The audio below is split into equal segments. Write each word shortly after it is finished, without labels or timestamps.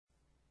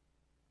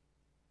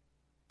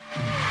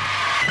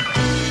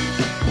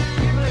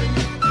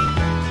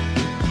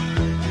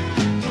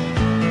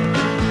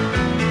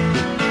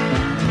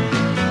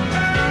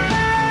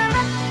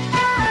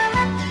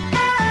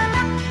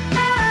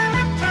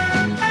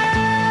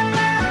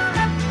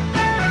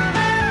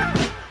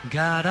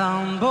Got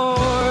on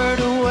board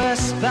a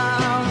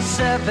westbound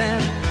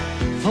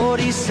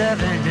 747.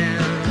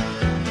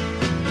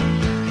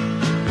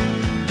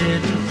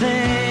 Didn't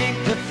think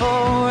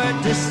before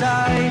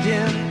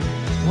deciding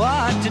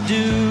what to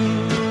do.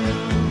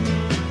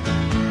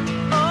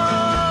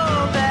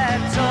 Oh, that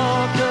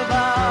talk of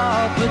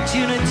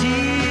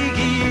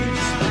opportunities,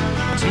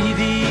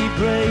 TV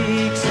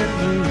breaks and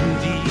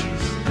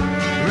movies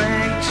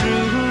rang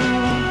true,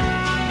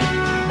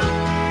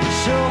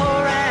 sure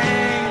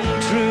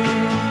rang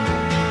true.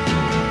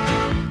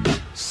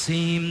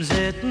 Seems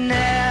it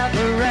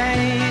never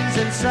rains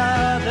in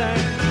Southern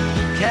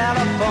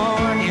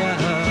California.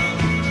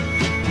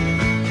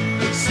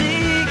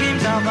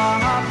 I've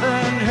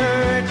often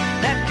heard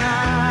that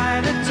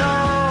kind of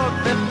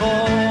talk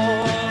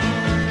before.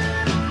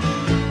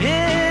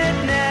 It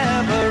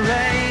never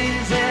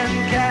rains in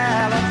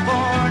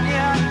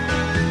California,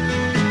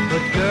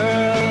 but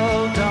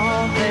girl,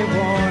 don't they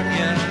warn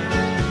you,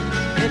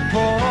 it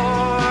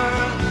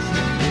pours,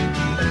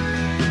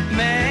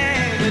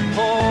 man, it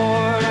pours.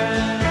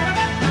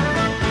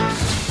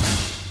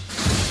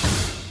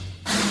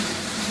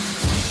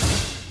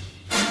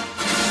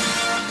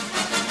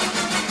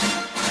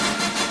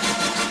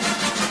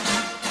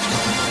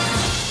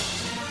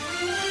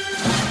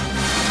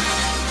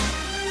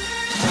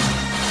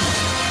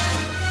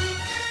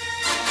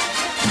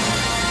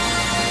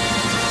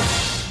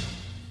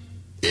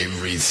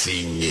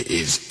 Everything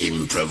is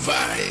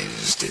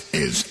improvised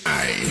as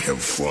I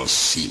have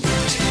foreseen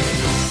it.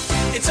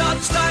 It's hard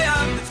to stay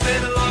up, it's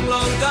been a long,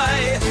 long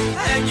day,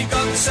 and you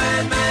got the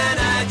Sandman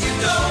at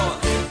your door.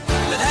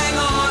 But hang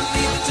on,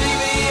 leave the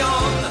TV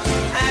on,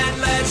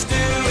 and let's do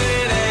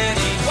it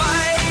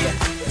anyway.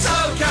 It's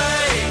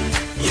okay,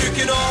 you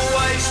can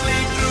always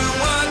sleep through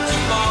work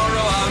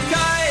tomorrow,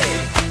 okay?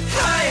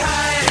 Hey,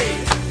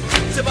 hey,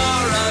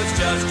 tomorrow's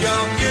just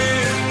your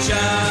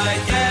future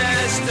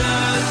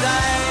yesterday.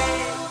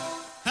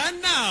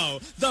 And now,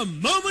 the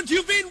moment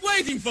you've been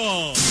waiting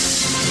for.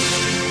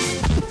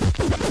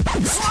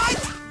 What?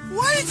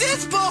 What is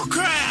this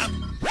bullcrap?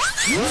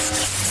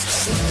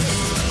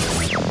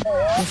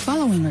 The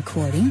following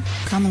recording,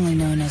 commonly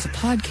known as a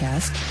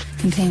podcast,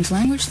 contains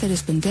language that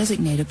has been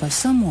designated by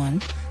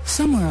someone,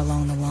 somewhere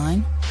along the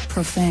line,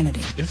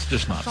 profanity. It's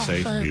just not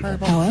safe, people.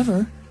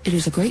 However, it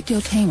is a great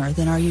deal tamer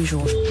than our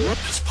usual.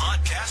 This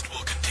podcast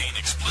will contain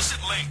explicit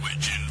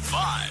language in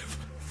 5,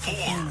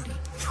 4,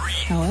 3,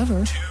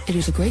 However, it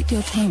is a great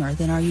deal tamer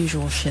than our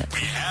usual shit.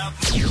 we have...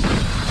 Good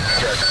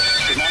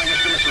morning,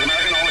 Mr. and Mrs.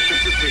 American. All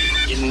ships at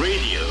sea. In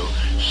radio,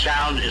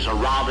 sound is a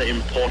rather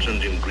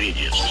important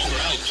ingredient.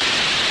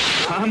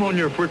 I'm on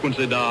your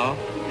frequency dial,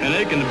 and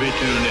they can be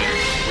tuned in.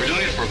 We're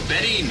doing it for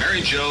Betty,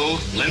 Mary Jo,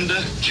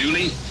 Linda,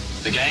 Julie,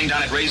 the gang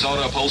down at Ray's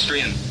Auto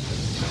Upholstery, and,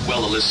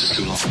 well, the list is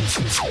too long.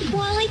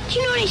 Wally, do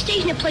you know any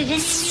station that plays any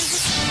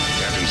music?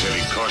 Captain said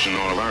he'd caution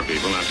all of our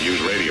people not to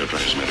use radio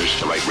transmitters.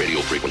 The right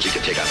radio frequency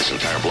could take out this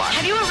entire block.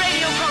 Have you a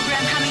radio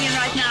program coming in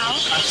right now?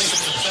 I think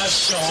it's the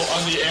best show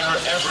on the air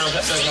ever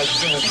that there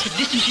has been. I could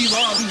listen to you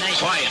all night.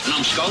 Quiet,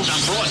 numbskulls, I'm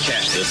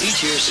broadcasting. The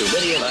features so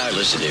many of our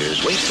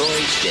listeners wait for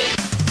each day.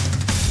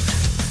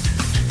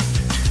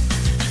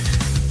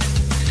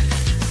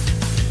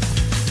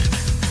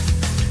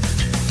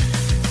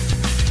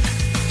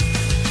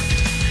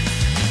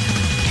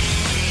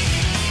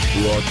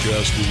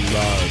 Broadcasting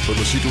live from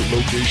a secret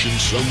location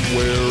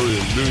somewhere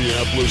in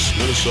Minneapolis,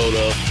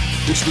 Minnesota,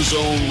 it's The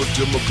Zone with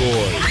Tim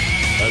McCoy.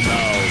 And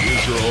now,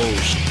 here's your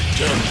host,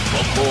 Tim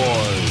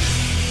McCoy.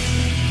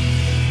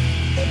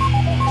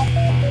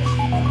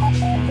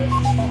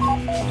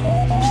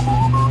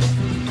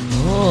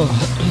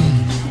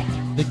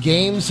 Oh, the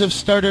games have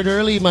started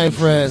early, my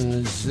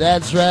friends.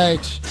 That's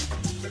right.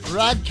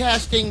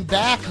 Broadcasting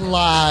back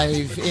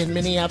live in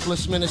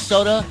Minneapolis,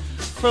 Minnesota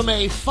from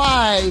a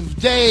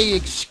 5-day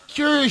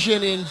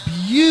excursion in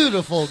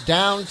beautiful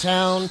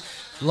downtown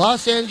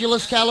Los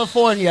Angeles,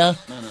 California,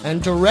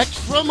 and direct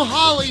from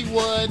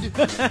Hollywood,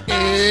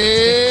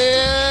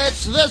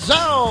 it's The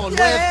Zone with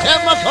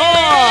Tim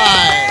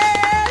McCoy.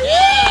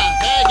 Yeah,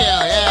 thank you,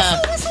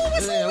 yeah.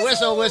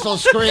 Whistle, whistle,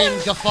 scream,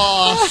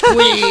 guffaw,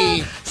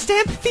 squee.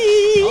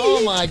 Stampede.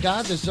 Oh, my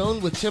God, The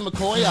Zone with Tim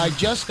McCoy. I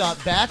just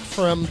got back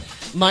from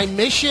my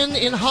mission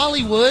in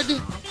Hollywood,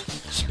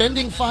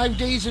 spending 5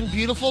 days in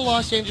beautiful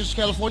Los Angeles,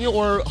 California,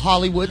 or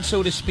Hollywood,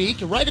 so to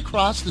speak, right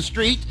across the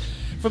street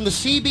from the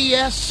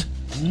CBS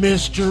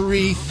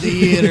Mystery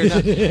Theater.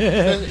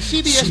 The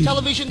CBS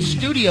Television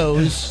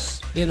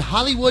Studios in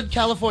Hollywood,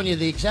 California,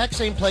 the exact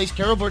same place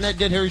Carol Burnett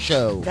did her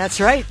show. That's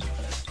right.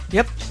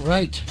 Yep.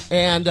 Right.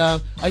 And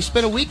I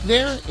spent a week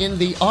there in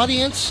the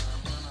audience,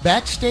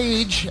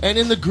 backstage, and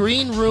in the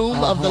green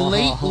room of the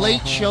Late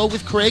Late Show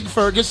with Craig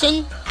Ferguson.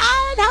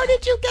 And how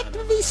did you get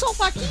to be so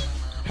lucky?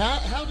 How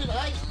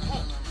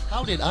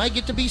did I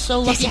get to be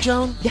so lucky,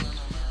 Joan? Yeah.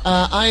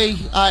 I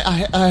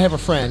have a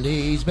friend.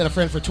 He's been a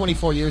friend for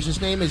 24 years. His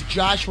name is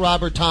Josh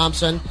Robert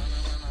Thompson.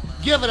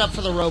 Give it up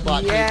for the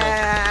robot,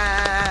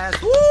 yes.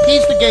 people.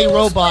 he's the gay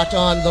robot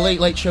on the Late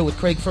Late Show with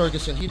Craig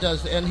Ferguson. He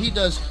does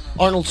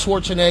Arnold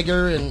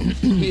Schwarzenegger, and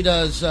he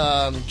does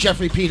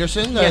Jeffrey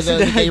Peterson,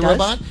 the gay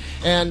robot,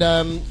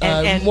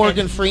 and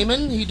Morgan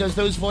Freeman. He does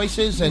those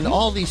voices and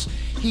all these.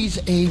 He's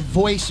a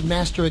voice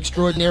master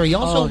extraordinary. He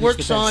also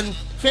works on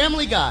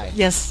Family Guy.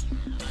 Yes.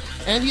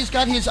 And he's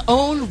got his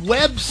own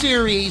web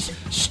series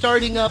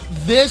starting up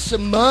this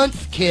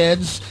month,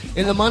 kids,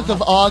 in the month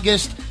of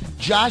August.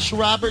 Josh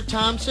Robert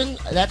Thompson,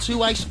 that's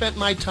who I spent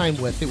my time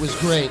with. It was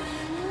great.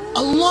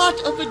 A lot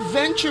of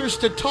adventures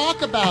to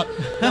talk about.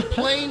 The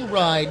plane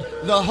ride,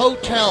 the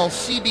hotel,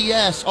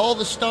 CBS, all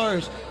the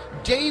stars.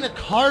 Dana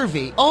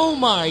Carvey. Oh,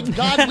 my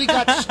God, we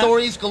got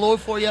stories galore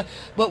for you,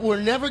 but we're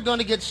never going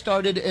to get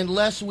started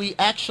unless we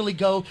actually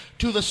go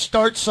to the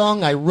start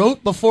song I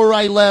wrote before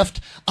I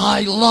left.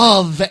 I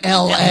love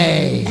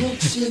L.A. New York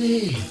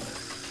City,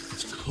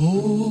 it's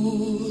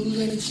cold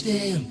and it's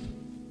damp,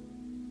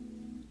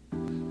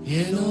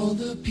 and all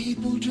the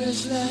people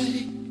dress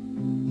like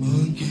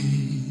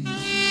monkeys.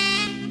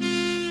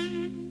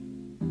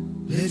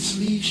 Let's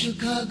leave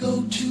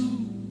Chicago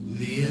to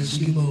the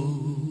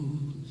Eskimos.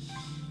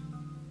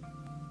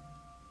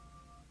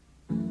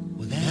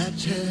 Well, that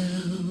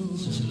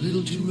town's a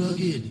little too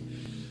rugged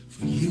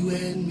for you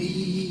and me,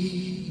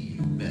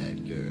 you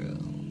bad girl.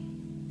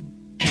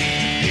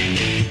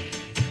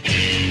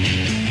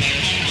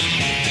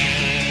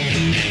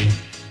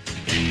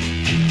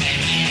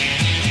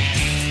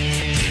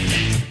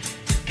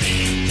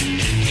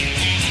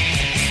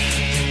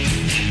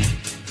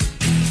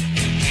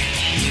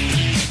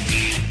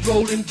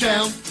 Rolling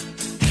down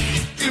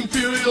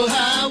Imperial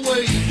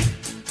Highway,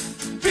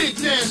 big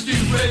nasty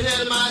redhead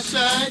at my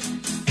side.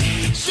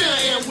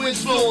 Cheyenne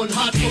winds blowing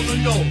hot from the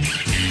north,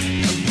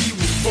 and we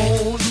were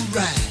born to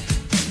ride.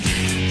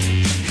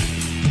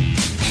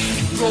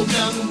 Roll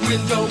down the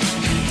window,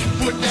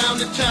 put down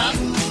the top,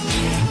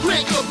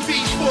 crank up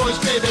Beach Boys,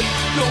 baby,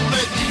 don't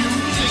let the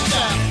music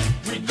stop.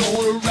 We're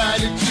gonna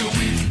ride it till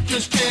we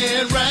just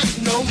can't ride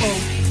no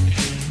more.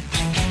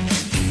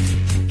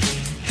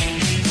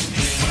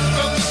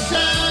 From the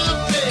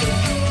south bay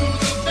to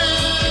the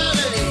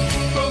valley,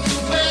 from the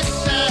west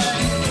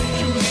side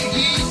to the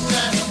east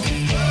side,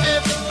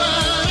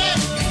 everybody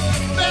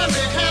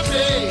very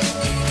happy,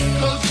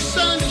 'cause the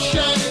sun is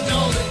shining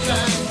all the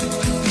time.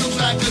 Looks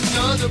like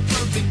another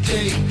perfect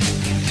day.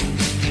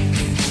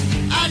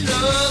 I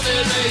love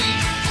LA.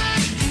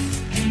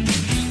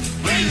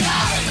 We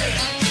love it.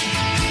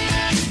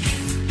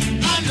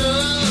 I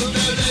love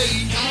LA.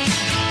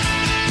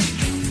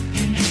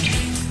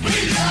 We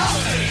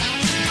love it.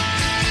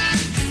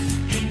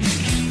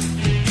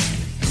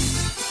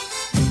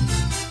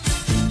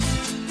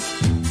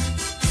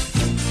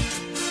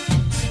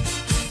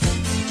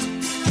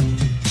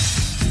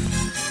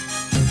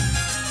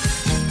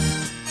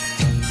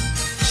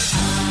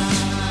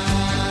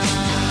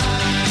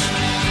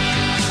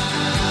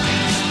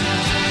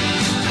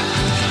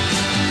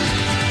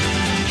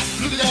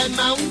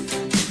 Mountain.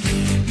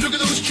 Look at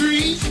those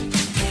trees.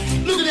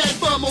 Look at that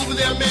bum over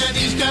there, man.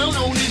 He's down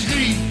on his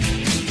knees.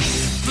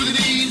 Look at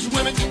these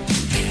women.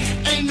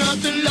 Ain't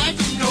nothing like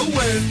them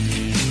nowhere.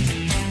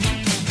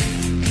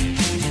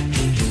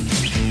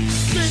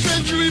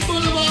 Century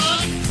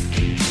Boulevard.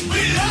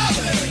 We love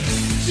it.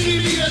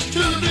 CBS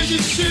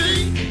Television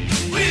City.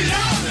 We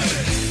love it.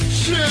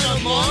 Santa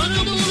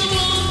Monica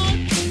Boulevard.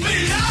 We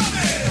love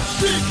it.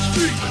 6th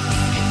Street.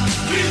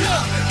 We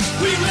love it.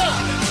 We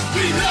love it.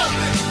 We love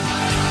it.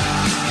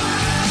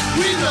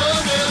 We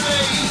love LA.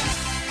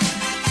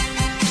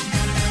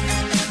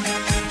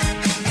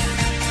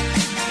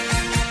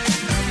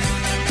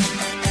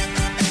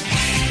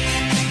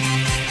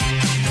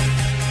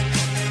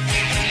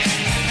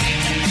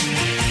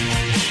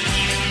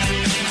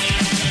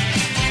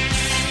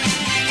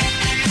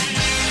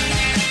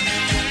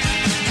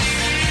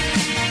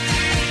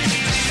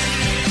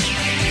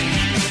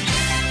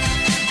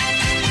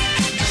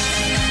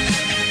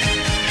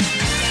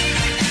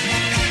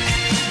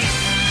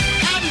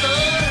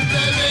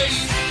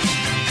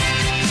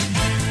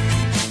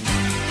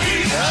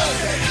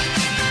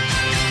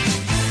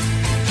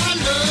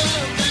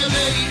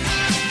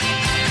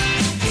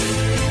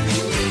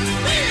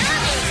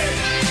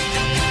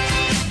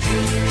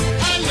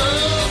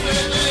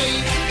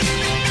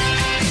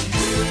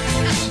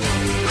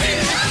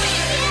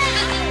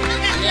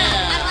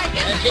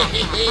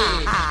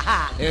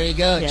 There you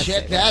go. Yes,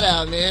 check that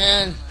out,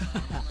 man.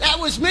 That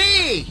was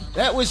me.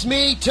 That was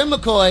me, Timm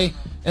McCoy,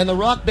 and the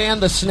rock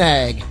band The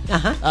Snag.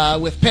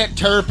 With Peck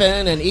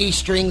Turpin and E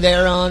String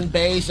there on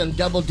bass and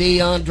Double D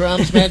on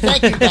drums, man.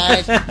 Thank you,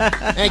 guys.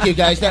 Thank you,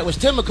 guys. That was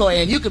Timm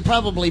McCoy, and you could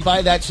probably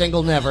buy that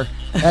single never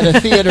at a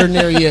theater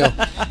near you.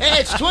 Hey,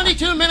 it's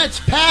 22 minutes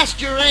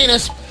past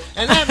Uranus,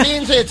 and that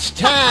means it's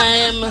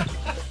time.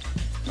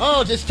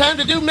 Oh, it's time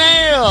to do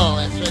mail.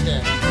 That's right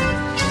there.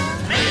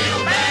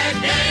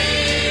 Mailbag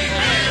day,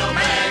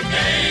 mailbag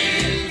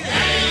day.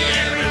 Hey,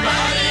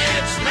 everybody,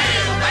 it's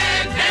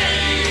mailbag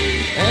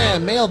day. Yeah,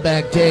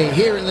 mailbag day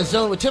here in the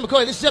zone with Tim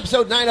McCoy. This is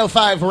episode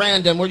 905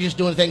 random. We're just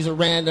doing things at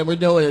random. We're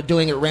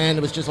doing it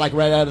random. It's just like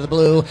right out of the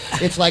blue.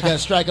 It's like a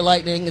strike of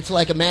lightning. It's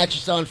like a match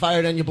that's on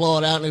fire, then you blow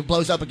it out and it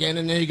blows up again,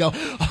 and then you go,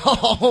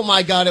 oh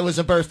my God, it was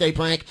a birthday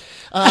prank.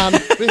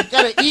 We've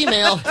got an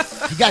email.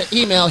 You got an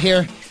email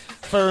here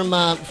from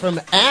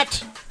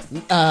at.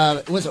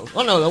 Was it?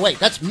 Oh no! Wait,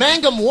 that's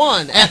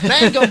Mangum1 at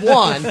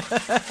Mangum1.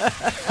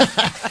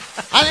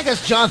 I think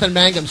it's Jonathan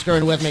Mangum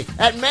screwing with me.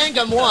 At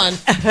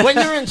Mangum1, when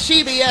you're in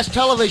CBS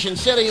Television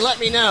City, let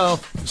me know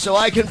so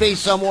I can be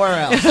somewhere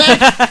else.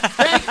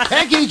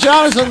 Thank you,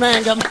 Jonathan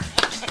Mangum.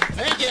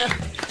 Thank you.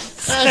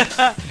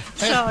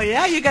 So,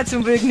 yeah, you got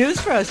some big news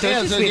for us,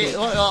 don't you, sweetie?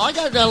 Well, I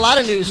got a lot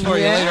of news for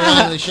you later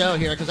on in the show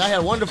here, because I had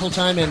a wonderful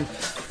time in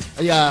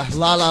La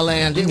La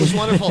Land. It was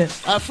wonderful.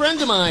 A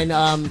friend of mine,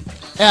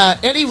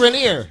 Eddie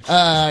Rainier,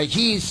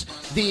 he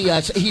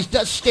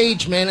does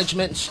stage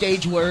management and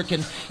stage work,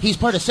 and he's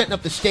part of setting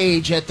up the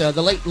stage at the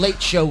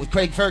Late Show with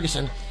Craig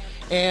Ferguson.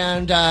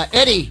 And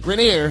Eddie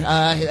Rainier,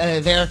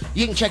 there,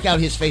 you can check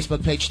out his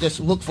Facebook page. Just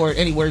look for it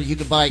anywhere you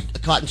can buy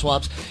cotton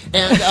swabs.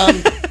 And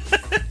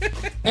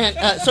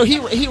so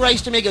he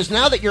writes to me, he goes,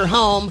 now that you're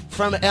home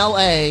from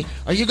L.A.,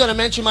 are you going to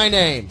mention my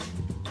name?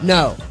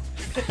 No.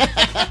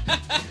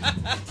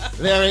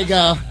 There we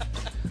go.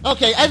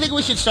 Okay, I think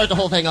we should start the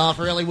whole thing off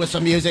really with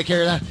some music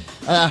here.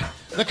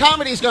 The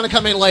comedy's going to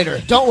come in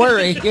later. Don't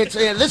worry.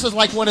 This is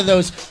like one of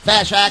those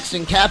fast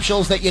acting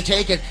capsules that you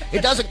take. It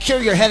doesn't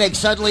cure your headache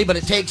suddenly, but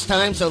it takes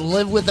time, so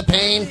live with the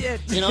pain,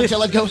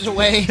 until it goes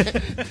away.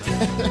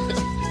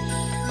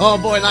 Oh,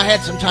 boy, and I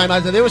had some time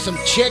out there. There were some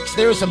chicks,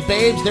 there were some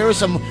babes, there were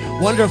some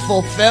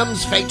wonderful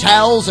femmes,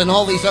 fatales, and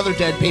all these other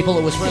dead people.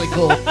 It was really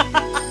cool.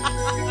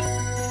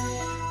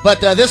 But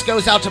this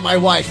goes out to my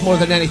wife more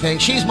than anything.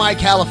 She's my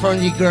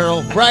California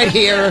girl right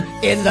here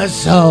in the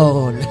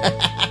zone.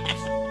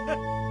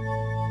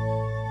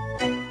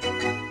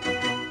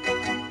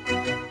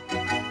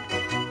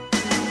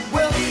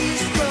 Well,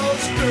 East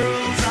Coast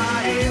girls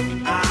are hip.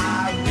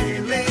 I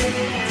really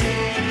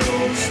dig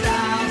those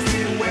styles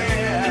they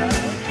wear.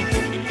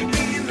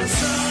 And the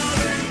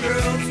Southern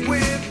girls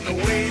with the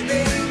way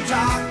they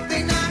talk,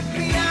 they knock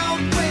me out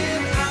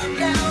when I'm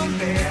down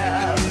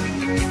there.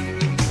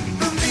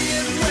 The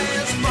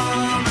Midwest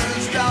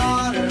farmers'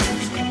 daughters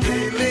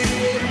really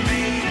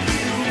make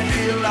you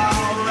feel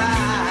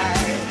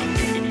alright.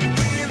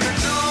 And the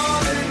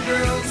Northern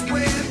girls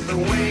with the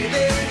way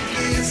they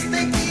kiss,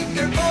 they keep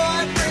their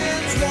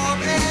boyfriends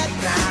warm at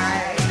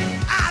night.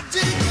 I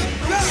dig the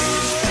girls.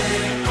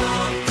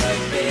 Off the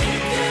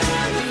big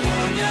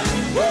California.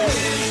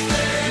 Wish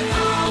they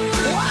all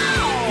could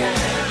be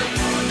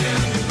California.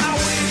 I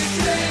wish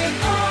they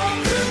all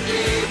could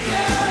be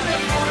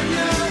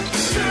California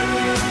girls.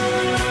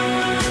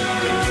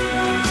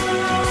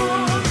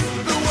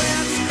 The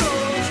West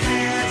Coast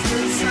has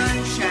the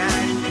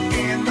sunshine,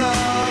 and the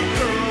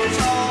girls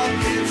all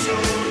get so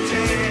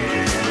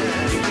tan.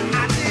 I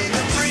dig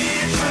a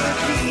French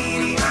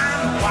bikini.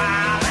 I'm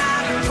wild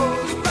out of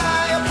coast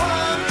by a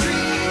palm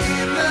tree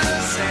in the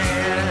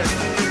sand.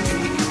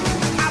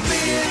 I've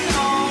been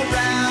all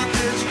around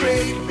this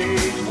great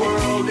big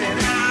world, and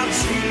I've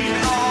seen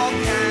all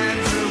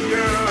kinds of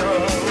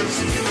girls.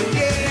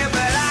 Yeah,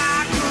 but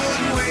I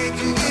couldn't wait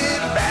to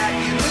get back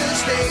in the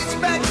States,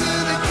 back to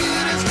the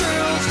cutest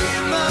girls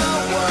in the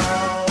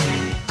world.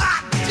 I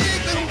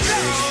dig them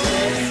girls.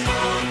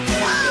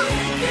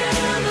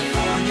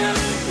 California.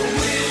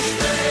 Wish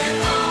they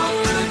all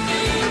could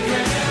be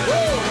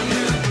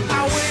California.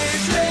 I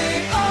wish they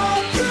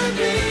all could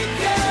be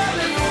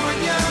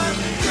California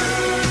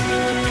girls.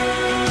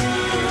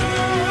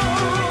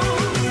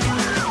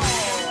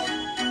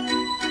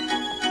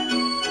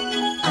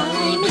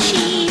 I'm a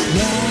sheep.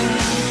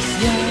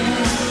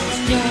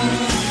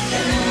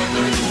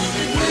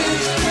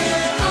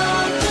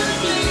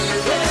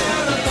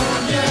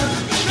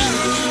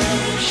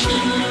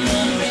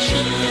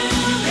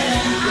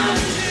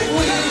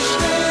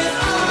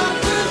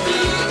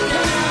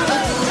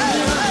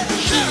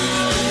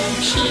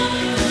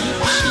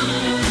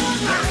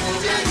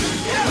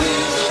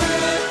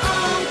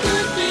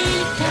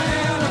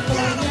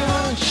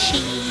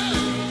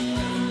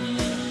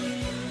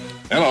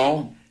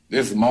 Hello,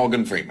 this is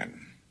Morgan Freeman,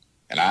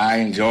 and I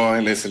enjoy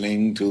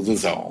listening to The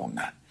Zone.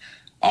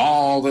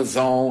 All The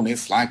Zone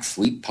is like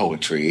sweet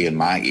poetry in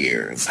my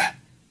ears.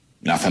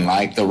 Nothing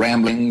like the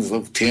ramblings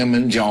of Tim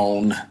and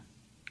Joan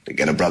to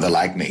get a brother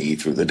like me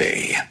through the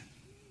day.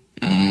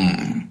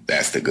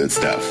 That's the good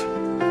stuff.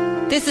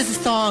 This is a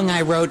song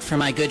I wrote for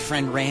my good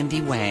friend Randy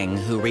Wang,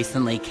 who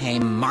recently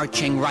came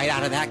marching right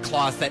out of that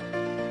closet.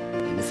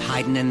 He was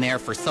hiding in there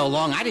for so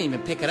long, I didn't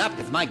even pick it up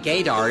because my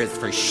gaydar is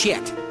for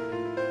shit.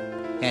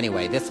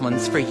 Anyway, this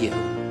one's for you.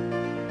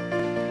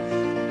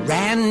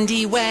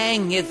 Randy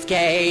Wang is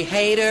gay,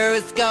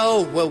 haters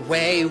go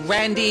away.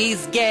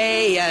 Randy's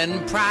gay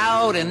and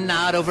proud and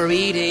not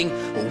overeating.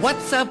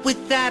 What's up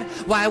with that?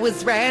 Why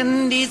was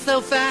Randy so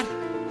fat?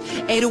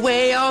 Ate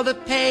away all the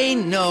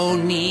pain, no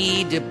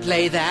need to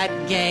play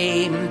that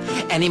game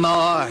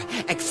anymore.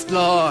 Explain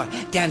explore,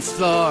 dance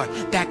floor,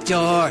 back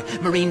door,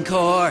 Marine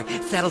Corps,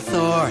 settle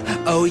sore,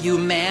 oh you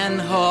man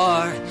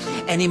whore.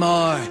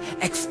 Anymore,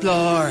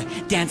 explore,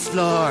 dance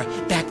floor,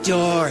 back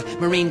door,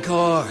 Marine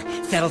Corps,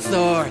 settle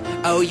sore,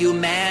 oh you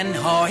man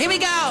whore. Here we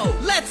go!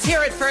 Let's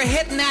hear it for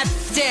hitting that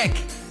stick.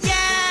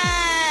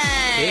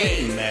 Yay!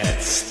 Hitting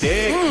that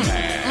stick,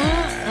 man.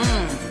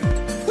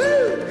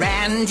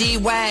 Randy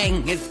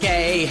Wang is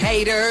gay,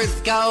 haters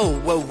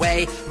go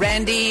away.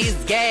 Randy's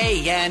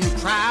gay and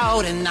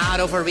proud and not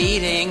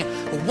overeating.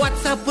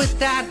 What's up with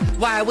that?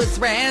 Why was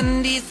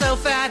Randy so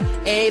fat?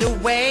 Ate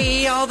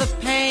away all the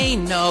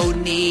pain, no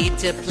need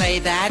to play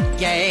that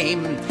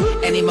game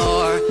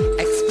anymore.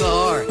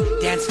 Explore,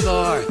 dance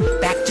floor,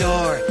 back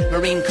door,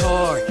 Marine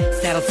Corps,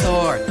 settle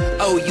sore,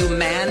 oh you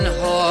man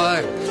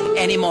whore.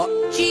 Anymore.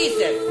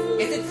 Jesus,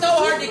 is it so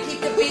hard to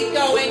keep the beat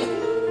going?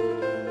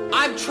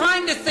 I'm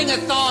trying to sing a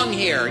song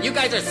here. You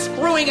guys are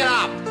screwing it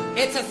up.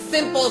 It's a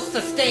simple,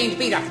 sustained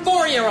beat. A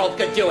 4-year-old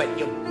could do it,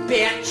 you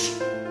bitch.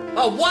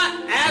 Oh,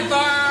 whatever.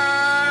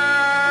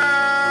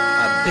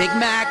 A Big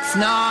Mac's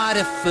not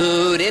a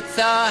food. It's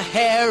a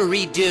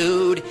hairy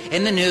dude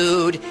in the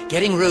nude,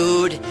 getting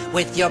rude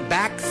with your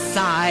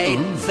backside.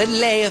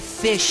 Filet of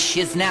fish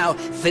is now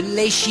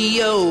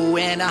fellatio,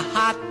 and a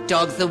hot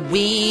dog's a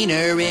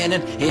wiener in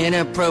an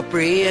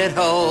inappropriate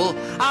hole.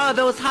 Are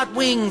those hot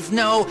wings?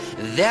 No,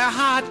 they're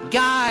hot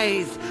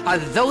guys. Are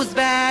those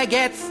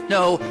baguettes?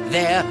 No,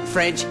 they're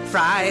French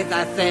fries.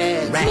 I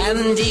said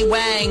Randy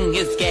Wang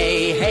is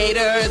gay,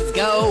 haters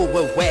go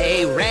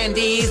away.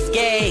 Randy's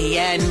gay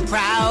and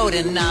proud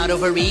and not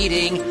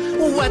overeating.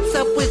 What's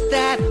up with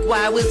that?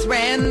 Why was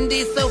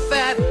Randy so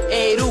fat?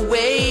 Ate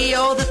away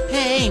all the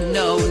pain.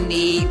 No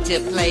need to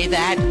play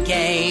that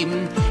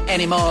game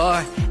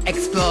anymore.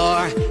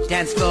 Explore,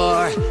 dance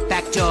floor,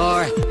 back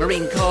door,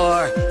 Marine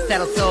Corps,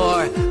 settle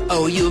sore,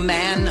 oh you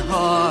man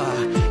whore.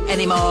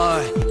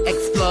 Anymore,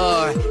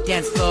 explore,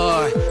 dance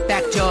floor,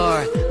 back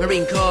door,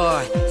 Marine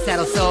Corps,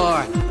 settle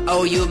sore,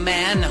 oh you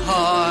man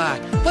whore.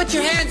 Put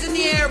your hands in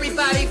the air,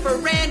 everybody, for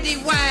Randy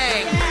Wang.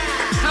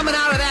 Yeah. Coming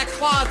out of that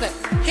closet,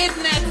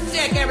 hitting that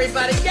stick,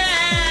 everybody,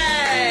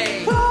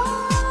 yay!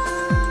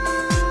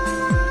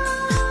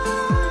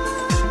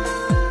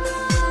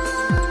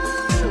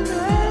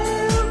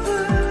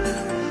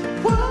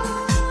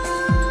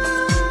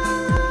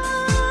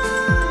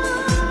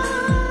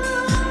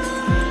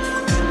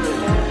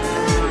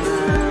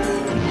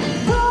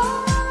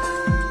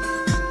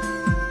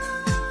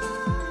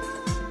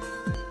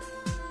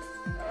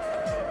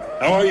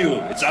 How are you?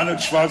 It's Arnold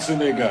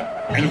Schwarzenegger.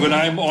 And when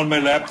I'm on my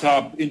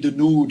laptop in the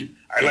nude,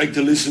 I like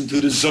to listen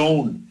to The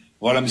Zone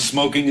while I'm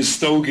smoking a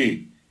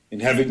stogie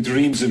and having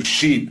dreams of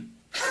sheep.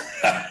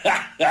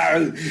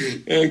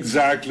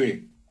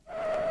 Exactly.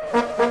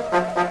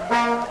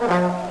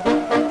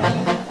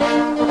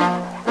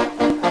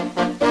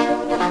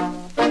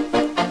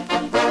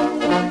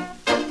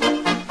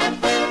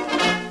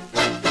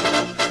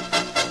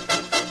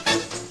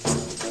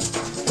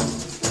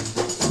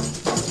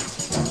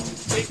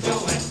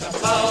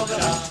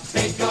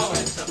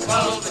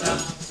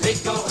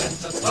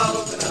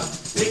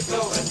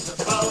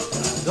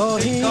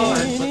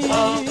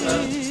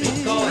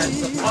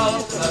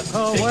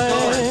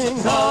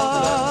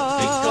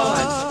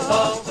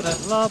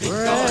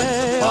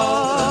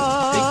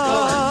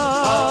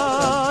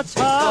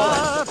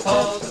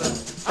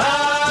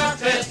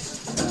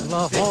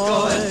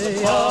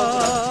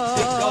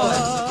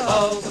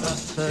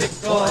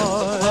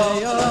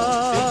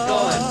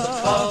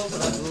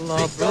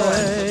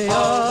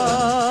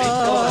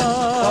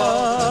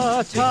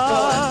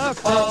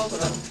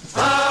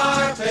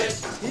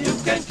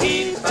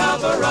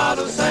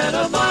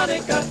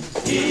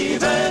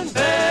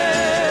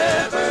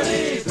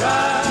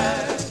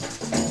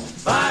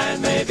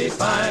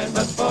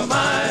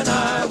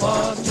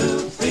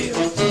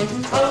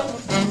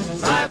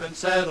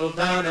 Settle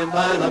down and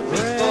buy the Pico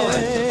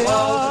and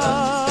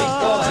Sepulveda,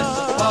 Pico and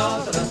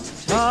Sepulveda,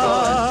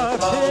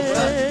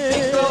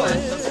 Pico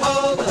and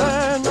Sepulveda,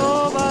 where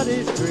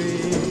nobody's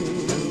free.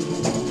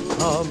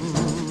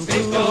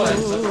 Pico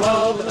and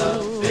Sepulveda,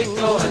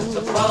 Pico and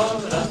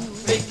Sepulveda,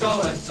 Pico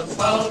and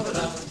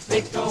Sepulveda,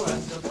 Pico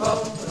and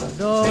Sepulveda,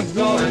 Pico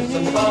and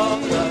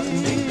Sepulveda,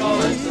 Pico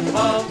and Sepulveda, Pico and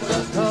Sepulveda,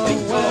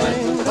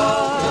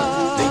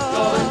 Pico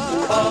and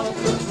Sepulveda,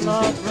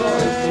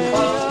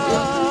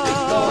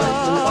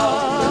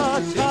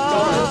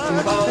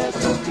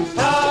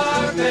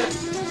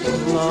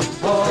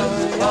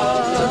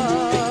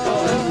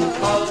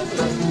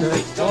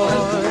 Pico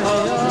and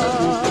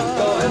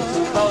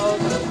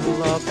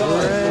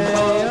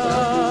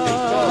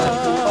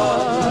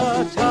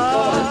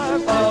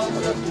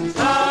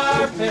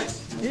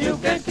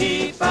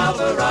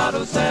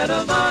Alvarado,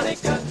 Santa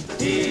Monica,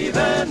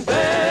 even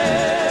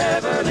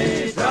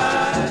Beverly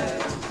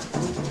Drive.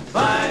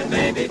 Fine,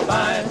 maybe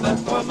fine, but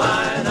for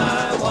mine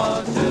I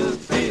want to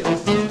feel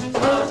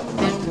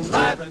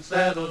life and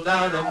settle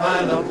down in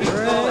my love. Pico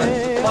and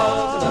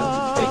Sepulveda,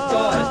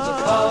 Pico and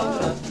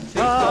Sepulveda,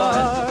 Pico and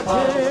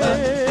Sepulveda,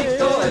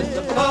 Pico and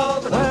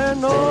Sepulveda, where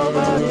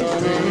nobody's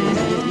free.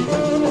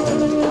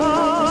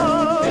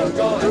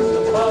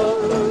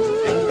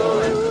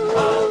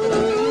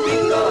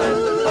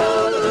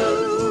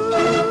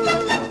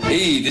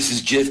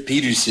 Jeff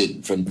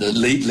Peterson from The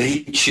Late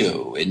Late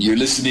Show, and you're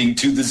listening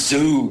to The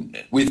Zone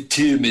with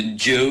Tim and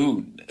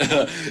Joan.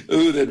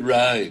 Oh, that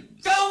rhymes.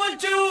 Going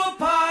to a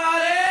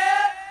party.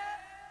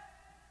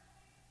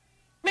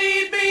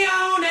 Meet me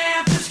on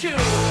after school.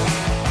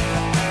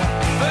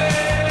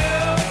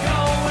 Well,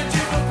 going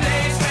to a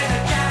place where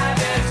the jive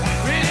is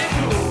really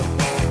cool.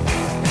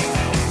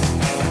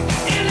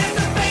 And if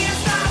the band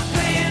stops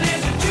playing,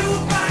 there's a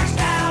jukebox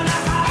down the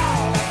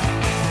hall.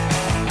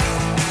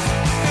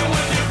 And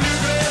with your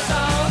bluegrass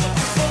on, the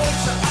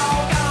folks are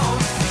all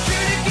gone.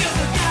 Sure to give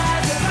the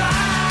guys a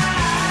vibe.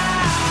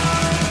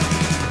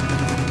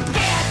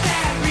 Get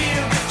that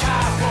real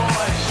guitar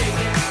boy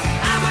shaking.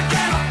 I'm a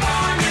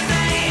California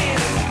man.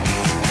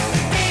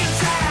 Dance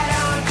right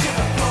on till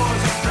the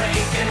floors are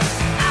breaking.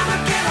 I'm a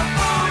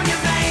California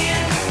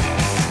man.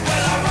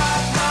 Well, I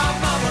rock my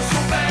mama so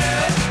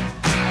bad.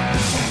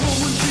 So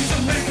woman, she's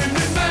making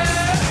me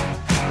mad.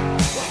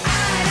 Well,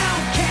 I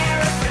don't care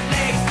if her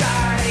legs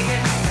start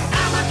aching.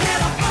 I'm a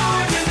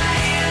California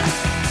man.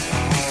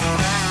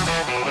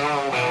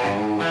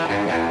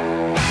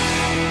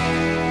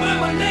 Well,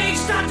 my legs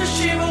start to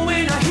shiver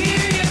when I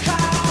hear you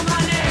call my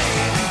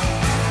name.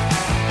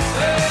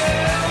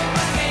 Well,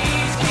 my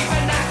knees keep a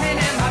knocking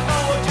and my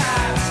bow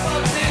tie's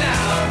buzzing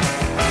out.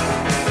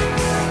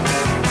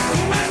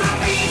 When my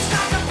feet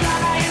start to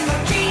fly and my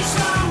keys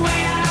slung way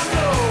down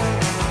low.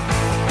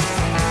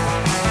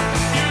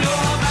 You know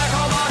I'm back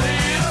on my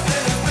heels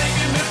and it's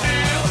making me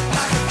feel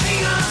like a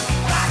king of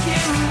rock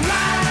and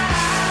roll.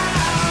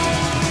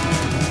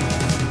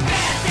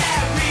 Get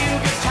that real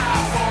guitar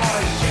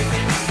boy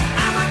shaking.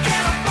 I'm a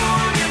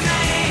California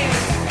man.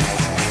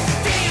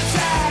 Dance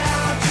right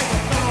on till the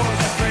floors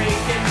are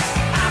breaking.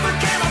 I'm a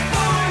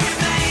California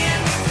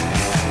man.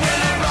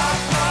 Well, I rock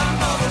my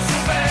mother so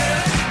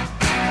bad.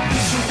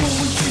 So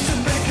woman, she's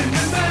making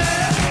me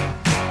mad.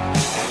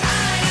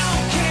 I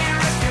don't care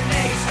if your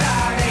legs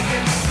start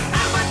aching.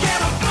 I'm a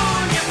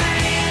California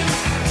man.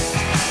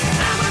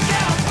 I'm a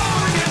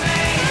California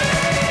man.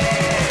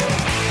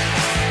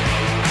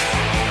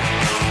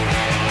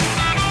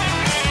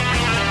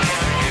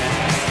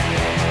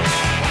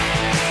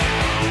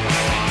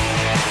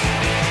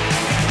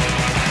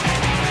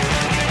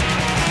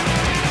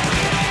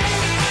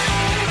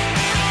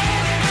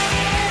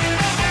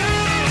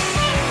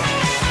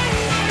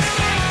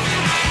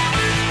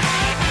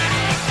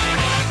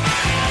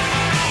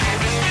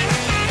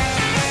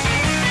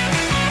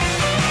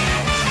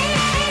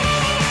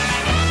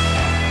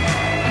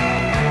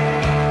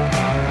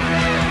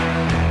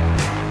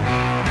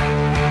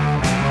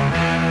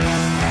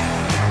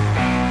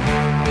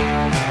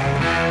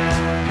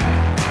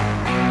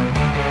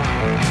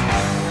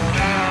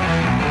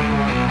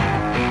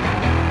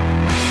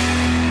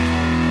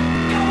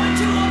 Going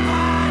to a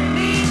party,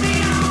 meet me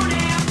on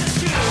after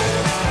school.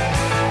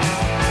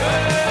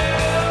 Well,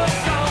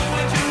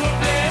 going to a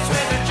place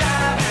where the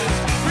jive is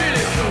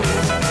really cool.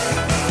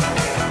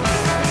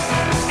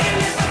 And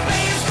if the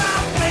band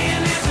stops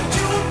playing, there's a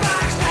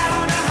jukebox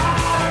down the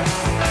hall.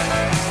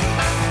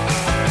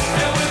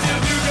 And with your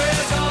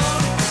bluegrass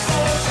on, the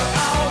folks are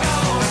all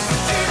gone.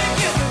 Sure to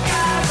give the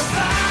guys a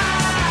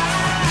vibe.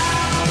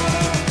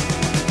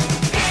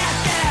 Get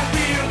that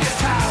real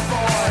guitar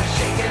boy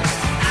shaking.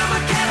 I'm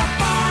a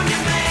California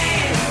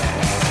man.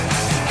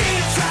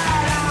 Dance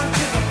right on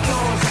till the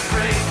floors are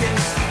breaking.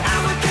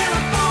 I'm a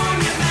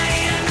California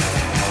man.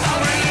 I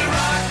really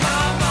rock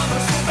my mama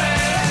so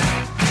bad.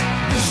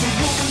 This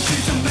woman,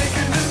 she's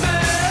making me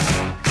mad.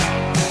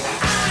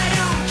 I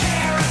don't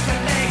care if her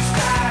legs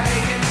start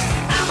aching.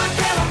 I'm a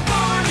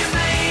California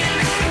man.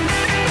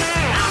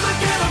 I'm a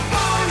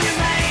California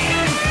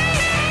man.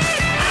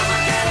 I'm a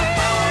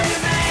California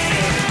man.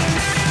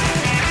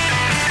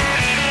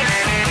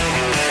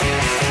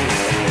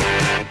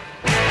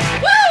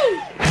 Woo!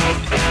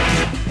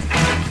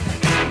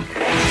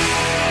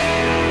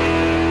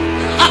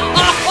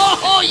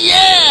 Oh,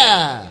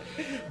 yeah!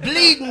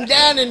 Bleeding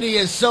down into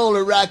your soul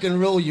of rock and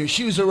roll. Your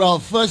shoes are all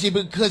fuzzy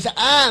because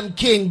I'm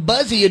King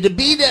Buzzy to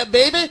be there,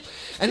 baby.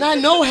 And I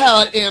know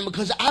how it am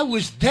because I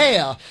was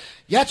there.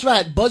 That's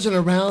right, buzzing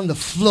around the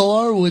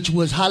floor, which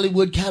was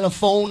Hollywood,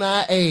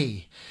 California.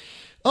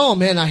 Oh,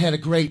 man, I had a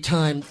great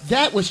time.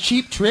 That was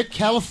Cheap Trick,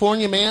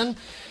 California Man.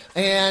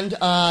 And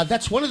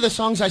that's one of the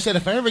songs I said,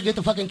 if I ever get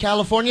to fucking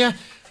California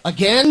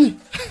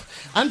again,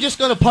 I'm just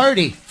going to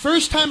party.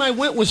 First time I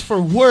went was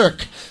for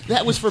work.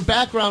 That was for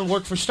background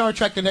work for Star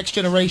Trek The Next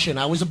Generation.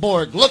 I was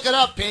aboard. Look it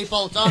up,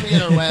 people. It's on the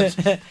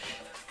interwebs.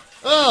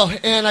 Oh,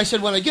 and I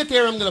said, when I get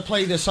there, I'm going to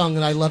play this song,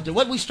 and I loved it.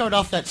 What did we start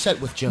off that set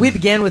with, Joe? We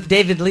began with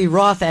David Lee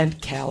Roth and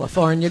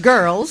California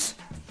Girls,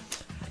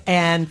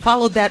 and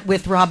followed that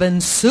with Robin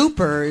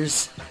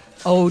Super's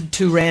Ode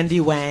to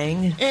Randy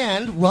Wang.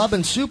 And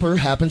Robin Super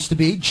happens to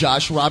be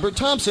Josh Robert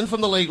Thompson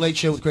from The Late Late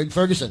Show with Craig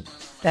Ferguson.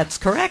 That's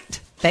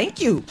correct.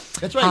 Thank you.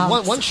 That's right.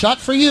 One shot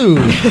for you.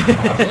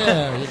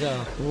 There you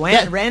go.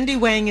 Randy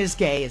Wang is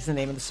Gay is the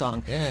name of the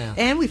song. Yeah.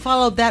 And we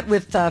followed that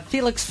with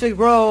Felix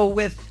Figueroa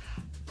with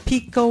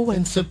Pico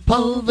and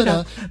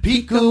Sepulveda,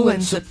 Pico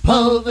and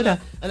Sepulveda.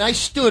 And I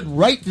stood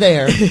right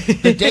there.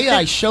 The day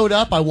I showed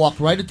up, I walked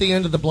right at the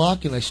end of the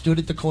block, and I stood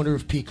at the corner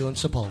of Pico and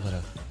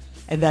Sepulveda.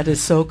 And that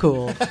is so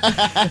cool.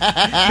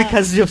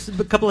 Because just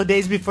a couple of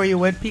days before you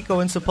went, Pico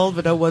and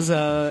Sepulveda was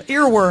a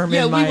earworm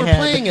in my head. Yeah, we were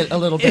playing it a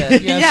little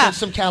bit. Yeah, Yeah.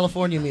 Some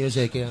California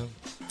music, yeah.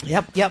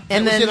 Yep.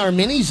 And it was in our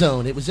mini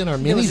zone. It was in the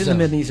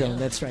mini zone,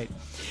 that's right.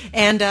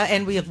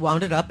 And we have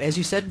wound it up, as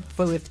you said,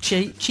 with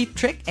Cheap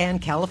Trick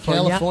and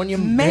California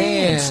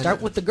Man.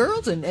 Start with the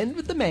girls and end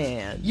with the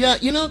man. Yeah,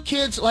 you know,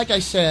 kids, like I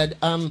said,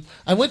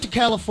 I went to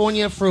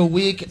California for a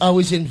week. I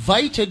was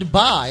invited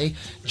by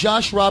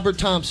Josh Robert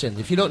Thompson.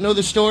 If you don't know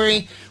the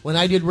story, when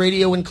I did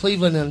radio in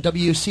Cleveland on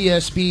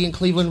WCSB in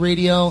Cleveland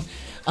Radio,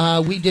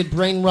 we did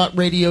Brain Rot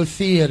Radio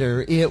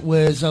Theater. It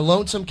was a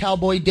Lonesome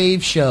Cowboy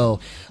Dave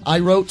show. I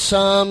wrote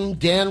some,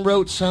 Dan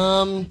wrote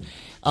some,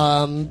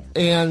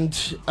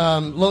 and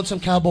Lonesome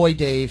Cowboy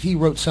Dave, he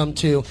wrote some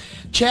too.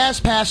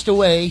 Chaz passed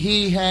away.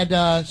 He had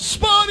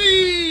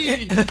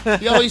Spotty!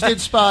 He always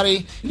did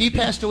Spotty. He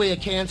passed away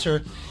of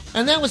cancer.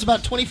 And that was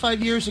about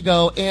 25 years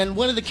ago, and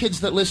one of the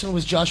kids that listened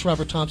was Josh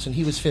Robert Thompson.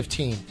 He was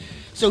 15.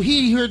 So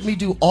he heard me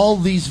do all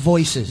these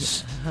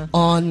voices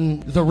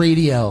on the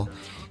radio.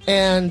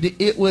 And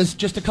it was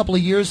just a couple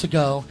of years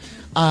ago,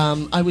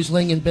 I was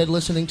laying in bed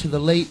listening to the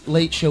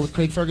Late Show with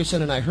Craig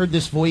Ferguson, and I heard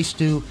this voice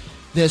do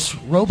this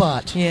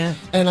robot. Yeah.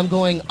 And I'm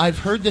going, I've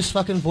heard this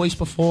fucking voice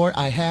before.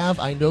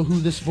 I know who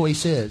this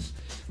voice is.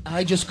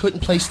 I just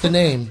couldn't place the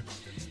name.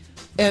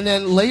 And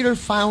then later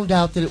found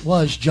out that it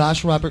was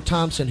Josh Robert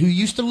Thompson, who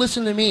used to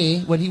listen to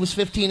me when he was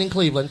 15 in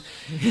Cleveland.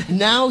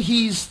 Now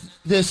he's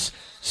this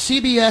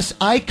CBS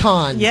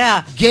icon.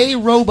 Yeah. Gay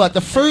robot.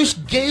 The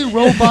first gay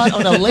robot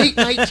on a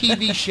late-night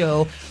TV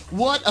show.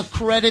 What a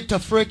credit to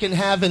frickin'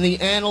 have in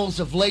the annals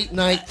of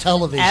late-night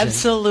television.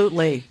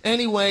 Absolutely.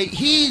 Anyway,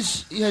 he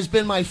has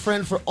been my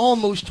friend for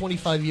almost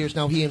 25 years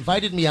now. He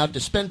invited me out to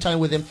spend time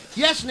with him.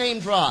 Yes, name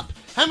drop.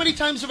 How many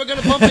times am I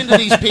going to bump into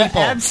these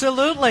people?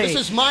 Absolutely. This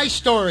is my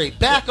story.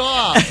 Back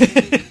off.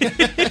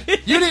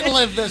 You didn't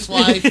live this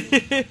life.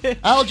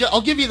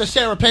 I'll give you the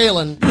Sarah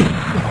Palin.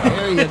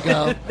 There you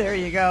go. There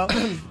you go.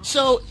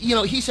 So,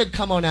 he said,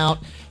 come on out.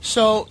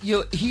 So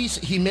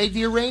he made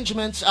the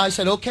arrangements. I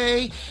said,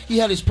 okay. He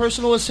had his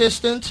personal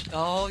assistant.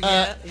 Oh,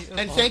 yeah.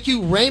 And thank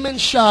you, Raymond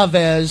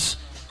Chavez.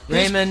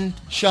 Raymond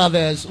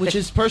Chavez, which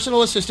his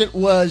personal assistant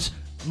was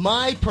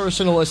my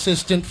personal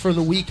assistant for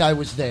the week I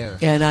was there.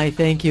 And I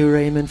thank you,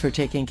 Raymond, for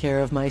taking care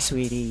of my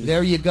sweetie.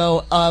 There you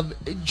go.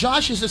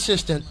 Josh's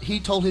assistant,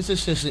 he told his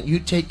assistant, you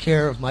take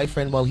care of my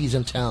friend while he's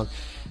in town.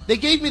 They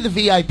gave me the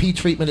VIP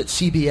treatment at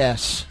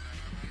CBS.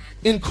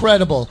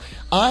 Incredible.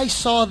 I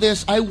saw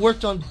this. I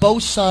worked on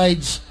both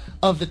sides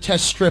of the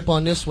test strip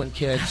on this one,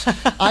 kids.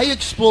 I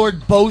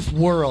explored both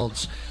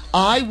worlds.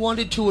 I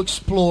wanted to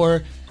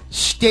explore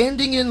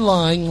standing in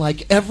line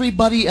like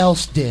everybody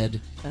else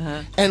did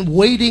and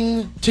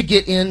waiting to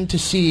get in to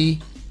see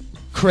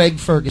Craig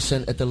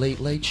Ferguson at the Late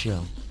Late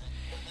Show.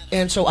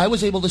 And so I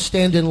was able to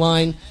stand in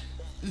line.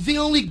 The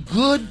only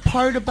good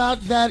part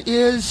about that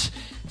is,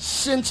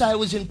 since I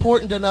was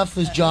important enough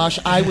as Josh,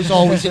 I was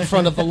always in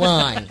front of the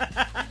line.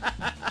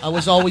 I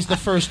was always the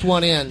first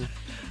one in.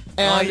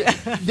 And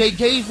they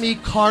gave me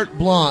carte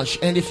blanche.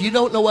 And if you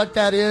don't know what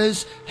that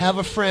is, have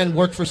a friend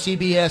work for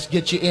CBS,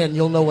 get you in.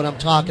 You'll know what I'm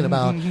talking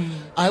about.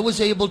 I was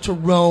able to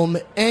roam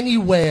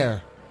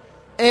anywhere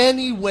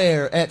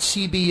at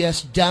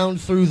CBS down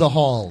through the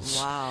halls.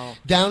 Wow.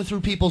 Down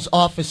through people's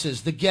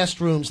offices, the guest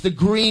rooms, the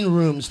green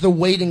rooms, the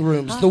waiting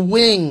rooms, the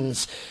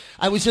wings.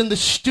 I was in the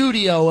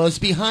studio. I was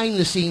behind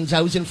the scenes. I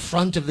was in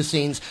front of the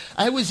scenes.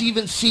 I was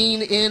even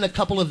seen in a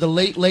couple of the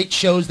Late Late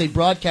shows they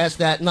broadcast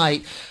that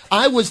night.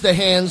 I was the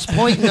hands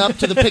pointing up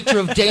to the picture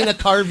of Dana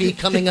Carvey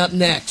coming up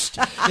next.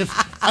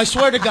 I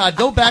swear to God,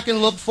 go back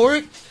and look for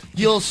it.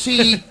 You'll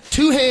see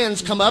two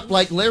hands come up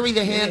like Larry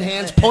the Hand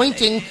hands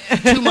pointing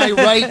to my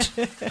right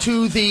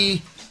to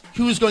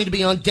who's going to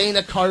be on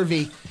Dana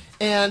Carvey.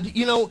 And,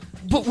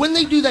 but when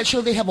they do that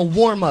show, they have a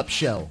warm-up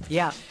show.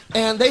 Yeah.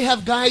 And they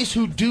have guys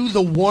who do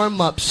the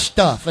warm-up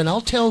stuff. And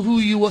I'll tell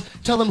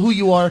them who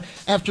you are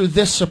after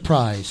this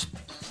surprise.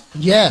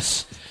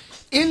 Yes.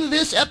 In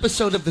this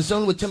episode of The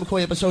Zone with Timm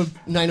McCoy, episode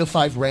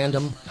 905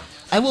 Random,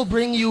 I will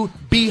bring you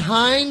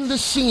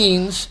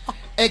behind-the-scenes,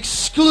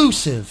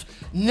 exclusive,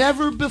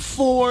 never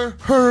before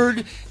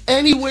heard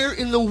anywhere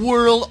in the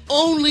world,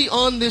 only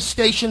on this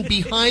station,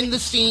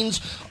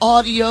 behind-the-scenes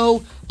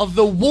audio of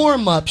the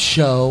warm-up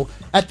show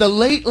at the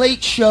Late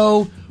Late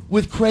Show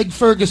with Craig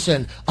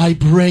Ferguson. I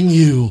bring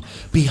you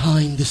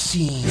behind the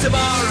scenes.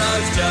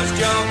 Tomorrow's just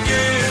your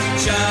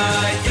future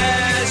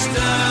yesterday.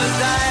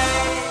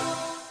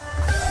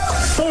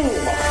 Boom!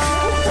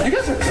 You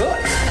guys are good.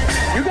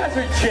 You guys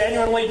are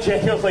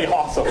genuinely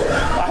awesome.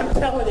 I'm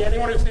telling you,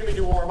 anyone who's seen me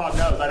do warm-up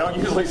knows I don't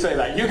usually say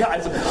that. You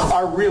guys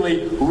are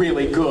really,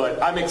 really good.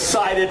 I'm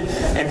excited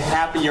and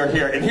happy you're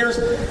here. And here's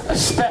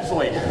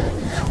especially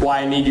why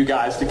I need you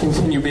guys to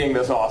continue being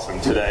this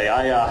awesome today.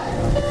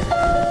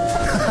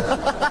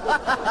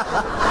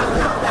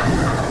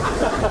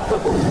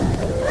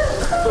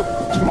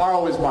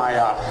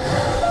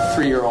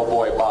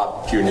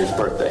 Jr.'s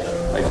birthday,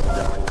 ladies and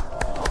gentlemen.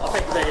 I'll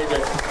take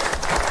David.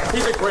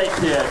 He's a great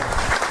kid.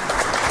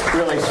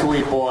 Really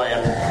sweet boy.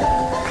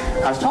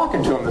 And I was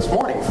talking to him this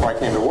morning before I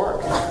came to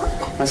work.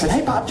 And I said,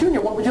 hey, Bob Jr.,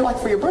 what would you like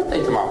for your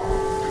birthday tomorrow?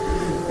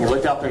 And he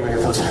looked up at me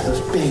with those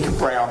big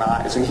brown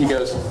eyes, and he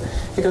goes,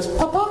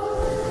 Papa?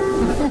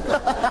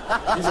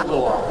 He's a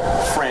little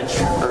French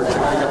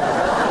urchin.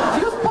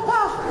 He goes,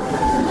 Papa,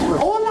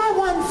 all I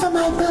want for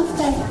my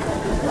birthday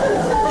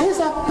is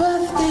a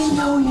birthday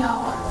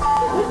yo-yo.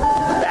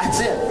 That's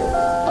it,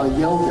 a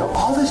yo-yo.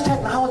 All this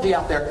technology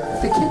out there,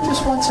 the kid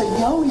just wants a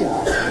yo-yo.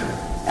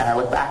 And I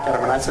looked back at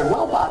him and I said,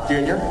 well, Bob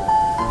Jr.,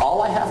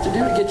 all I have to do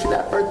to get you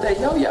that birthday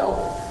yo-yo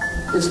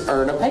is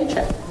earn a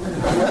paycheck.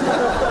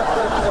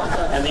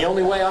 And the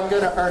only way I'm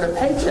going to earn a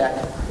paycheck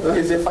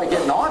is if I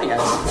get an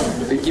audience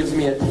that gives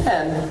me a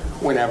 10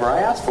 whenever I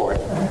ask for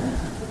it.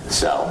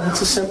 So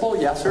it's a simple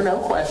yes or no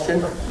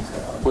question.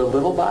 Will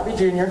little Bobby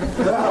Jr.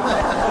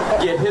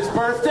 get his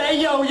birthday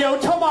yo-yo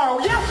tomorrow?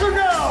 Yes or no?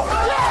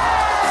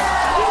 Yeah!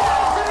 You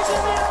guys gonna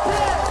give me a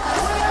 10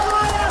 whenever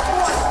I ask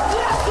for it?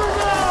 Yes or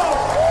no?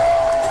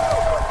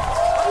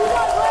 Are you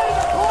guys ready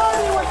to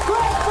party with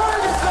Greg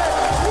Ferguson?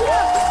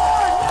 Yes or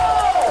no?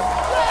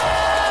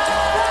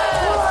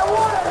 That's what I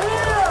want to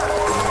hear.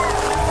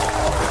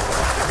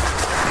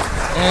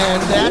 And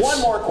that's...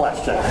 One more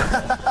question.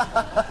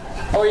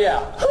 Oh,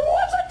 yeah. Who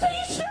wants a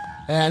t-shirt?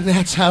 And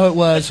that's how it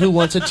was. Who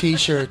wants a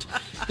t-shirt?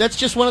 That's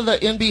just one of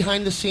the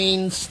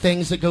behind-the-scenes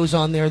things that goes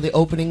on there, the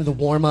opening, the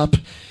warm-up.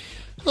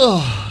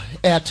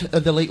 At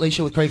the Late Late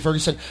Show with Craig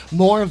Ferguson.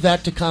 More of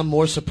that to come,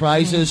 more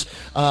surprises,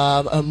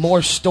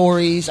 more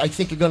stories. I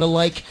think you're going to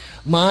like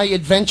my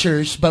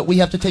adventures, but we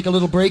have to take a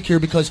little break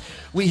here because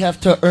we have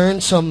to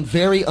earn some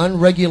very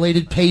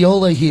unregulated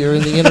payola here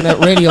in the internet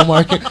radio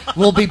market.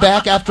 We'll be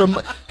back after...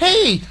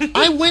 Hey,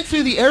 I went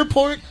through the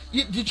airport.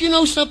 Did you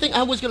know something?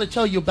 I was going to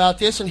tell you about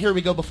this, and here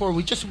we go. Before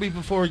we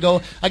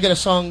go, I got a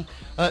song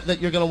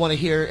that you're going to want to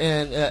hear,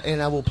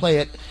 and I will play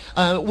it.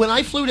 When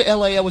I flew to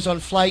L.A., I was on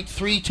flight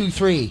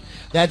 323.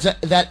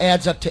 That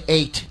adds up to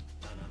 8.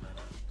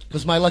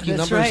 Because my lucky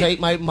number is 8.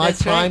 My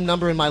prime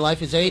number in my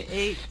life is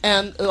 8.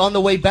 And on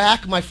the way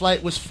back, my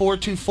flight was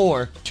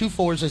 424. 2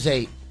 4s is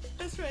 8.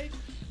 That's right.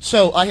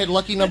 So I had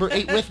lucky number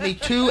 8 with me,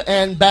 2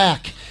 and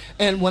back.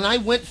 And when I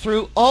went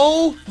through,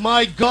 oh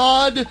my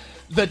God,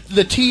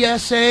 the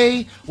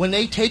TSA, when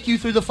they take you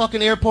through the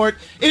fucking airport,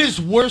 it is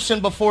worse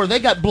than before. They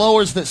got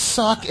blowers that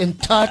suck and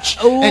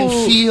touch and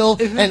feel,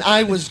 and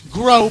I was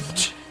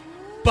groped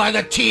by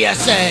the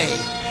TSA.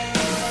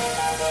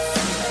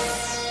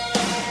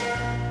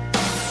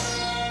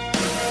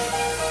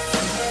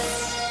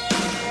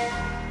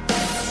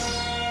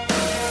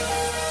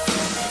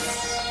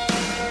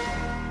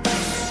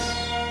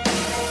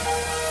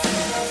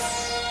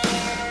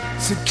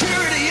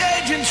 Security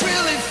agents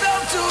really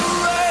felt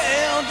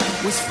around.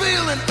 Was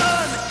feeling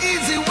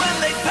uneasy when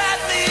they pat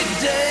me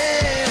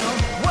down.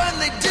 When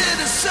they did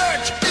a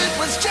search, it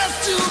was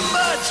just too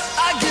much.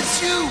 I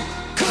guess you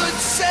could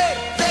say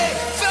they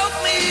felt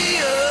me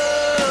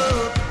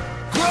up.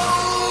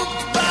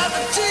 Groped by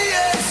the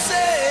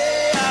TSA.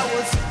 I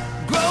was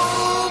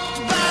groped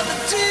by the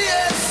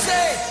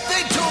TSA.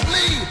 They told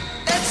me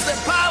it's their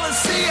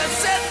policy. I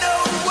said no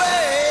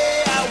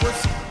way. I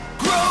was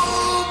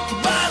groped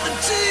by the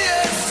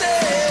TSA.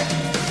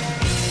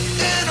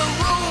 In a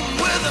room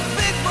with a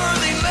big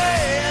burly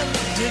man.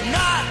 Did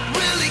not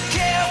really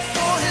care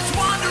for his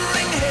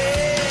wandering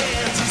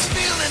hands. He's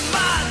feeling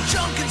my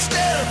junk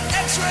instead of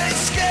x-ray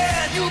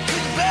scan. You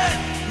can bet,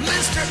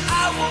 mister,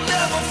 I will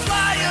never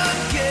fly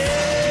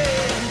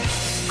again.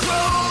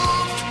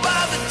 Groped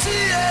by the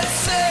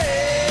TSA.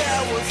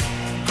 I was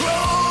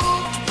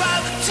groped by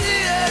the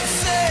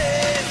TSA.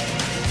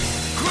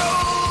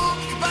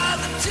 Groped by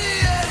the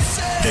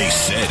TSA. They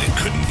said it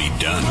couldn't be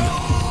done.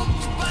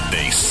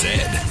 They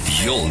said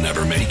you'll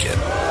never make it.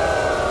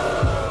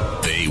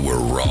 They were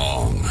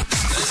wrong.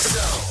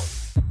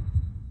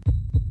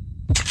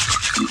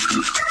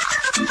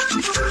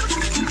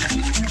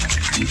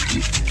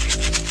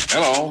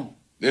 Hello,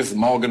 this is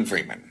Morgan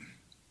Freeman,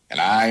 and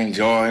I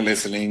enjoy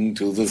listening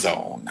to The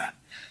Zone.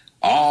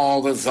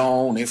 All The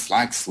Zone is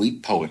like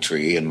sweet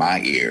poetry in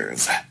my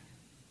ears.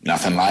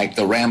 Nothing like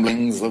the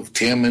ramblings of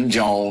Timm and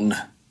Joan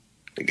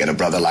to get a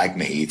brother like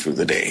me through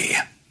the day.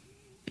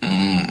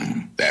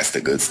 That's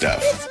the good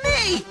stuff. It's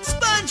me,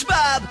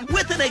 SpongeBob,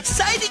 with an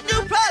exciting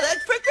new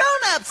product for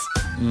grown-ups.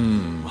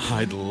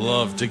 I'd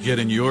love to get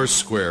in your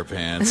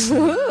SquarePants.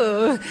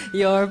 Ooh,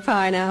 your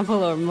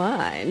pineapple or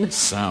mine?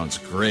 Sounds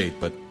great,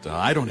 but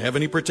I don't have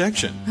any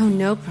protection. Oh,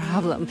 no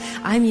problem.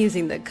 I'm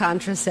using the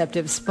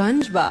contraceptive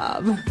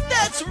SpongeBob.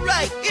 That's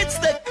right. It's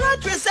the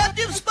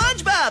contraceptive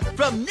SpongeBob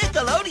from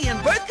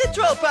Nickelodeon Birth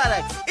Control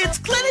Products. It's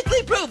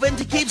clinically proven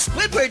to keep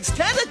Squidward's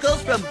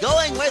tentacles from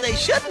going where they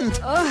shouldn't.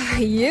 Oh,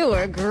 you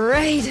were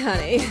great,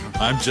 honey.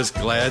 I'm just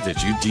glad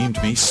that you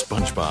deemed me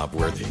SpongeBob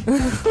worthy.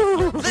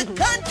 The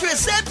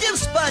contraceptive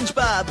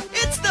SpongeBob.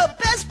 It's the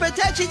best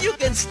protection you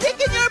can stick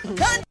in your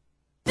cunt.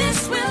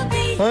 This will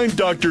be I'm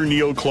Dr.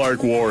 Neil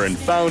Clark Warren,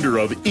 founder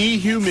of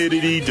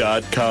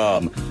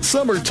eHumidity.com.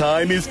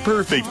 Summertime is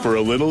perfect for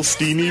a little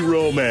steamy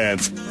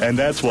romance, and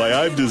that's why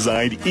I've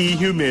designed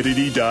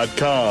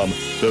eHumidity.com,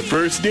 the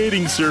first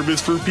dating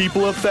service for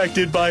people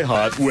affected by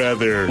hot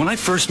weather. When I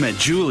first met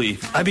Julie,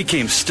 I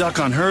became stuck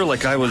on her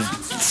like I was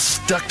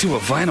stuck to a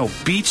vinyl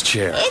beach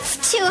chair.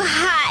 It's too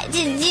hot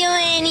to do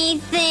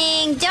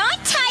anything.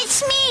 Don't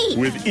touch me.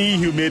 With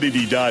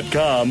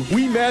eHumidity.com,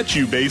 we match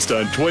you based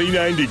on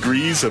 29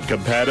 degrees of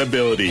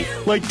compatibility,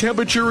 like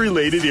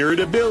temperature-related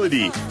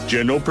irritability,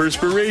 general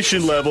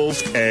perspiration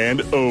levels,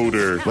 and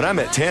odor. When I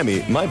met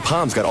Tammy, my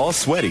palms got all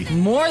sweaty.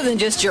 More than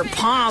just your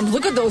palms.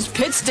 Look at those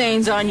pit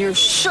stains on your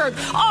shirt.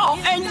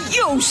 Oh, and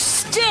you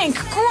stink.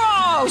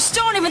 Gross.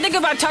 Don't even think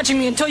about touching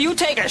me until you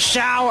take a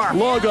shower.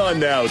 Log on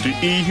now to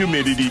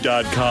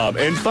eHumidity.com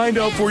and find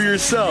out for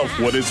yourself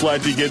what it's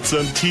like to get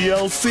some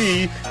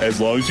TLC as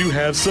long as you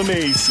have some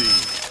AC.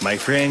 My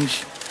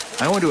friends,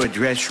 I want to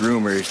address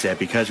rumors that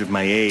because of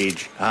my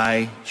age,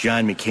 I,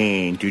 John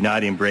McCain, do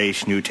not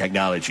embrace new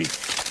technology.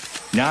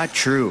 Not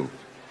true.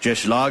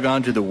 Just log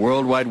on to the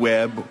World Wide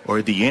Web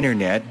or the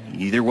Internet,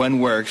 either one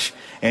works,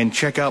 and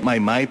check out my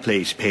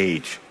MyPlace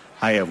page.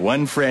 I have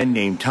one friend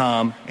named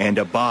Tom and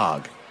a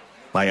bog.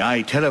 My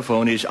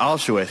iTelephone is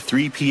also a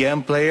 3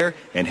 p.m. player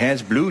and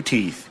has blue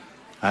teeth.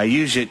 I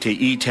use it to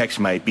e-text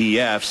my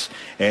BFs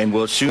and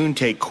will soon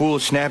take cool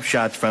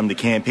snapshots from the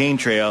campaign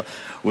trail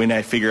when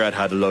I figure out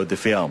how to load the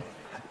film.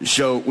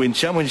 So when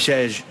someone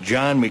says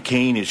John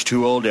McCain is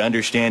too old to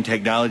understand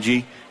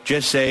technology,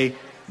 just say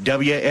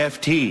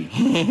WFT.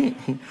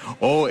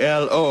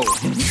 OLO.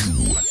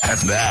 You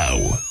have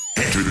now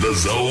entered the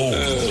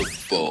zone.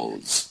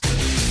 Balls.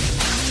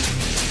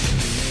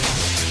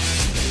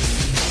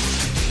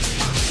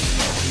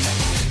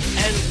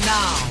 And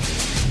now,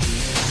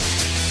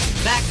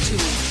 back to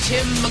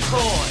Timm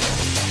McCoy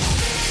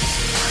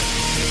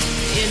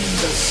in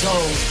the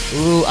zone.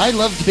 Ooh, I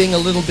loved being a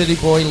little bitty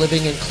boy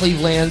living in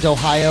Cleveland,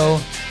 Ohio,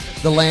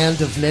 the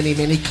land of many,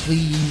 many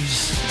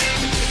Cleves.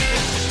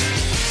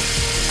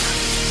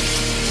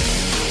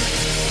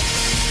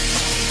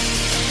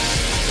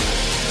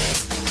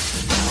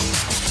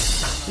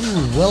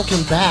 Ooh,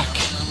 welcome back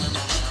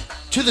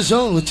to the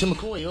zone with Timm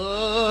McCoy.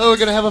 Oh, we're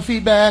going to have a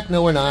feedback.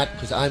 No, we're not,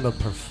 because I'm a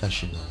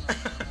professional.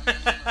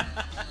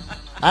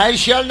 I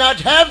shall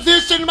not have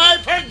this in my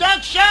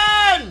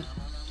production!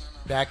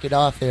 Back it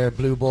off there,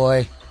 blue boy.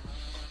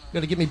 You're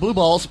going to give me blue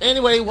balls.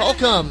 Anyway,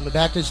 welcome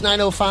back to this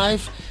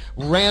 905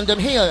 Random.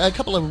 Hey, a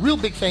couple of real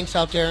big thanks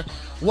out there.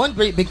 One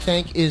great big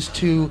thank is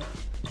to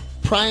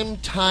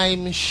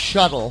Primetime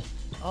Shuttle.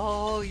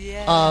 Oh,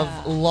 yeah.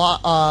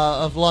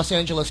 Of Los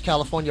Angeles,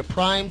 California.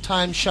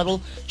 Primetime Shuttle.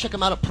 Check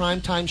them out at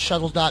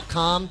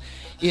primetimeshuttle.com.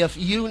 If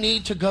you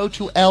need to go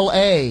to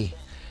L.A.,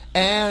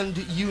 and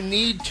you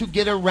need to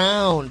get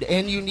around,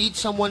 and you need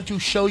someone to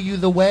show you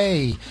the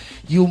way,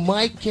 you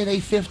might get a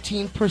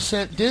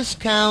 15%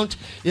 discount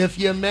if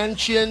you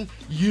mention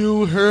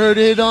you heard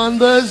it on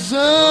the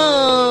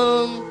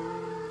Zone.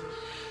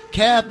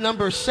 Cab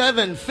number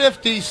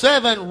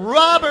 757,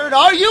 Robert,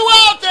 are you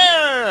out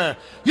there?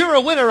 You're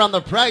a winner on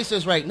The Price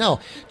is Right. No,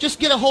 just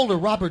get a hold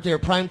of Robert there,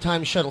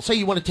 Primetime Shuttle. Say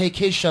you want to take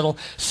his shuttle,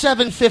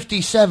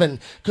 757,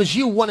 because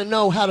you want to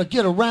know how to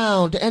get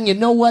around. And you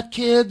know what,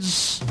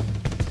 kids?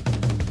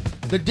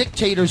 The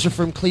dictators are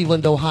from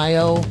Cleveland,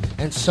 Ohio,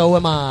 and so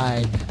am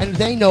I. And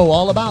they know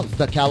all about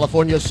the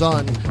California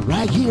sun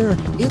right here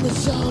in the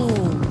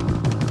Zone.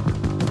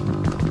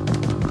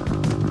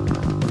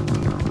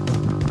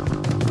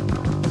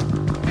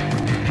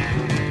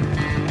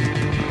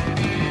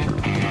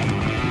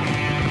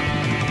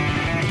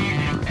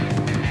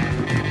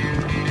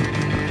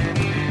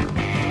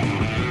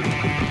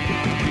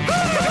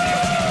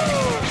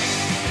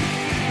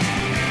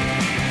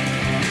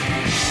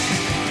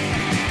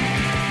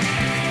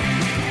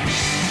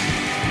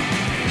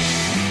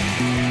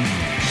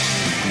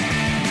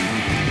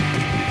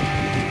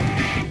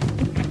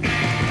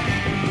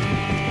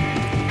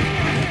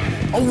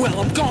 Oh, well,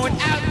 I'm going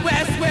out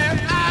west where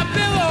I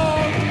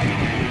belong.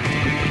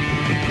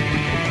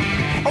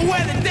 Oh,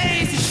 where the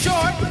days are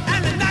short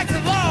and the nights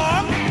are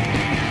long.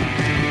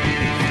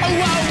 Oh,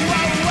 whoa, whoa,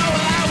 whoa,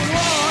 I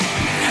walk,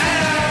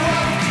 and I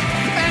walk,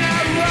 and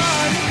I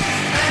run,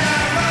 and I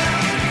run,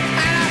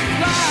 and I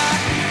fly,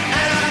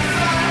 and I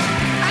fly,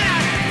 and I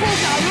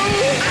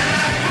boogaloo, and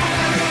I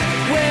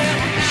boogaloo. Well,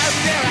 I'm out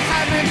there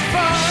having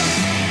fun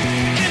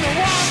in the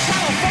warm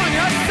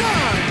California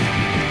sun.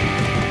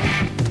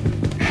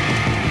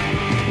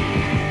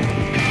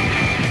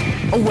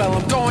 Oh, well,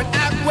 I'm going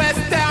out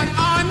west down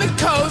on the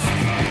coast.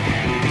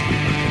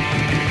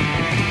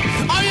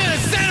 Oh, yeah,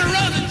 the Santa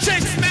Rosa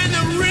chicks, man,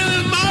 they're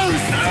really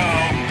most.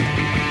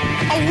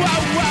 Oh, whoa,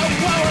 whoa,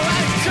 whoa, I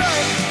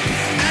jerk,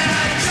 and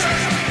I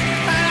jerk,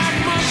 and I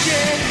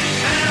monkey,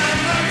 and I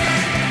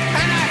monkey,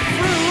 and I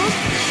fruit,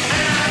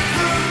 and I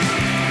fruit,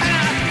 and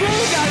I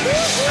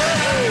boogaloo.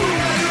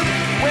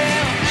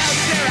 Well, out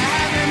there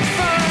having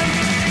fun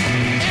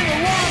in the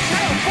warm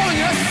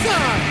California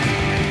sun.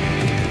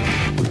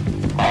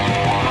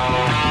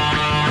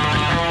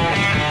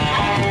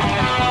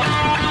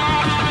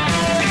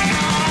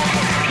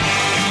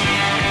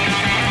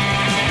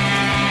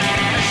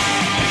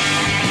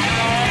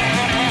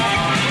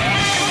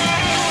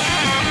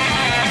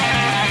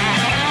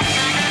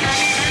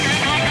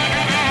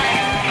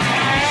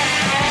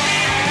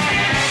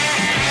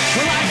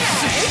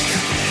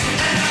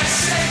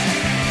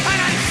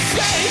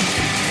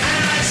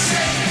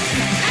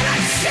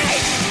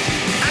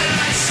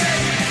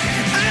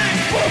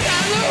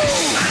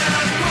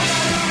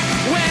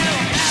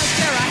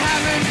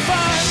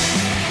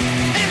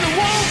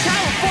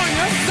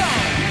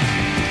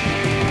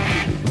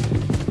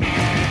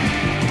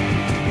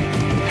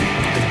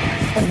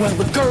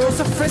 Well, the girls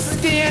are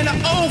frisky in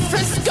old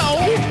Frisco.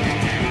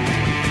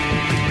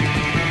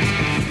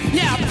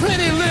 Yeah,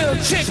 pretty little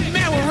chick,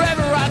 man,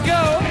 wherever I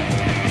go.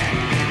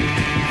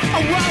 Oh,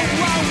 whoa,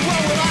 whoa,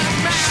 whoa, well, I'm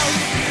mouse,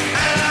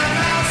 and I'm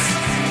mouse,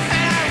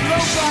 and I'm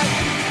robot,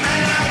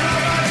 and I'm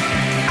robot,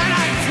 and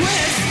I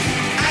twist,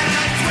 and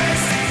I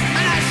twist,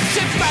 and I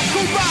shift my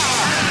Cuba.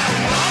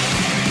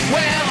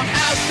 Well, I'm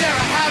out there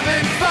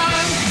having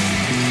fun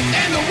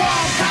in the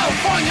warm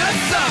California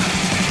sun.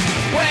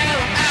 Well,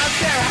 I'm out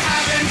there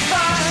having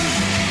fun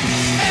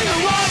in the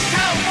warm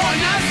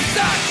California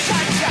sun.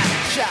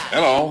 Cha-cha-cha.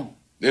 Hello,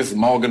 this is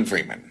Morgan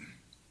Freeman,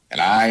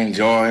 and I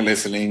enjoy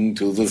listening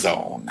to The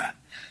Zone.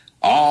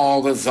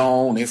 All The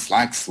Zone is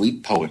like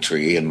sweet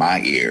poetry in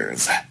my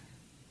ears.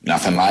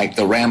 Nothing like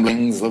the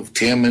ramblings of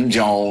Tim and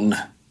Joan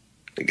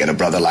to get a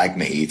brother like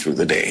me through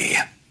the day.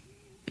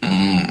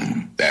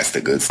 That's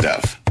the good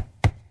stuff.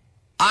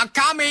 I'm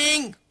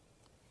coming!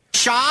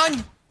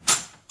 Sean?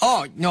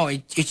 Oh, no,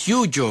 it's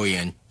you,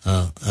 Julian.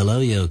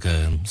 Hello,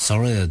 Yoko. I'm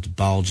sorry I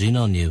barged in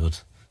on you,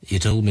 but you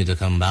told me to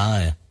come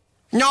by.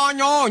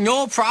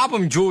 No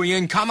problem,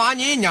 Julian. Come on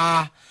in,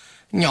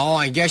 No,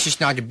 I guess it's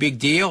not a big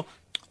deal.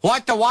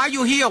 Why are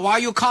you here? Why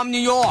you come New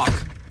York?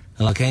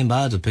 Well, I came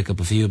by to pick up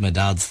a few of my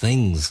dad's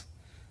things.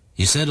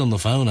 You said on the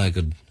phone I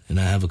could,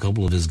 have a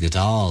couple of his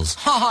guitars.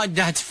 Oh,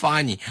 that's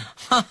funny.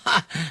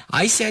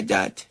 I said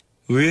that?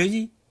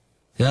 Really?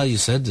 Yeah, you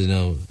said,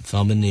 if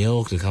I'm in New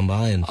York to come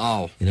by and,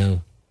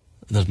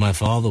 that my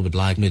father would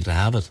like me to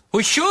have it.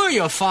 Well, sure,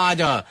 your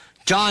father.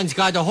 John's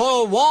got a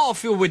whole wall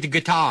filled with the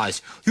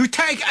guitars. You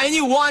take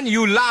any one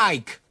you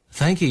like.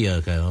 Thank you,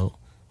 Yoko.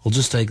 I'll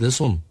just take this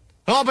one.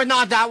 Oh, but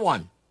not that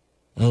one.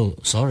 Oh,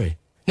 sorry.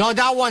 No,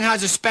 that one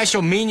has a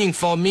special meaning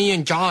for me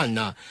and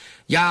John.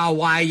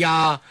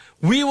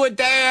 We were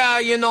there,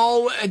 at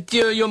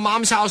your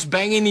mom's house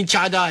banging each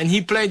other, and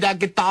he played that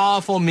guitar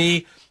for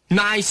me.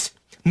 Nice.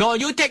 No,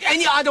 you take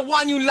any other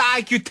one you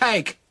like, you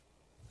take.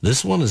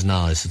 This one is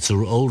nice. It's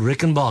an old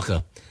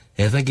Rickenbacker.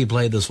 I think he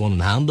played this one in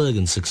Hamburg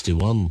in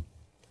 '61.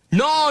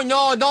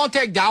 No, don't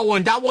take that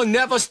one. That one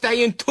never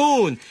stay in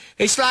tune.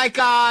 It's like,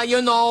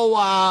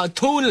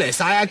 tuneless.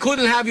 I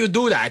couldn't have you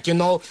do that,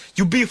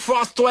 You be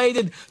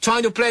frustrated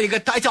trying to play the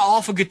guitar. It's an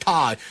awful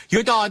guitar.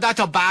 That's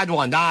a bad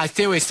one.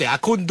 Seriously, I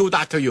couldn't do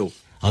that to you.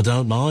 I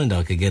don't mind.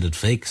 I could get it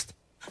fixed.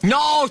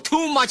 No,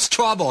 too much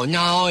trouble.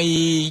 No,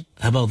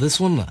 How about this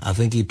one? I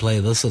think he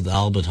played this at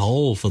Albert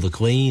Hall for the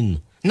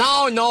Queen.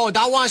 No,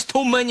 that one's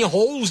too many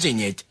holes in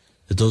it.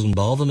 It doesn't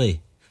bother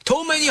me.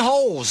 Too many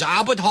holes,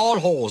 Albert Hall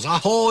holes.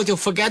 You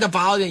forget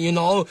about it,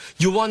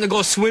 You want to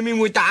go swimming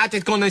with that,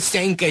 it's going to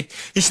sink it.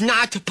 It's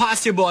not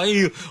possible.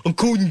 I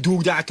couldn't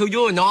do that to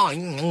you, no.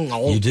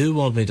 You do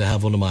want me to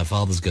have one of my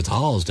father's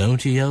guitars,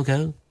 don't you,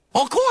 Yoko?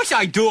 Of course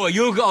I do.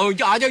 You go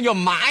out of your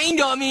mind.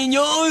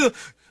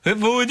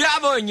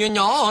 Whatever,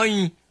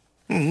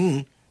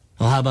 Well,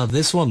 how about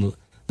this one?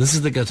 This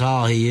is the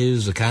guitar he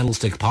used at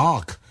Candlestick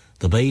Park,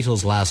 the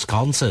Beatles' last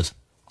concert.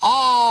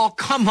 Oh,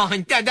 come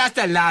on. That's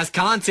the last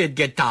concert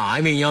guitar.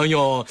 I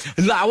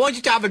want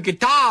you to have a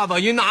guitar,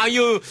 but now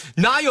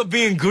you're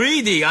being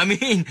greedy.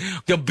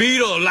 The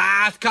Beatles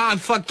last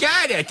concert,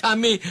 forget it.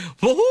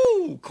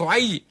 Woohoo,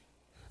 crazy.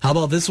 How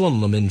about this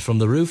one? From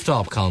the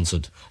rooftop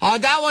concert. Oh,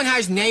 that one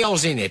has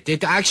nails in it.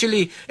 That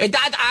actually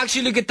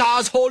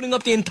guitar's holding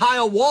up the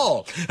entire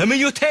wall.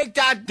 You take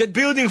that, the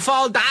building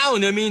fall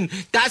down.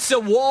 That's a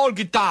wall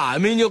guitar.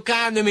 You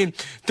can't,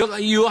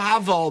 you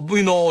have,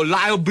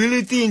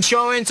 liability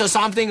insurance or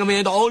something.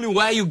 The only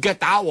way you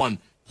get that one.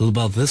 What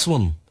about this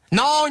one?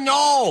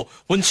 No.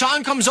 When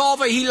Sean comes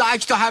over, he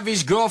likes to have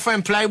his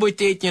girlfriend play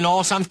with it,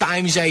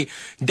 Sometimes they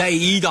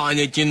eat on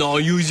it,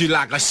 usually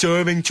like a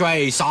serving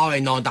tray.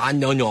 Sorry, no.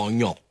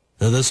 Now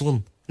this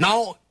one?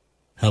 No.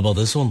 How about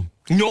this one?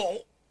 No.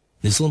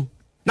 This one?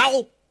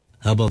 No.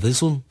 How about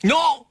this one?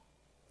 No.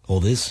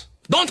 Or this?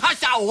 Don't touch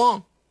that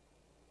one.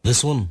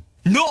 This one?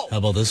 No. How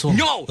about this one?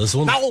 No. This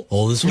one? No.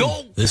 Or this one?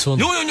 No. This one?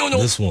 No.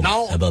 This one?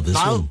 No. How about this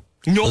one?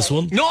 No. This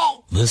one?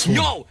 No. This one?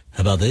 No.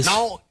 How about this?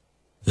 No.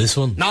 This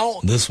one? No.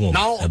 This one?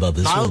 No. How about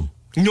this No. one?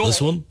 No.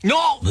 This one?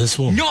 No. This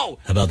one? No.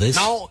 How about this?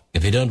 No.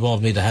 If you don't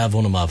want me to have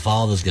one of my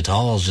father's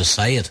guitars, just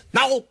say it.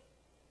 No.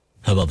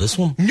 How about this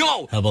one?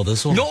 No. How about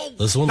this one? No.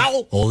 This one?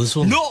 No. Or this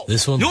one? No.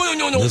 This one?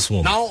 No. This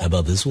one? No. How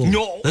about this one?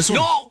 No. This one?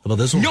 No. How about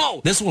this one?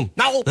 No. This one?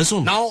 No. This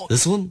one? No.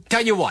 This one?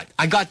 Tell you what,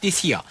 I got this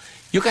here.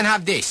 You can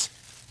have this.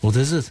 What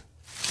is it?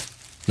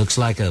 Looks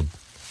like a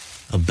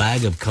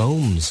bag of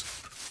combs.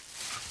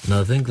 And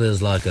I think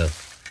there's like a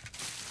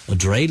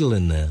dreidel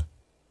in there.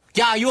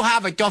 Yeah, you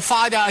have it. Your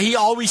father, he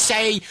always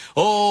say,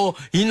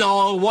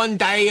 one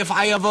day if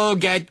I ever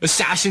get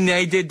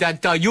assassinated,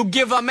 that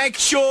make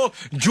sure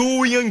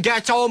Julian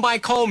gets all my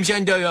combs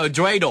and the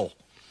dreidel.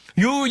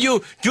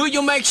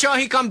 You make sure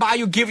he come by,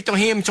 you give it to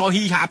him so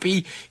he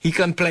happy. He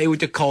can play with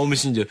the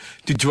combs and the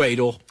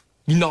dreidel.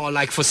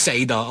 Like for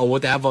Seder or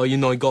whatever. He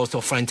goes to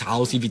a friend's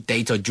house if he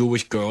dates a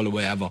Jewish girl or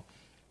whatever.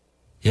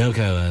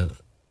 Yoko,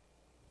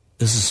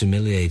 this is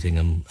humiliating.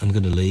 I'm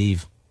going to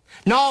leave.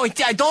 No,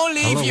 don't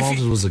leave. All I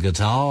wanted was a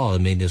guitar. I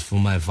mean, it's for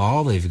my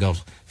father. You've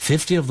got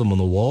 50 of them on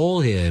the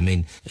wall here. I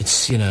mean,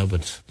 it's,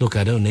 but look,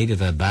 I don't need it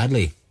that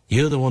badly.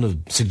 You're the one who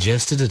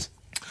suggested it.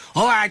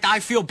 All right, I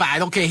feel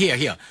bad. Okay,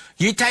 here.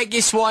 You take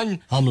this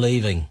one. I'm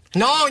leaving.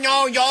 No,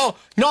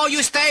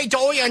 you stay,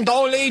 Joey, and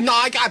don't leave. No,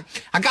 I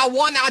got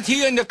one out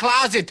here in the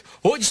closet.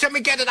 Oh, just let me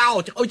get it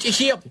out. Oh,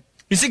 here.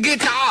 It's a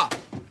guitar.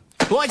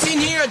 What's in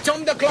here? It's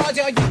from the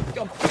closet.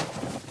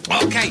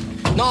 Okay,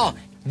 no.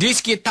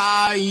 This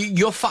guitar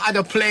your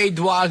father played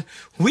while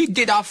we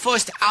did our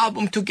first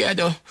album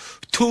together,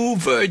 Two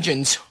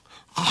Virgins.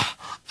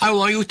 I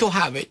want you to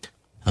have it.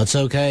 That's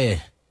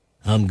okay.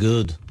 I'm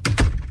good.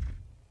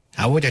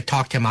 I would have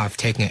talked him out of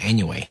taking it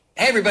anyway.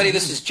 Hey everybody,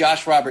 this is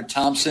Josh Robert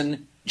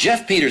Thompson,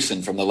 Jeff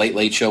Peterson from The Late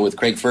Late Show with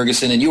Craig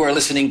Ferguson, and you are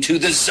listening to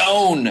The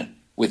Zone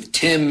with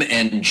Tim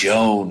and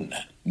Joan.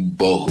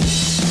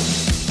 Both.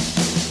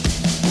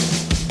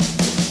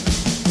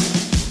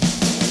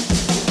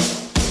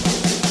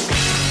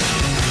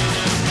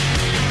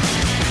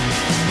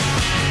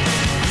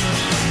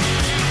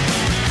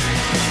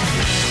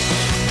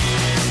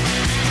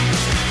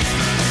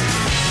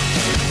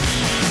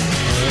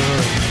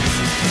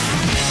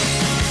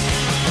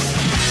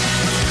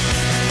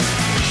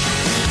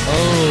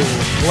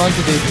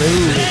 Bluntedy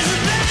Blues.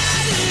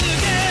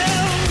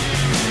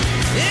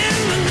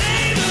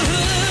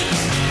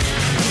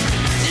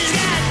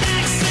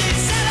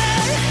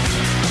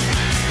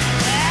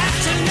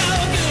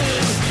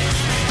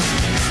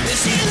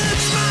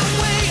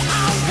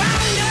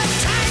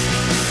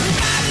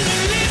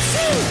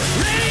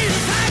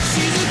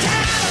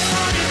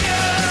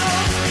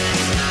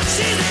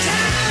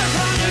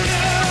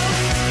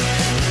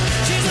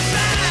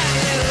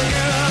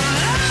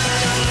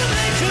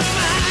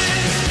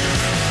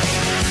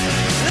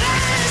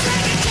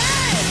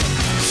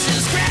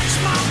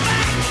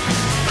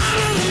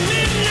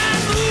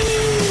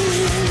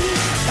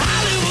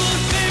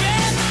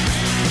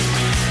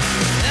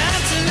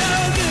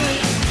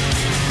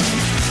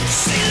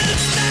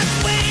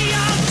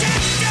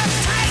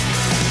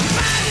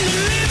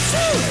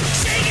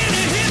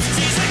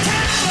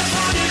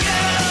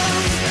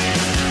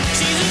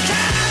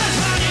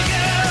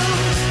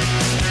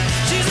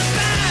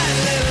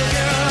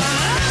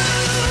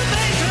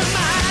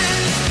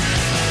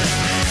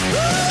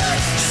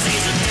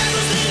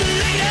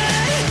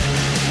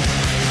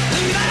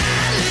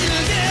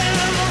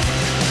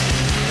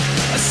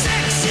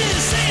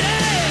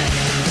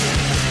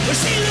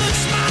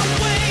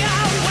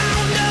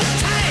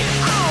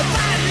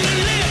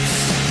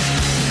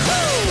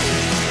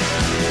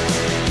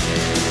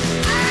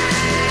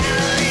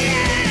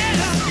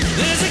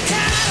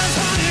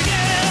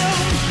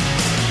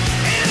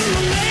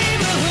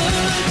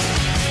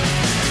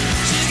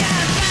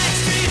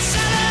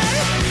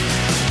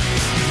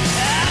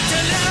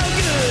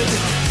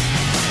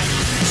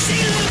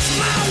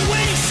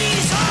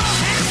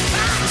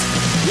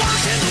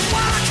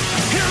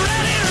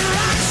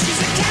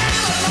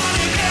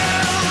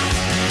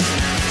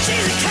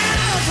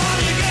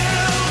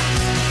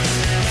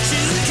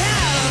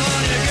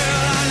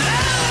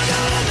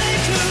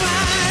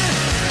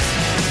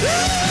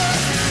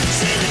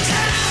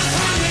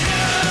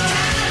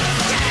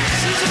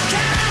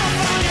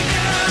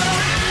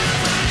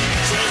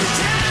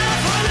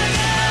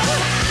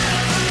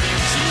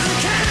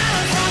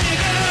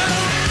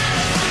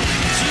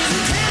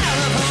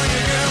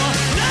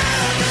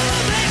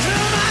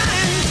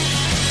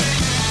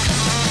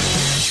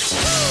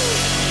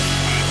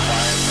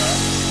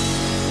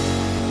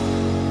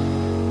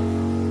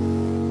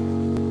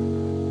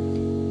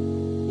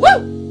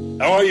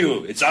 How are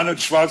you? It's Arnold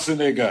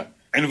Schwarzenegger.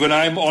 And when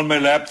I'm on my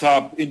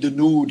laptop in the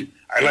nude,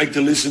 I like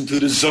to listen to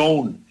The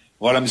Zone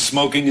while I'm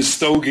smoking a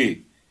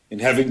stogie and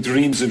having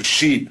dreams of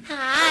sheep.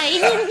 Hi.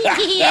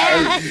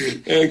 Yeah.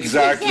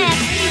 Exactly.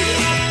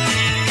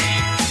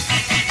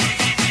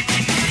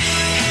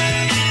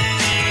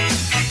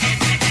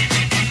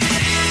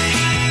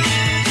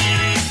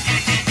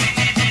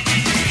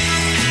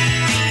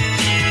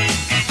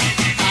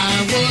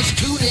 I was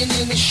tuning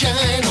in the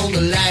shine on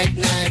the light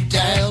night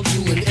dial,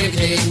 doing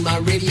everything my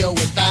radio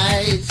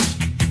advised.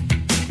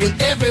 With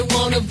every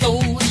one of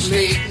those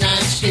late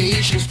night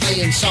stations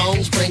playing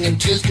songs, bringing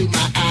tears to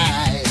my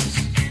eyes.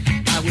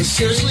 I was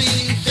seriously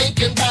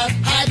thinking about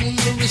hiding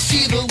the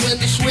receiver when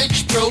the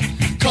switch broke,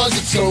 cause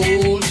it's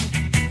old.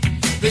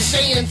 They're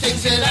saying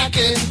things that I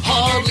can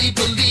hardly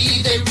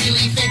believe. They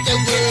really think that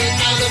we're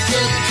out of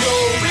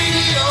control.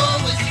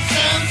 Radio is the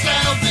sound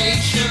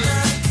salvation.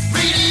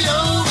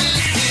 Radio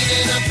is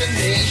cleaning up the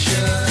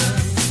nation.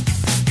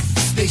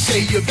 They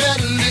say you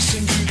better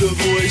listen to the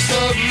voice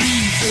of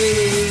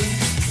reason.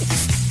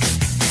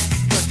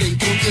 But they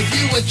don't give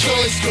you a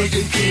choice cause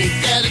they think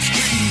that it's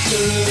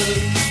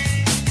treason.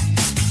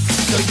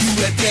 So you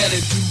had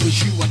better do as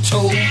you are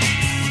told.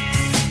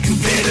 You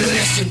better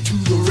listen to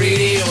the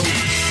radio.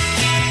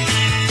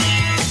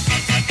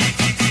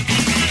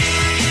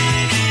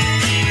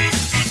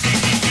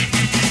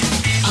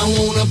 I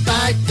wanna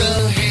bite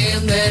the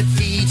hand that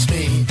feeds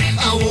me.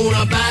 I I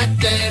wanna bite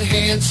that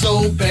hand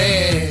so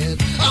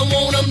bad. I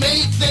wanna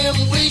make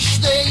them wish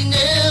they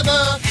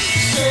never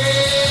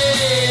say.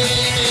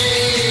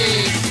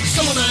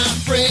 Some of my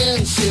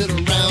friends sit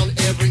around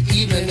every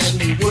evening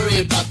and they worry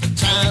about the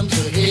times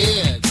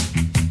ahead.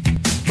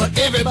 But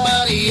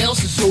everybody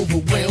else is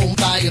overwhelmed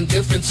by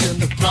indifference and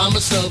the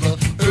promise of an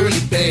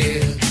early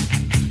bed.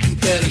 You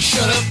better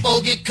shut up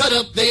or get cut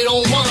up. They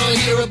don't want to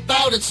hear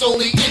about it. It's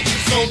only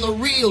inches on the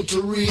reel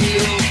to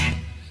reel.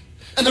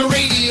 And the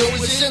radio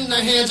is in the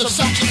hands of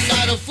such a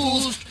lot of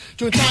fools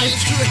to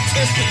entice to a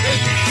test of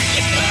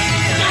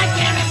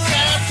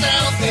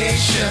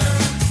salvation.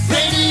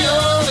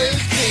 Radio is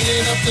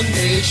cleaning up the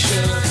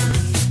nation.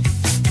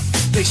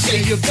 They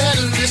say you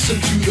better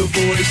listen to the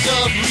voice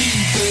of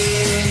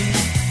reason.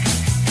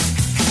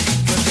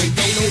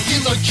 They don't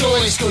give a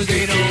choice cause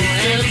they don't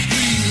have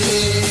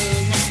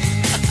freedom.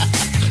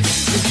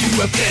 But you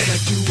better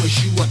do as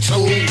you are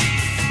told.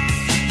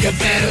 You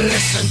better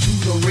listen to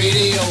the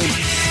radio.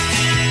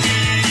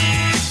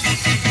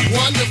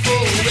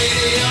 Wonderful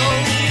radio.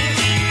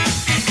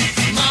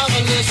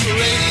 Marvelous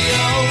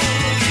radio.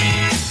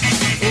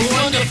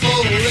 Wonderful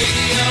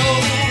radio.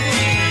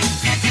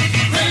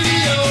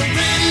 Radio,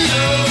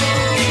 radio.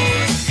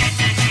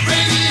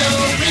 Radio,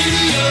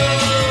 radio.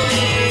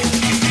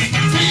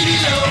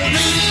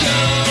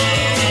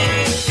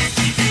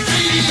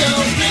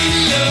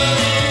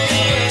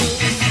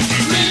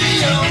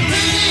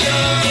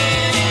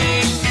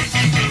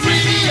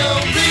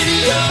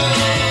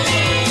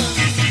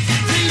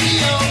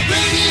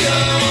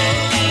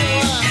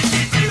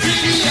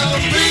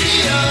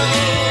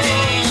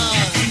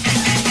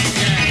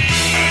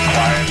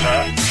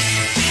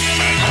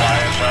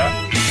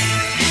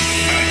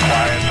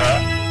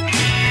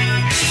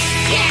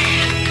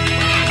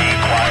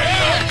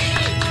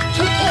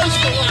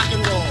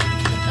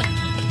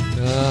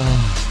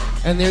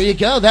 And there you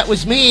go. That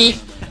was me.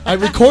 I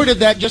recorded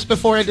that just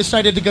before I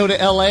decided to go to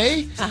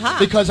L.A.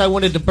 Because I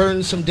wanted to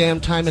burn some damn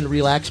time and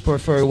relax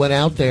before I went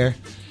out there.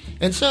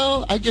 And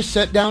so I just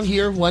sat down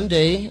here one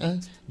day.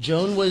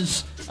 Joan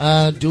was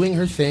doing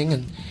her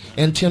thing,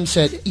 and Tim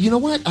said, "You know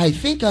what? I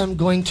think I'm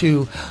going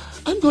to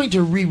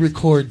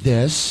re-record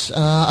this.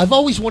 I've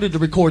always wanted to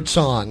record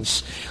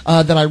songs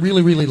that I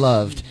really, really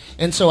loved.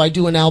 And so I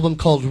do an album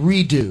called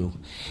Redo.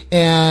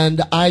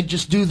 And I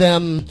just do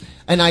them,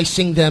 and I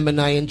sing them,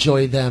 and I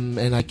enjoy them,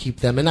 and I keep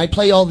them. And I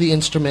play all the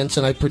instruments,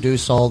 and I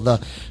produce all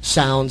the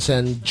sounds,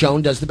 and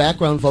Joan does the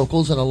background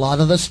vocals and a lot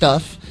of the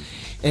stuff.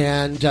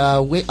 And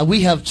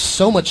we have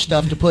so much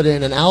stuff to put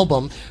in an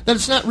album that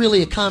it's not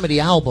really a comedy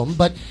album,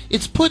 but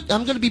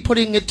I'm going to be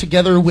putting it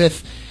together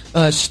with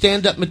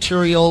stand-up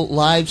material,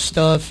 live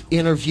stuff,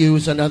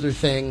 interviews, and other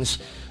things,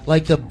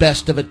 like the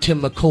best of a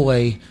Timm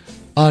McCoy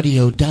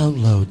audio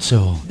download,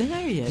 so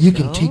there you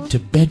can take to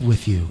bed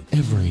with you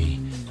every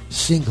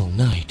single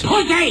night.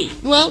 Okay.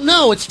 Well,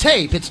 no, it's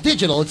tape. It's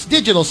digital. It's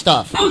digital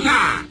stuff.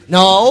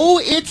 No,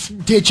 it's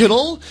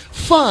digital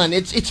fun.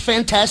 It's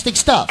fantastic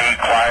stuff.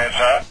 Quiet,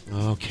 sir.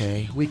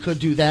 Okay, we could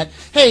do that.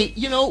 Hey,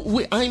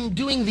 I'm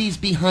doing these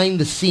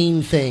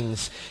behind-the-scene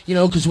things,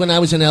 because when I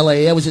was in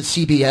L.A., I was at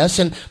CBS,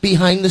 and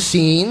behind the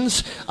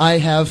scenes, I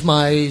have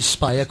my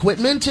spy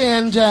equipment,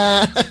 and,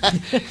 I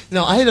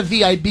had a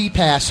VIB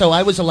pass, so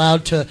I was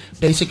allowed to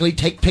basically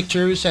take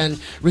pictures and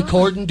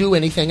record and do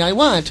anything I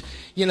want.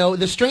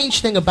 The strange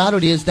thing about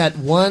it is that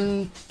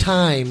one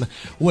time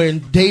when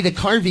Dana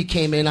Carvey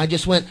came in, I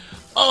just went,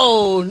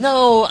 oh,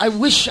 no, I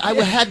wish I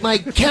had my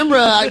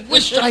camera. I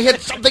wish I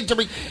had something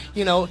to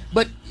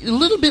But a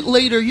little bit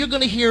later, you're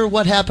going to hear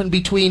what happened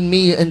between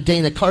me and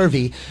Dana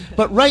Carvey.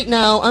 But right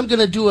now, I'm going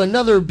to do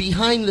another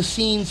behind the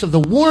scenes of the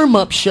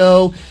warm-up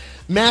show,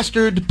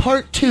 Mastered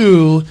Part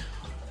 2,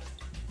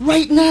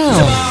 right now.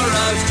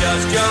 Tomorrow's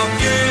just your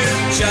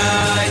future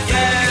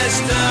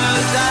yesterday.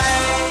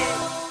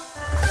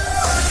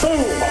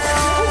 Boom!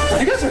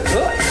 You guys are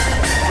good.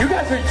 You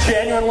guys are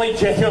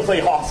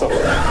genuinely awesome.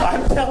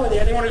 I'm telling you,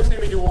 anyone who's seen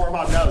me do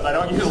warm-up knows I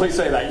don't usually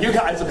say that. You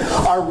guys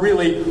are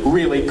really,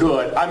 really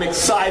good. I'm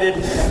excited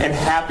and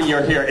happy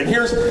you're here. And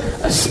here's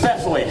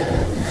especially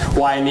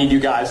why I need you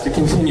guys to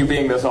continue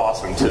being this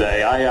awesome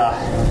today.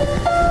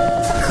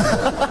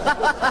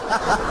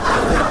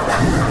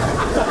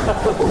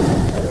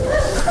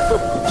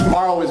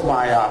 Tomorrow is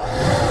my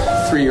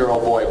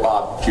 3-year-old boy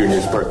Bob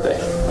Jr.'s birthday,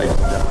 ladies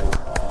and gentlemen.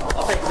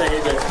 I'll take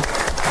it.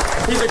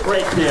 He's a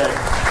great kid.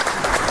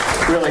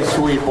 Really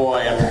sweet boy.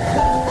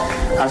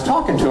 And I was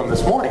talking to him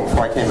this morning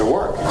before I came to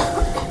work.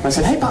 And I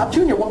said, hey, Bob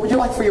Jr., what would you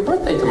like for your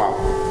birthday tomorrow?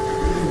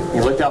 And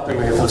he looked up at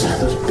me with those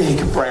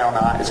big brown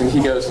eyes, and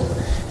he goes,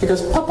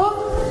 Papa?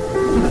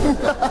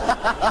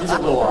 He's a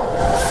little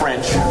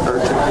French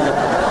urchin.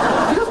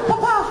 He goes,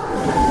 Papa,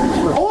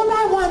 all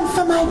I want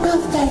for my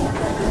birthday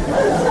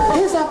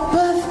is a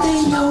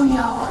birthday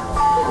yo-yo.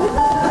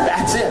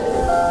 That's it.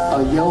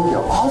 A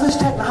yo-yo. All this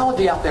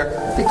technology out there,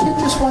 the kid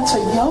just wants a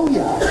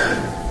yo-yo.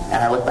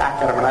 And I looked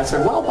back at him and I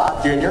said, well,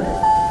 Bob Jr.,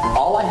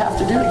 all I have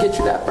to do to get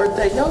you that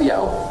birthday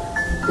yo-yo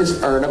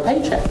is earn a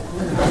paycheck.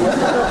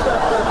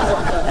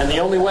 And the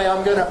only way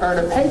I'm going to earn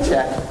a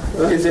paycheck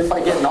is if I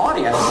get an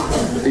audience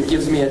that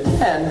gives me a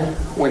 10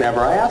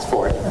 whenever I ask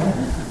for it.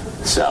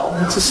 So,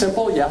 it's a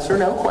simple yes or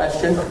no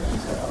question.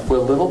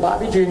 Will little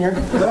Bobby Jr.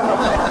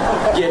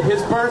 get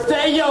his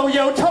birthday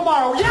yo-yo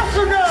tomorrow? Yes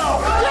or no?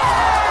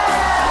 Yeah!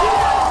 You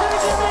guys gonna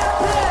give me a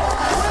 10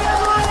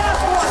 whenever I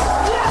ask for it?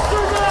 Yes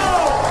or no?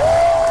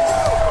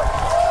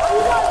 Are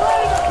you guys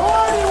ready to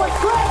party with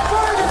Craig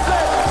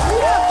Ferguson?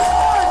 Yes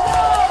or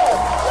no?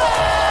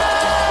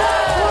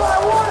 That's what I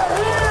want to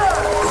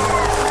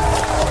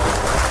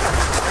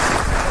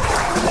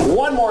hear.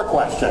 One more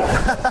question.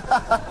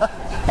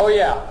 Oh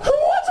yeah. Who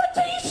wants a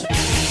t-shirt?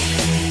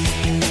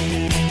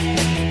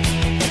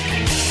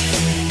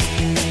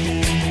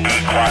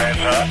 Quiet,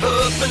 huh?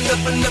 Up and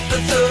up and up the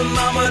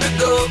thermometer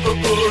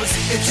goes.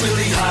 It's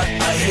really hot,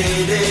 I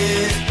hate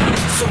it.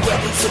 So wet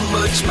and so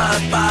much, my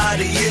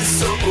body is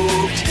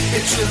soaked.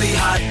 It's really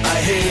hot, I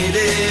hate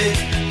it.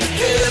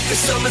 Every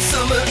summer,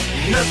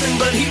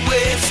 nothing but heat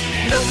waves.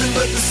 Nothing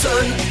but the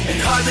sun and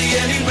hardly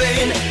any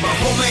rain. My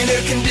home ain't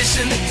air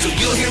conditioned, so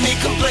you'll hear me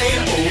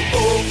complain. Oh,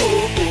 oh,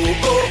 oh, oh,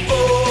 oh,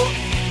 oh.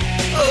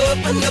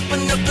 Up and up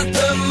and up the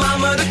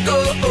thermometer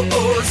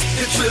goes.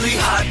 It's really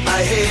hot,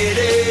 I hate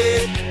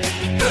it.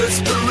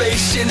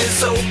 Perspiration is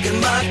soaking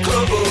my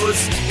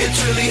clothes. It's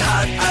really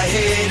hot, I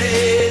hate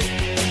it.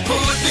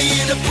 Put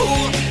me in a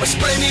pool or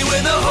spray me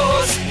with a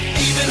hose.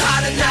 Even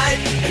hot at night,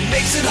 it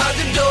makes it hard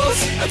to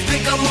doze. I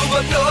think I'll move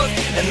up north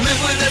and live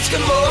with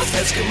Eskimos.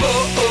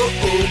 Eskimos.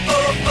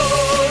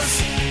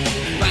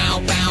 Bow,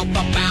 bow,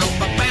 bow, bow,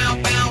 bow,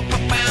 bow,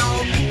 bow,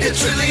 bow.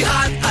 It's really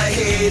hot, I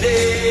hate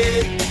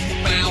it.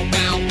 Bow,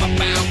 bow, bow,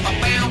 bow,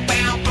 bow,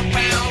 bow, bow,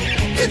 bow.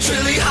 It's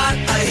really hot,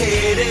 I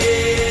hate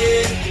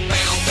it.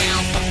 Bow, bow,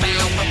 bow,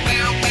 bow,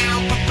 bow,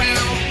 bow, bow,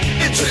 bow.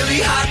 It's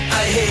really hot,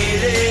 I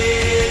hate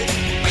it.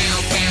 Bow,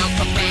 bow,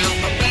 bow, bow,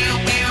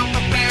 bow, bow,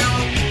 bow, bow.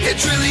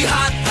 It's really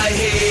hot, I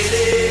hate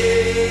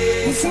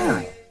it. The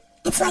Zone.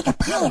 It's like a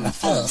pie in the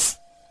face,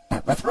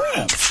 but with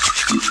words.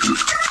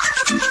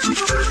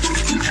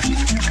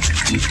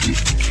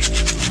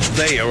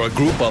 They are a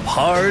group of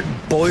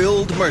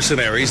hard-boiled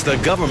mercenaries the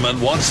government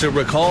wants to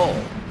recall.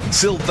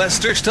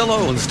 Sylvester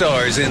Stallone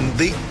stars in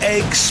The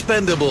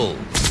Expendables.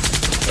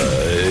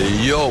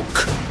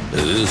 Yoke.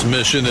 This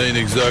mission ain't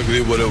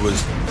exactly what it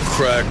was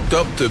cracked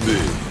up to be.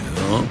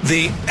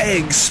 The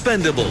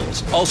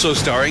Expendables, also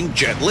starring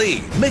Jet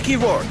Li, Mickey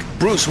Rourke,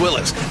 Bruce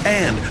Willis,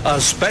 and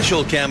a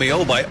special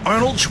cameo by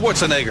Arnold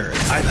Schwarzenegger.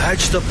 I've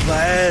hatched a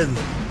plan.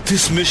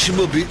 This mission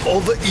will be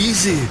over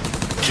easy.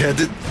 Get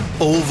it?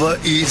 Over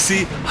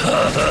easy?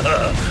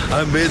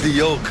 I made the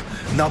yoke.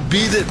 Now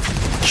beat it.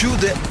 Cue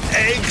the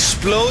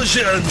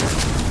explosion.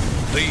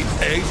 The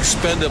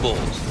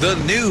Expendables, the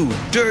new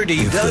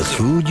Dirty Dozen. If the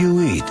food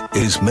you eat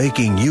is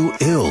making you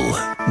ill,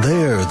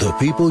 they're the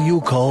people you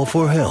call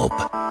for help.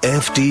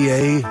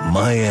 FDA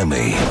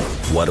Miami.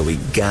 What do we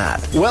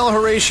got? Well,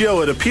 Horatio,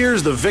 it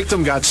appears the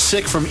victim got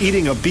sick from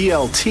eating a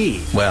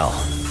BLT. Well,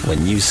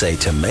 when you say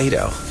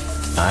tomato,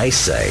 I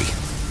say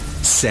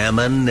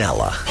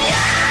salmonella.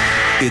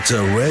 It's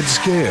a red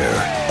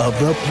scare of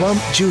the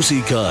plump,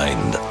 juicy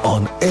kind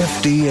on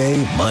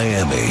FDA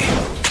Miami.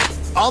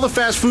 All the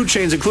fast food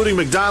chains, including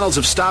McDonald's,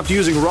 have stopped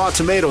using raw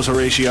tomatoes,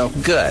 Horatio.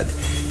 Good,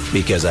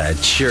 because I'd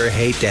sure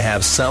hate to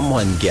have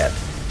someone get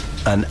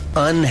an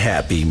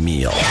unhappy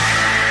meal.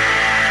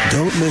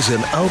 Don't miss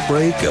an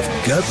outbreak of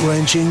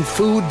gut-wrenching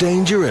food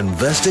danger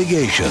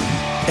investigation.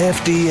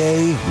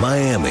 FDA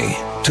Miami,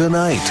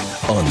 tonight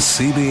on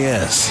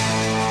CBS.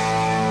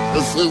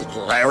 This is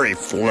Larry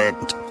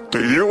Flint. The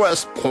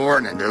U.S.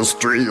 porn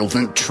industry is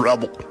in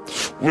trouble.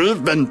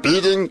 We've been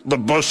beating the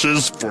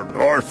bushes for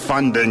more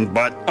funding,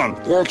 but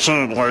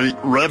unfortunately,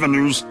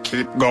 revenues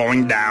keep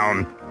going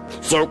down.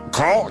 So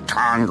call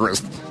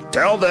Congress.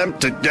 Tell them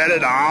to get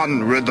it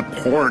on with the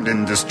porn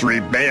industry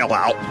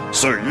bailout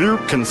so you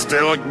can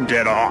still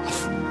get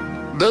off.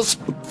 This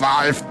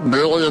 $5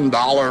 billion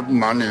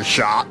money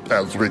shot,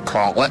 as we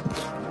call it,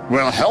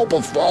 will help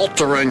a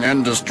faltering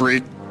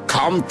industry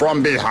come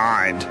from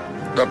behind.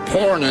 The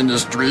porn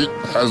industry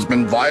has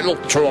been vital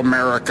to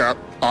America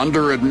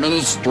under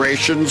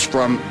administrations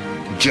from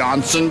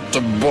Johnson to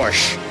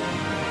Bush.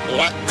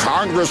 Let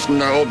Congress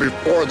know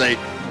before they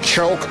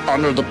choke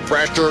under the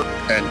pressure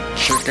and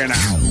chicken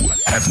out. You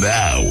have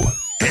now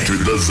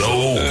entered the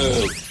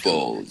zone.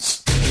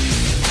 Balls.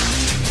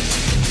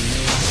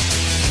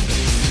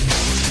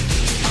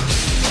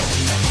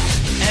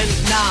 And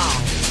now,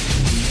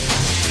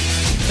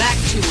 back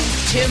to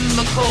Tim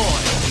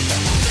McCoy.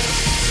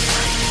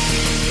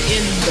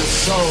 In the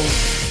Zone.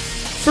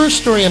 First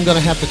story I'm going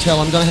to have to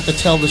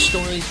tell the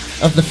story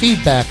of the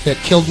feedback that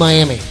killed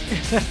Miami.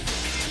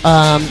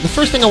 The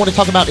first thing I want to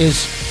talk about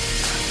is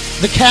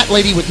the cat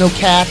lady with no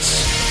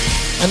cats,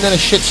 and then a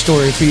shit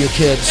story for your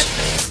kids.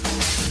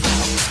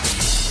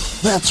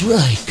 That's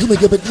right,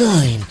 coming up at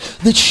 9,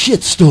 the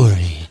shit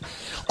story.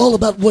 All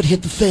about what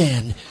hit the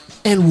fan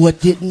and what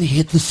didn't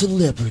hit the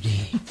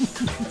celebrity.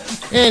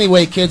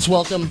 Anyway, kids,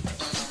 welcome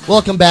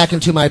back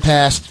into my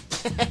past.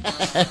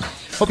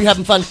 Hope you're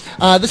having fun.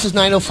 This is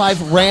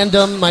 905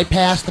 Random, the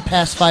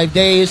past 5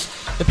 days,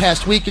 the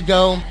past week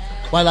ago,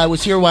 while I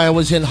was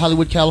in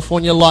Hollywood,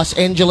 California, Los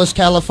Angeles,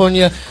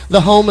 California,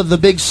 the home of the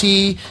big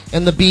C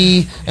and the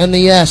B and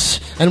the S.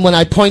 And when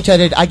I point at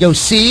it, I go,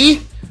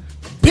 C?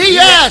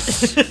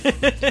 P.S.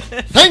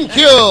 Thank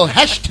you.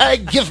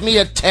 Hashtag give me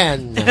a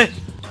 10. Lately,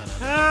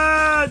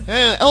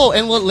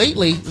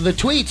 the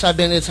tweets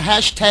it's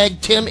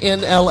hashtag Timm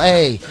in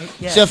L.A.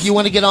 Yes. So if you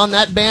want to get on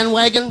that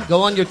bandwagon,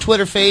 go on your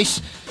Twitter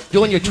face,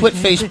 go on your Twit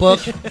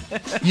Facebook,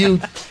 you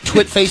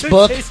Twit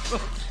Facebook,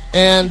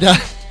 and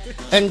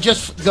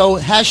just go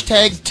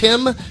hashtag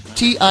Timm,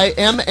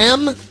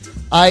 T-I-M-M-I-N-L-A,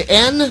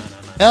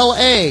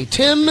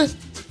 Timm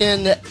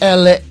in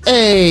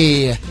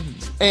L.A.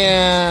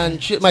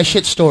 And my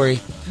shit story.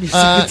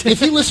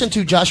 If you listen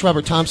to Josh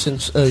Robert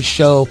Thompson's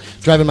show,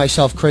 Driving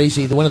Myself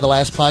Crazy, one of the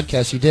last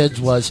podcasts he did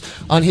was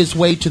on his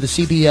way to the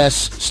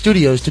CBS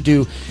studios to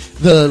do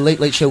the Late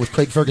Late Show with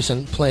Craig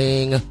Ferguson,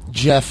 playing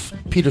Jeff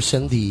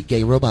Peterson, the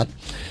gay robot.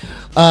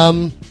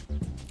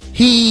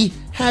 He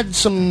had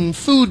some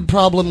food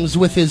problems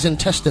with his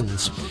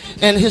intestines,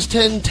 and his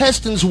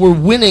intestines were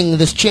winning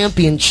this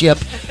championship.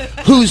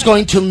 Who's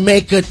going to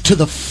make it to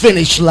the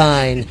finish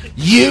line?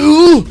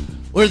 You?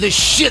 Or the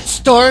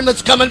shitstorm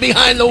that's coming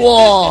behind the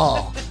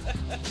wall?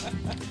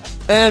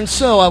 And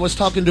so I was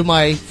talking to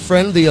my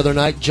friend the other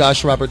night,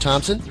 Josh Robert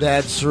Thompson.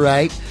 That's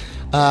right.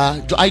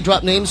 I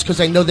drop names because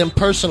I know them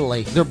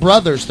personally. They're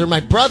brothers. They're my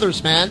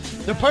brothers, man.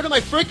 They're part of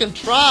my freaking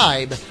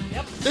tribe.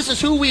 Yep. This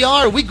is who we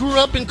are. We grew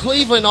up in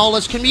Cleveland. All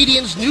us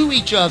comedians knew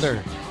each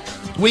other.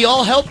 We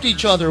all helped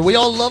each other. We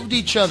all loved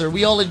each other.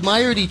 We all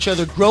admired each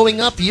other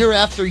growing up year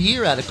after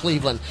year out of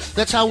Cleveland.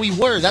 That's how we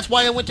were. That's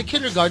why I went to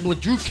kindergarten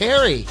with Drew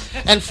Carey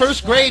and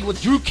first grade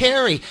with Drew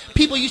Carey.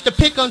 People used to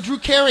pick on Drew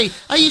Carey.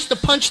 I used to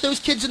punch those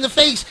kids in the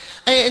face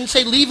and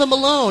say, leave him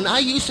alone. I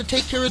used to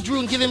take care of Drew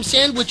and give him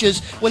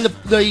sandwiches when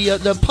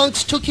the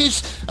punks took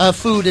his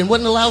food and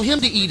wouldn't allow him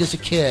to eat as a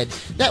kid.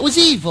 That was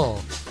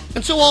evil.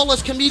 And so all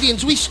us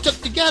comedians, we stuck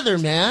together,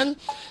 man.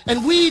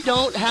 And we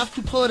don't have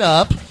to put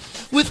up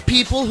with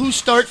people who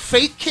start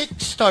fake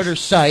Kickstarter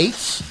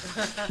sites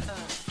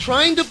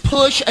trying to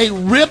push a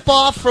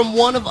rip-off from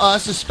one of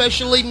us,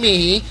 especially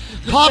me,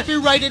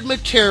 copyrighted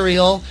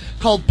material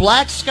called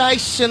Black Sky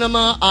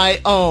Cinema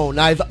I own.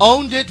 I've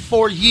owned it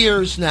for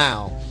years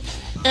now.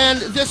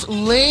 And this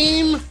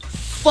lame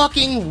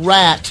fucking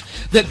rat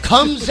that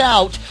comes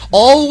out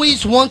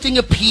always wanting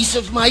a piece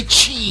of my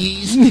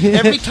cheese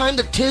every time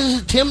that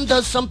Timm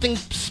does something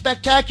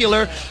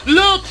spectacular.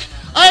 Look!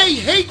 I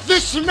hate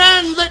this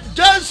man that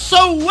does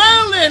so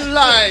well in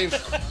life.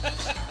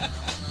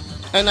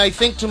 And I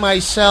think to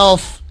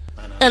myself,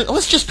 and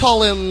let's just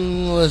call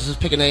him, let's just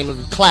pick a name,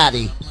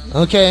 Claddy,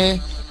 okay?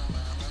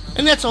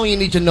 And that's all you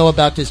need to know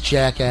about this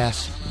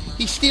jackass.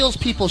 He steals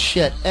people's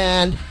shit,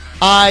 and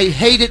I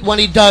hate it when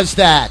he does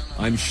that.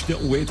 I'm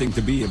still waiting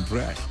to be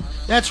impressed.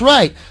 That's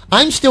right.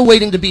 I'm still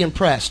waiting to be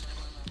impressed.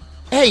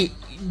 Hey,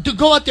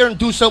 go out there and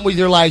do something with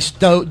your lice,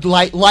 dude. Go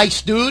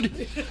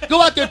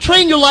out there,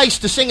 train your lice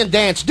to sing and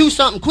dance. Do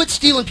something. Quit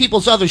stealing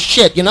people's other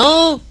shit, you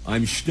know?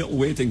 I'm still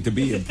waiting to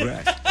be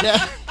impressed.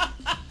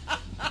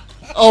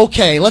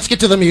 Okay, let's get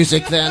to the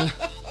music then.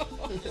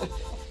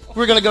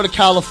 We're gonna go to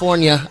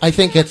California. I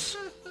think it's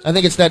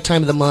that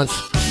time of the month.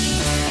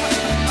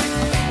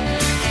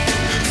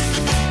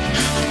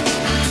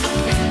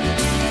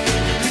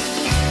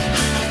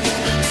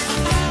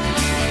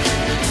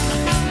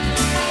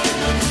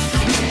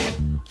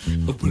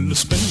 I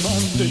spend my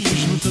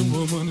days with a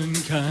woman in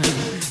kind,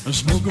 I'm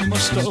smoking my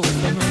stuff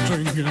and I'm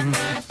drinking all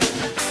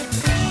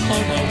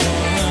my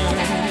wine.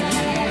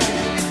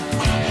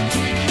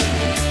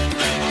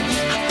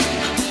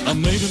 I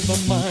made up my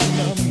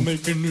mind, I'm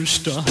making a new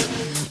start.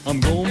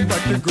 I'm going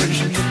back to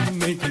Grace and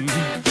making my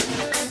heart.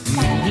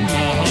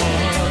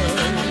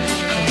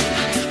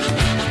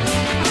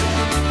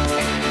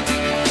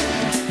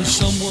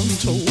 Someone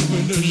told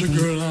me there's a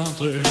girl out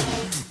there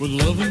with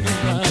loving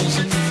eyes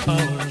and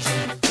flowers.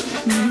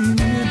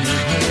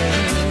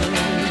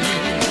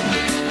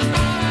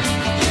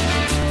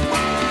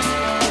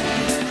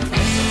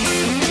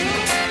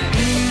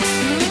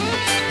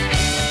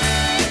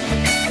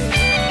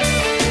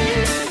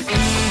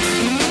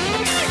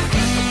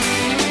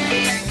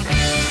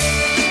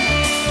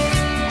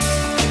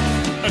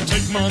 I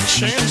take my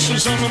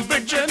chances on a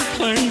big jet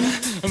plane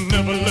and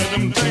never let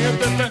them tell you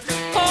that they're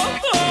all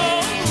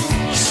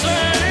the same.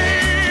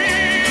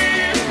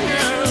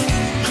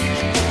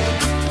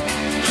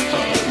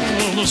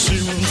 Oh, the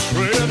sea was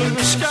red and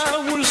the sky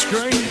was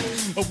gray.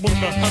 I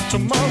wonder how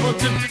tomorrow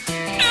could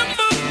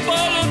ever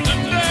follow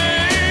today.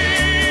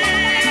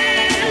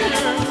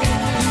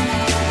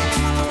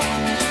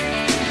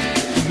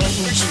 The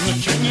mountains and the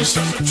canyons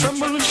start to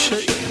tremble and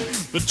shake.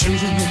 The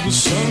children of the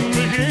sun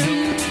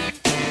begin.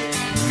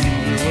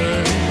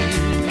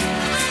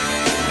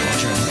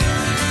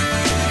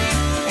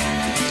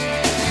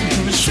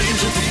 The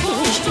shades of the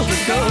post of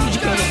the guns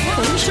got a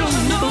punch on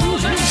the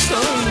nose and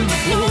starting to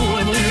blow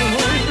and you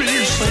might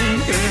be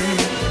sinking.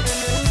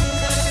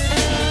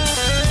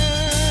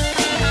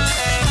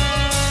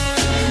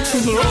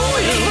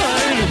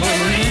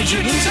 you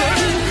inside.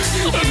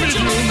 I meet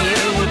you in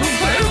there with a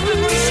family.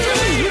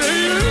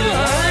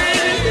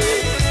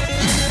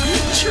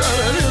 Try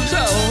that in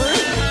town, man.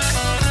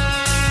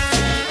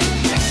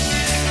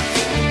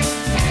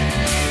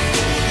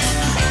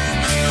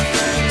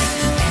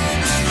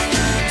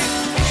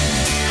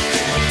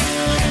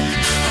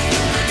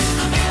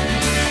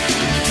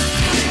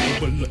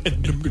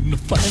 I'm gonna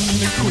find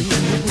the queen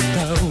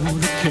without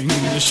a king.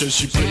 She says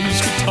she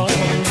plays guitar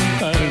and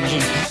pipes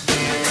and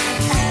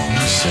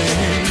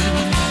sings.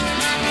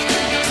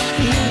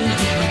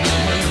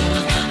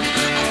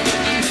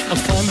 I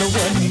find a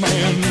white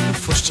man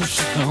first touch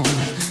down,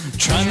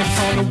 trying to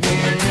find a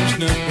woman who's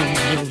never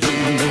know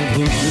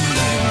who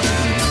belongs.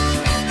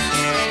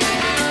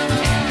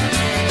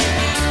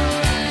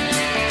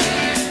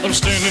 I'm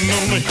standing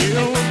on the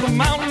hill of the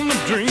mountain of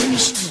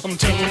dreams. I'm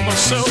telling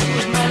myself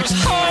it's not as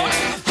hard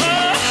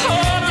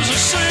as it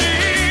seems.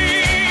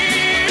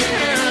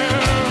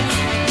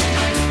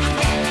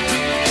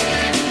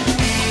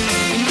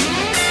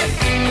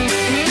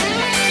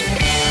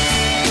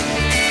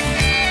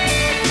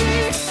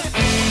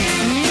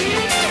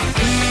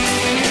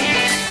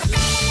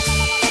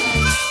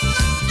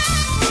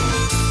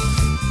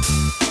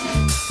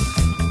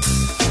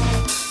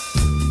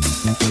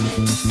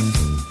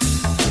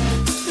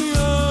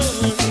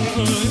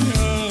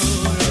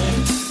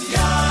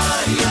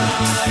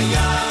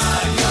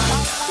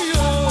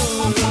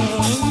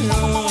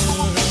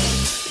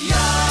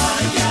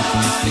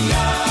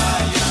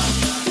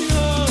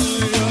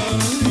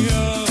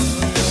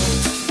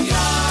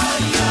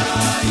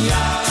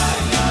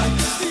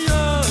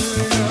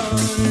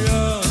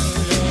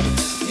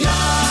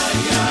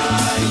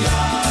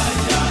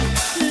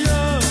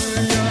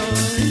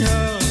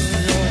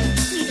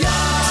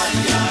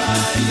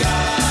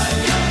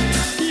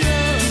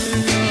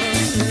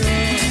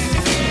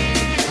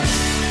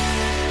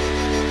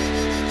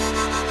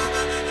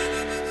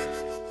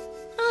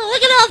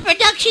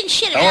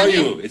 Shit, how are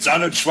you? It's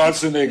Arnold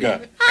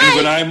Schwarzenegger. Hi. And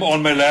when I'm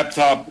on my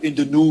laptop in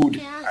the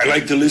nude, I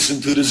like to listen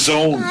to the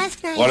Zone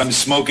that's nice. while I'm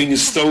smoking a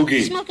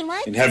stogie. Smoking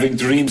what? And having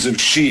dreams of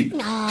sheep.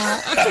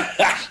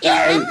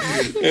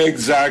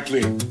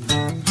 Exactly. Don't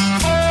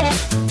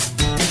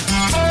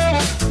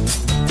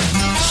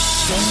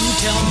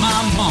tell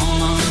my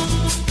mama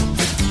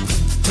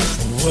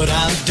what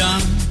I've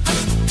done.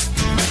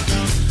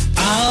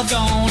 I've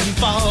gone and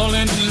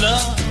fallen in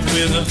love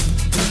with a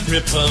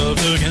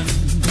Republican.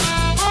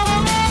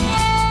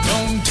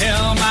 Don't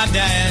tell my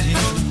daddy,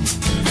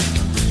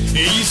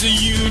 he's a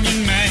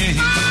union man.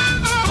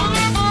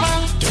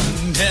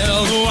 Don't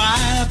tell the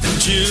wife and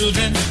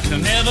children, they'll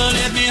never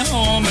let me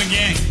home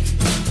again.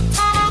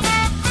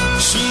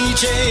 She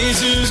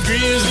chases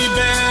grizzly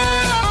bear,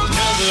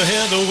 never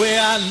hear the way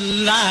I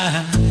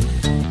lie.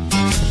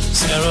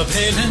 Sarah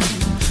Palin,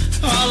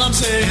 all I'm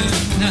saying,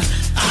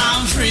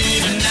 I'm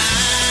free tonight.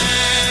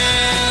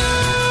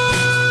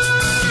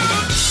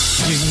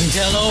 You can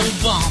tell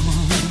Obama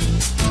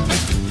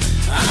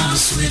I'm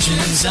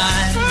switching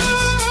sides.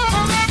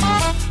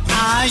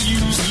 I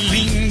used to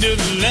lean to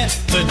the left,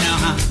 but now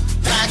I'm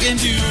back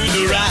into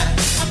the right.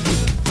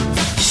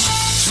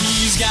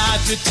 She's got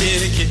the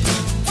ticket,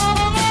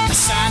 I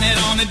sign it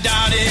on the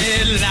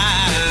dotted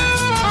line.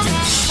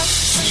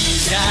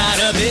 She's got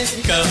a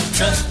pickup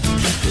truck,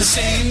 the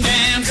same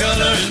damn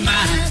color as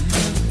mine.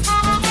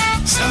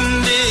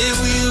 Someday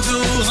we'll go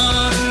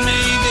hunting,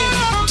 maybe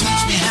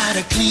teach me how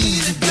to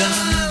clean a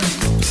gun.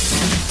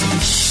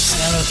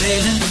 Sarah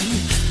Palin,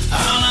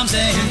 all I'm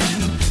saying,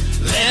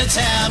 let's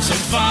have some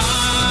fun.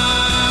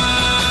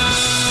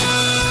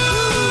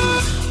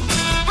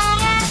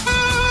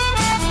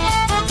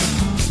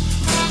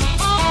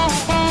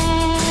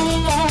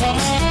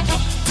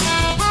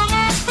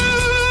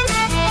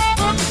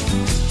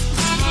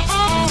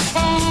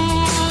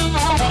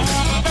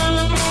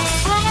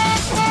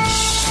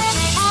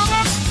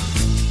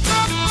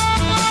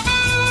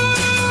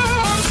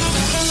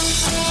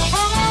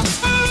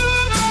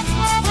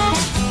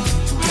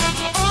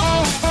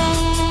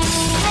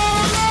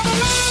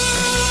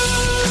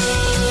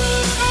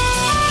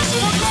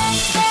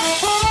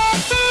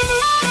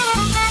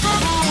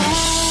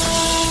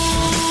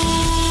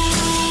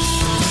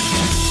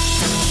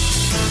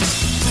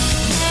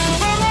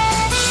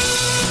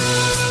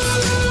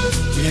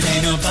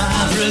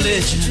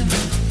 Religion,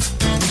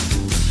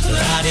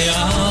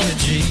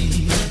 ideology.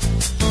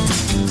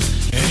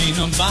 It ain't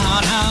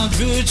about how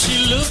good she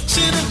looks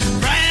in a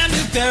brand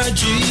new pair of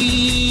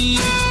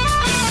jeans.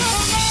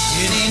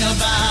 It ain't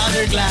about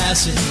her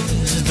glasses,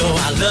 though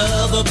I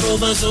love a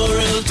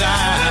professorial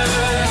tie.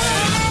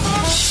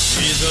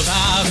 It's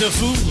about the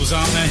fools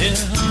on the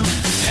hill,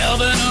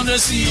 helping them to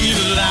see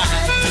the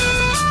light.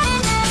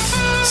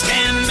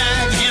 Stand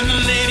back in the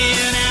lady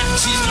and out,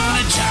 she's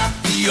gonna chop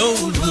the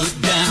old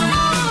wood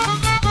down.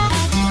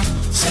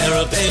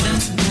 Sarah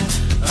Palin,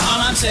 all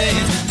I'm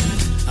saying,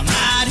 I'm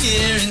right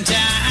here in town.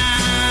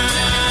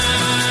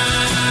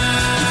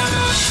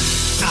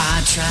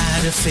 I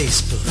tried a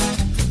Facebook,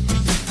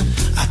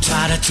 I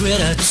tried a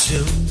Twitter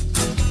too.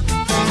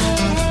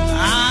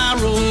 I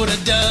wrote a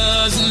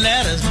dozen letters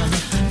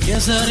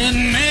Guess I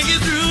didn't make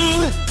it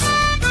through.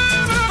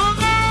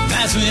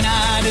 That's when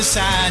I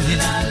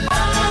decided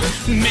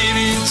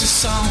maybe it's a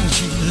song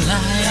she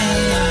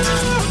liked.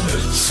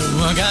 So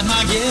I got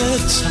my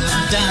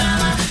guitar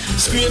down,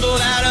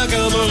 scribbled out a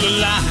couple of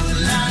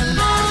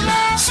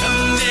lines.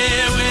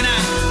 Someday when I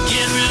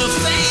get real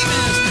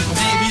famous,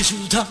 maybe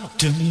she'll talk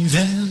to me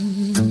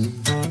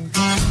then.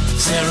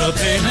 Sarah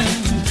Palin,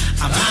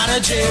 I'm out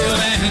of jail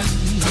and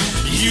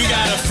you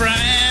got a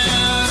friend.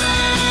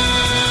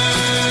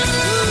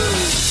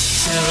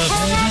 Sarah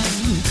Palin,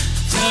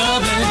 Sarah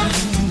Palin,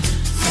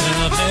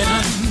 Sarah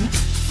Palin,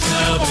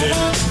 Sarah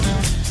Palin,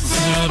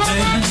 Sarah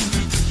Palin,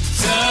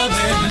 Sarah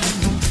Palin,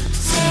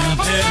 Sarah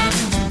Palin,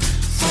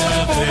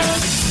 Sarah Palin.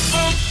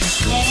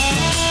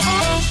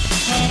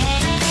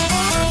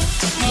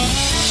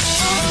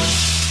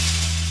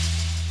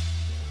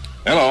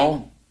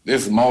 Hello,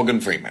 this is Morgan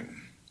Freeman,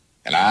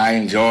 and I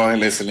enjoy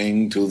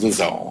listening to The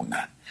Zone.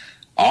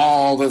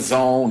 All The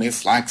Zone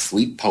is like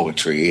sweet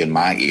poetry in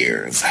my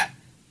ears.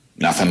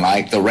 Nothing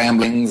like the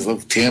ramblings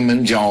of Tim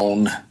and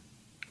Joan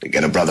to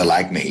get a brother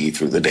like me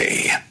through the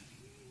day.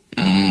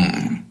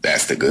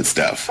 That's the good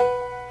stuff.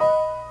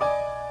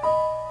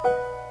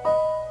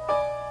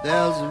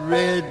 There's a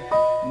red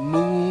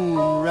moon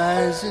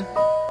rising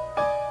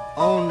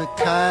on the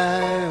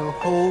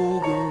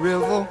Cuyahoga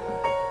River,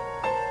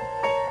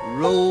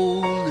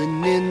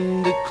 rolling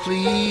into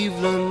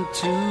Cleveland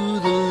to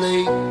the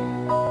lake.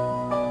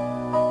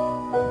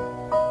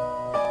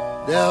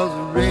 There's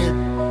a red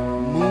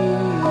moon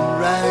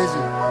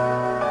rising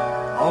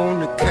on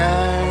the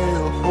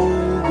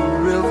Cuyahoga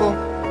River,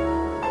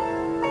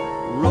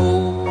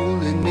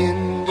 rolling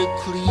into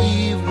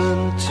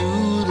Cleveland to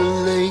the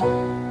lake.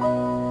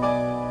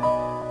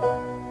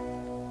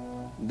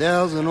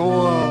 There's an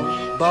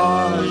oil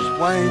barge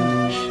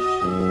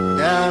winding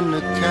down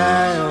the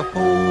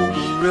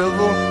Cuyahoga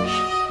River,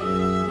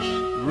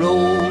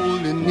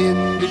 rolling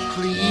into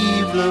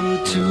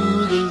Cleveland to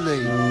the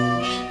lake.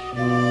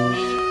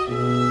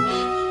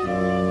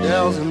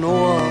 There's an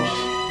oil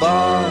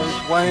barge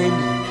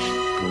winding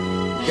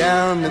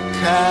down the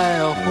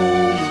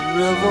Cuyahoga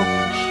River,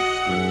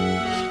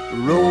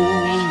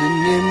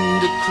 rolling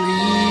into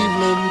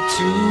Cleveland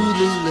to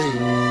the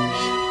lake.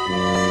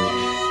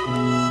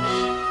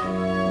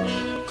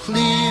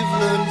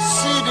 Cleveland,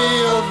 city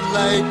of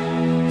light,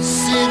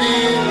 city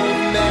of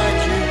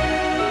magic.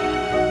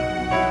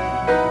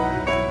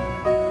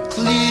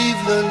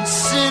 Cleveland,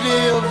 city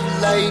of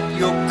light,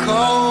 you're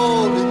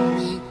calling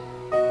me.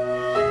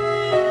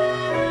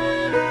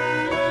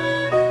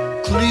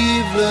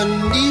 Cleveland,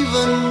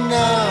 even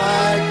now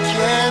I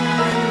can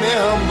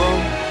remember,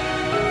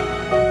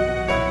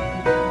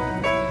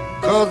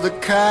 'cause the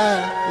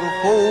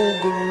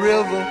Cuyahoga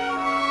River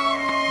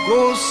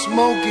goes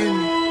smoking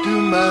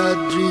through my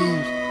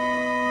dreams.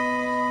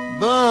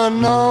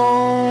 Burn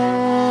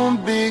on,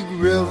 big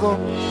river,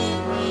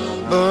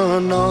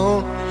 burn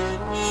on.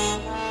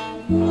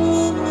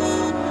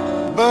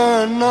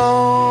 Burn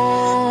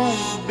on,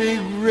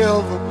 big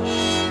river,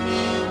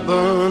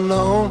 burn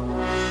on.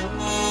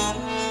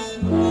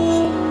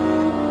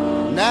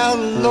 Now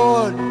the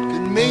Lord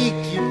can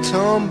make you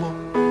tumble,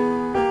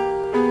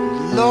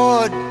 the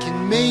Lord can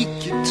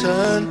make you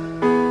turn,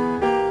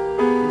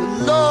 the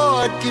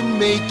Lord can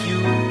make you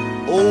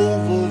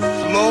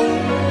overflow,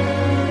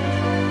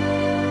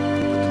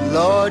 but the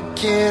Lord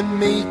can't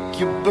make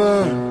you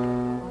burn.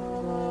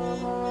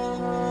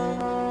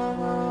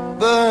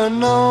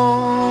 Burn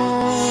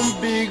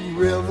on, big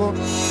river,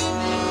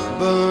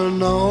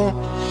 burn on.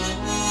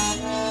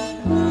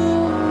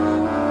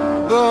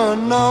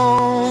 Burn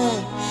on,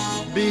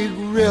 big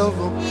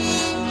river,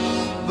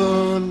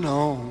 burn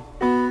on.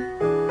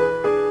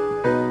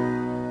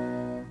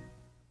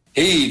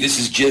 Hey, this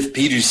is Jeff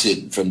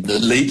Peterson from The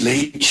Late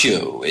Late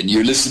Show, and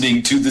you're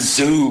listening to The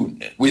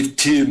Zone with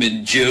Tim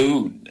and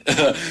Joan.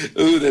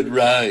 Oh, that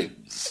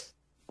rhymes.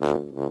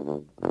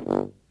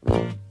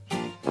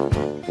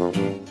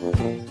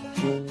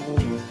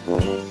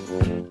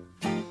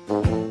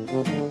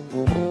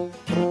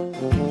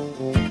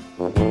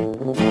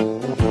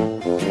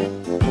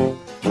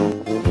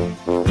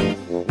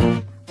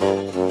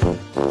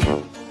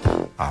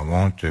 I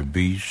want to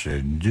be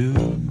seduced.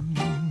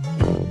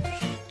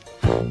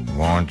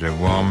 Want a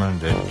woman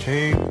that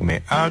take me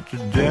out to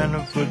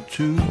dinner for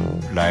two.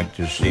 Like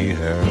to see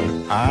her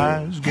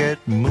eyes get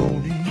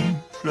moody,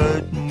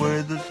 flirting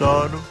with the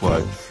thought of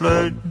what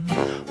flirting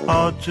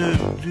ought to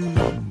do.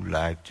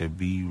 Like to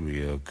be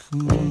real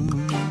cool.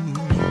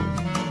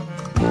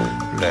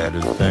 Let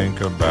her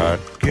think about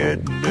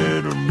getting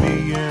little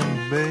me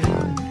in bed.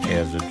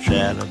 Here's a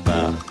chat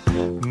about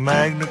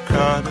Magna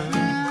Carta,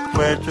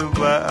 Puerto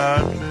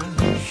Vallarta,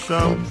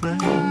 something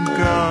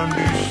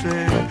Gandhi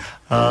said.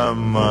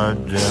 I'm a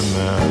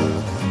dimmer,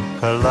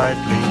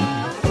 politely,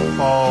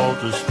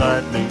 falter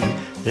slightly,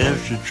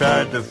 if she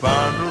tried to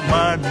fondle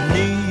my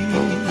knees.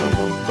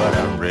 But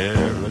I'm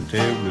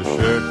relatively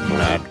certain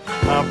I'd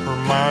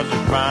compromise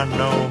if I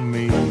know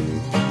me.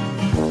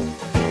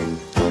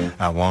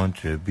 I want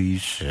to be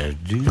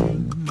seduced.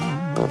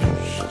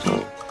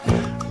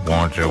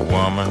 Want a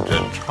woman to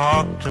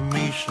talk to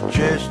me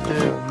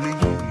suggestively.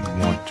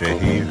 Want to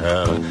hear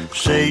her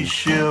say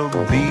she'll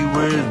be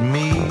with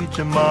me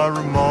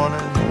tomorrow morning,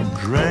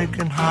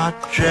 drinking hot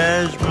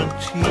jasmine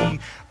tea.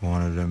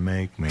 Wanted to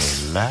make me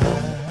laugh.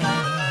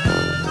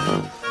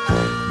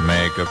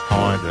 Make a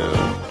point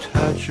of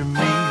touching me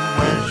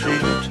when she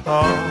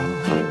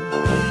talks,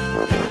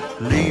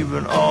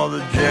 leaving all the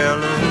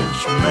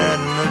jealous men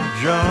in the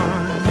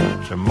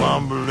joint to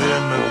mumble in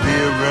the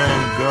beer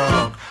and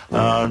gunk.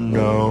 I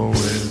know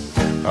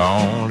it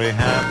only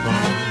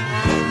happens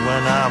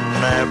when I'm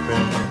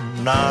napping,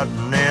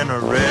 nodding in a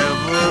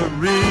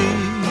reverie.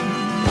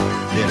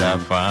 Did I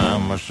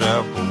find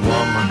myself a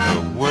woman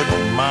who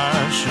wouldn't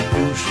mind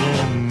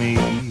seducing me?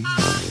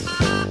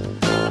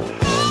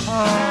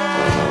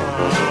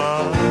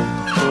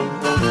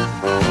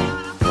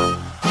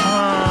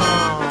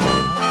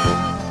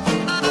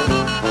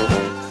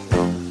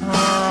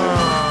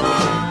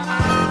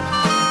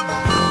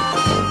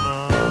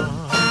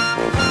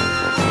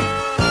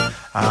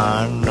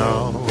 I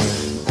know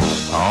it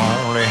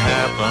only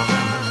happens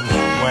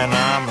when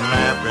I'm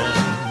napping,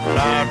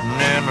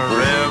 nodding in a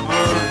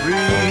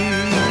reverie.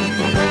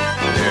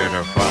 Did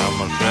I find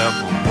myself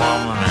a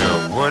woman who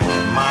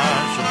wouldn't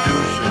mind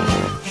seducing?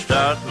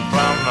 Starting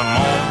from the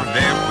moment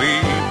that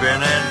we've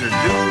been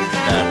introduced,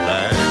 I'd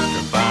like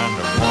to find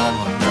a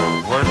woman who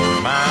wouldn't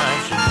mind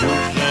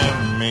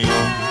seducing me.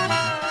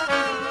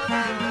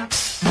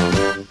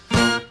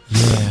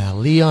 Yeah,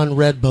 Leon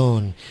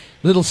Redbone.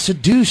 Little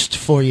seduced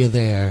for you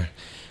there.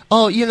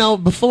 Oh, you know,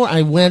 before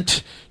I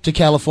went to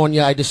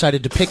California, I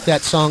decided to pick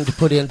that song to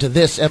put into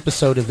this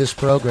episode of this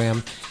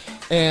program.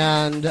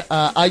 And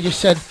I just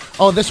said,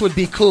 oh, this would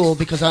be cool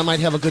because I might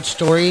have a good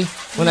story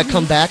when I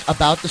come back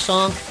about the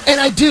song.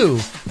 And I do,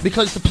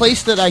 because the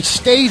place that I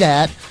stayed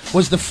at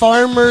was the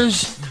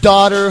Farmer's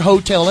Daughter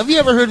Hotel. Have you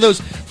ever heard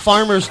those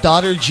Farmer's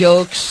Daughter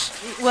jokes?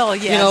 Well,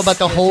 yes. You know, about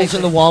the holes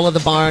in the wall of the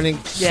barn and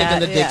sticking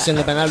the dicks in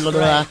the blah, blah,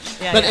 blah. Right.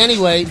 Yeah, but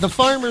anyway, the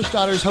Farmer's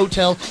Daughter's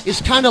Hotel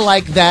is kind of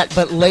like that,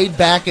 but laid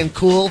back and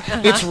cool.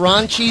 It's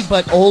raunchy,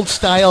 but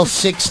old-style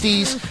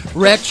 60s,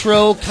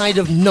 retro, kind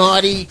of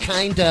naughty,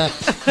 kind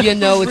of, you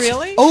know, it's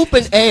Really?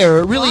 open air.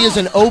 It really is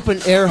an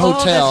open-air Oh,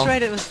 hotel. that's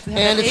right. It was And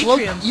an it's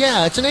atrium.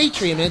 yeah, it's an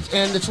atrium,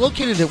 and it's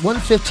located at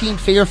 115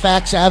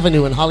 Fairfax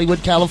Avenue in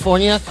Hollywood,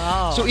 California.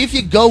 Oh. So if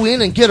you go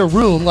in and get a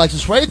room, like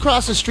it's right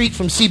across the street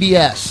from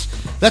CBS.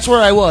 That's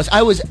where I was.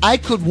 I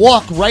could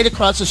walk right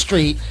across the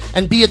street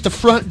and be at the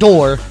front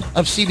door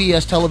of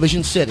CBS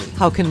Television City.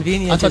 How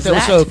convenient I thought is that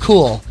was so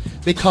cool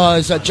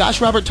because Josh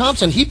Robert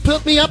Thompson, he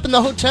put me up in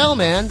the hotel,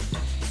 man.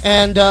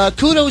 And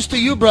kudos to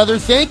you, brother.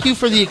 Thank you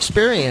for the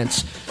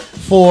experience.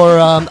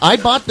 I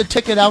bought the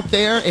ticket out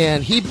there,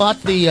 and he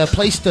bought the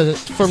place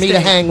for me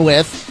to hang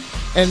with.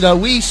 And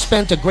we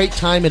spent a great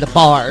time at a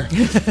bar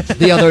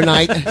the other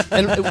night.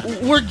 And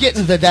we're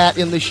getting to that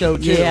in the show,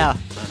 too. Yeah.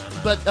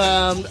 But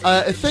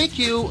thank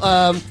you,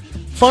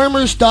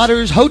 Farmer's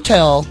Daughters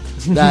Hotel.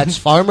 That's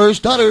Farmer's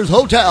Daughters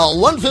Hotel,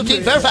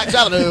 115 Fairfax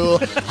Avenue,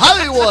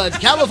 Hollywood,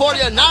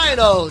 California,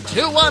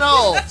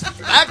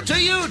 90210. Back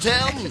to you,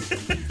 Tim.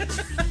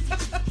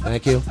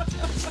 Thank you.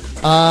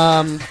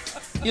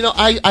 You know,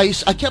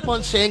 I kept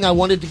on saying I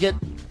wanted to get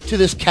to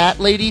this cat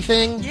lady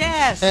thing.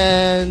 Yes.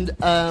 And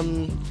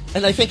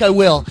I think I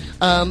will.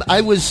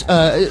 It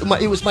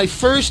was my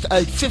first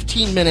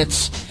 15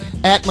 minutes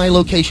at my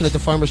location at the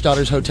Farmer's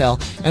Daughters Hotel,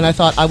 and I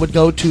thought I would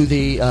go to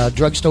the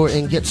drugstore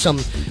and get some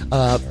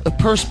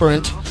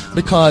perspirant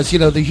because, you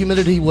know, the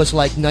humidity was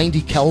like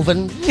 90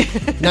 Kelvin,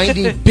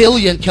 90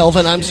 billion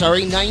Kelvin,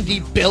 90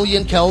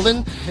 billion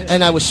Kelvin,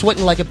 and I was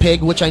sweating like a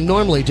pig, which I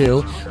normally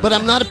do, but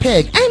I'm not a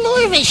pig. I'm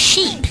more of a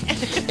sheep.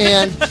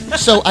 And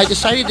so I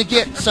decided to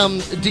get some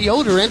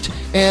deodorant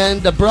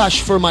and a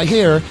brush for my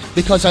hair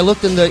because I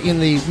looked in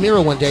the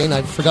mirror one day and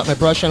I forgot my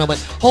brush, and I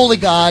went, holy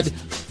God,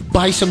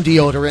 buy some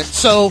deodorant.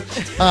 So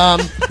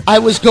I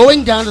was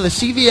going down to the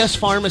CVS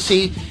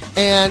pharmacy,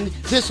 and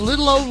this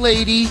little old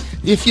lady,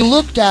 if you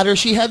looked at her,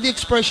 she had the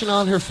expression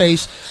on her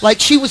face like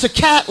she was a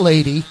cat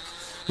lady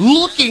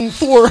looking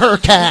for her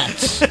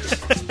cats.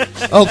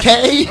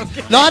 Okay?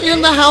 Not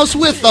in the house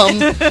with them,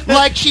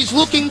 like she's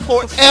looking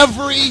for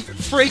every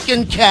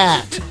freaking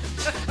cat.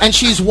 And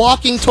she's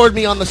walking toward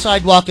me on the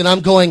sidewalk, and I'm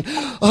going,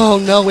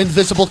 oh no,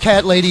 invisible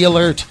cat lady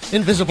alert.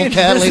 Invisible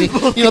cat lady.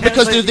 You know,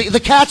 because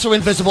the cats are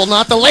invisible,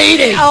 not the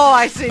lady. Oh,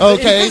 I see.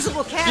 Okay?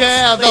 Invisible cats.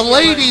 Yeah, the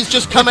lady's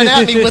just coming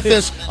at me with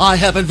this, I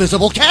have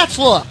invisible cats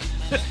look.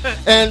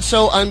 And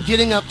so I'm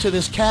getting up to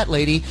this cat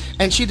lady,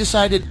 and she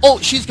decided, oh,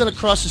 she's going to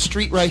cross the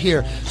street right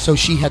here. So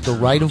she had the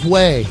right of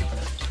way,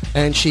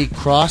 and she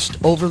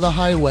crossed over the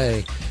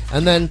highway,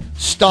 and then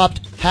stopped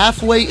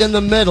halfway in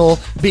the middle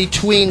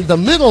between the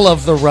middle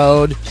of the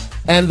road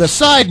and the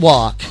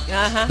sidewalk,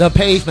 the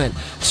pavement.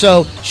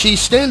 So she's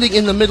standing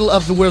in the middle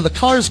of where the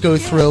cars go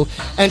through,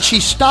 and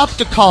she stopped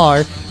the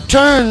car,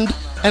 turned,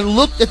 and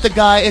looked at the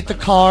guy at the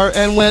car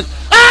and went,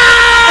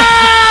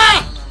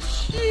 ah!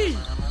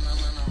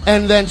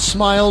 And then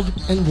smiled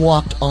and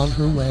walked on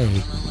her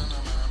way.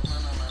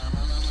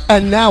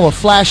 And now a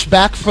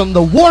flashback from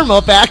the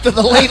warm-up act of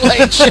the Late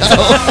Late Show.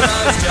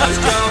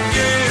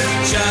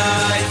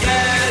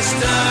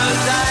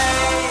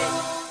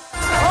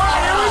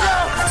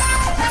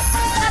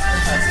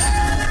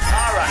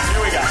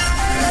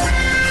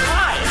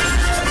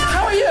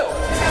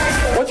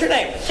 What's your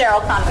name?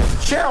 Cheryl Conway.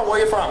 Cheryl, where are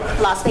you from?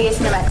 Las Vegas,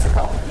 New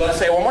Mexico. Let's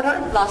say it one more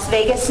time. Las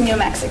Vegas, New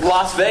Mexico.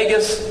 Las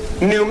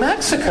Vegas, New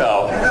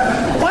Mexico.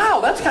 Wow,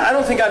 that's kind of, I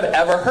don't think I've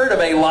ever heard of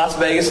a Las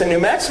Vegas in New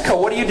Mexico.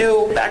 What do you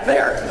do back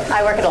there?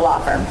 I work at a law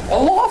firm. A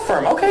law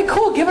firm. Okay,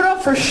 cool. Give it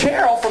up for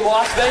Cheryl from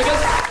Las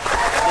Vegas,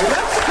 New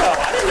Mexico.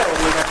 I didn't know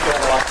New Mexico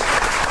had a law firm.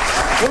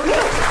 Who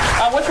knew?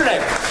 What's your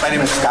name? My name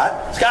is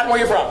Scott. Scott, where are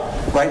you from?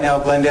 Right now,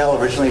 Glendale,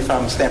 originally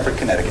from Stamford,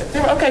 Connecticut.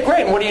 Okay,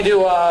 great. And what do you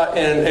do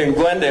in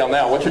Glendale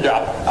now? What's your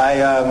job? I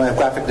am a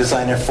graphic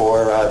designer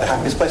for The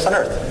Happiest Place on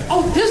Earth.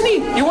 Oh,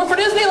 Disney. You work for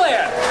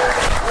Disneyland.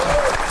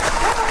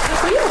 Good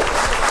for you.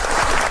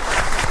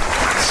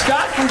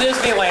 Scott from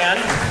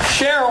Disneyland.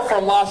 Cheryl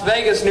from Las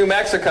Vegas, New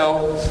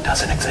Mexico.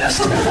 Doesn't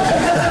exist.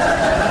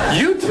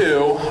 You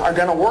two are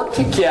going to work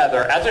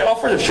together. As I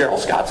offer to Cheryl,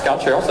 Scott,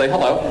 Cheryl, say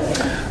hello.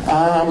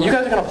 You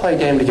guys are going to play a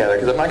game together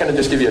because I'm not going to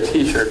just give you a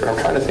t-shirt, but I'm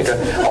trying to think of...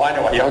 Oh, I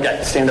know what you...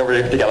 Okay, stand over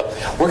here together.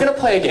 We're going to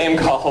play a game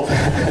called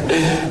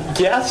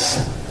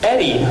Guess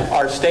Eddie,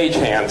 our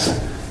stagehand's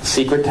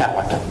secret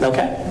talent.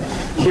 Okay?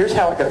 Here's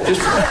how it goes.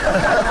 Just...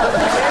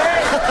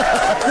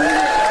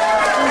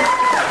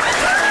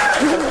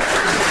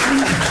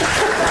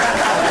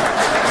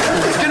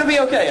 It's going to be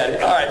okay, Eddie.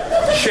 All right.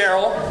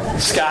 Cheryl,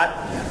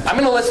 Scott, I'm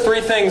going to list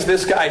 3 things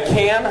this guy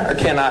can or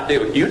cannot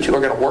do. You two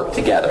are going to work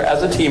together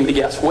as a team to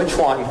guess which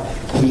one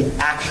he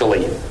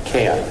actually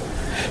can.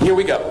 Here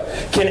we go.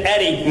 Can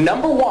Eddie,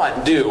 number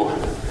 1, do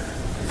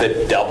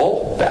the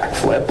double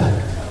backflip?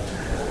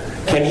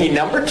 Can he,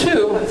 number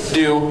 2,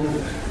 do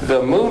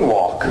the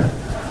moonwalk?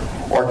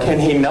 Or can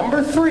he,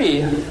 number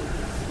 3,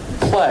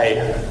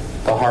 play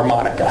the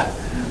harmonica?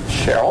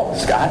 Cheryl,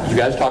 Scott, you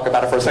guys talk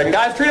about it for a second.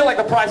 Guys, treat it like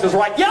the price is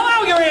right. Yell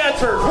out your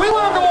answers. We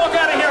want him to walk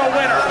out of here a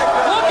winner.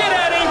 Look at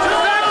Eddie.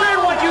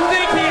 Decide what you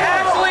think he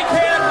actually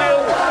can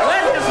do.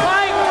 Let his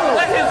height,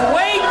 let his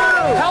weight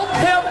help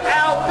him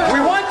out.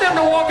 We want them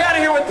to walk out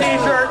of here with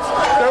t-shirts.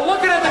 They're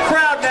looking at the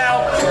crowd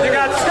now. You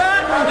got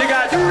Scott, you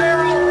got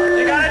Cheryl,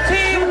 you got a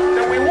team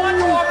that we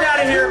want to walk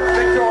out of here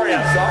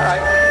victorious. All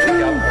right, here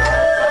we go.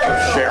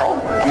 Cheryl,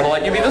 I'm going to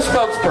let you be the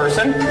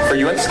spokesperson for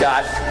you and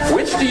Scott.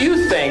 Which do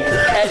you think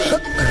Eddie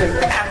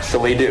can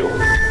actually do?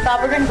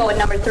 Bob, we're going to go with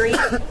number 3.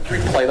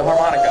 Play the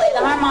harmonica. Play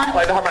the harmonica.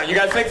 Play the harmonica. You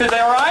guys think that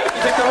they're right?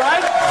 You think they're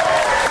right?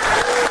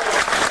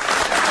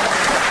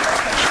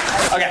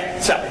 Okay,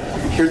 so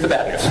here's the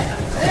bad news.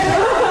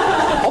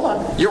 Hold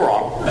on. You're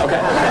wrong. Okay.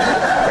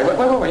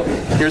 Wait.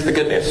 Here's the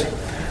good news.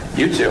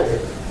 You two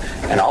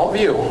and all of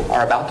you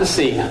are about to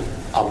see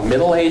a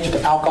middle-aged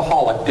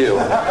alcoholic do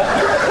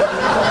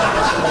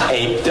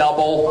a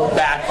double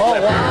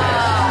backflip.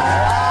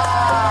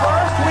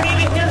 First, we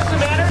need to hear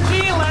some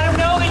energy. Let him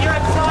know that you're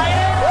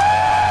excited.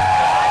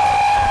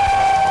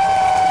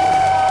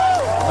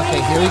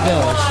 Okay, here he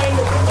goes.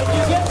 If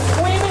you get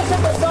squeamish at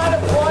the sight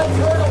of blood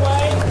poured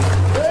away,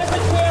 there is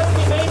a chance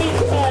he may be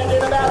dead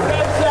in about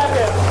 10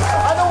 seconds.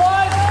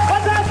 Otherwise,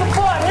 let's have some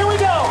fun. Here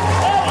we go.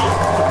 Eddie,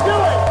 do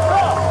it.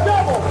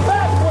 Double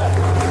backflip.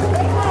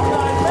 Make room,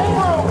 guys. Make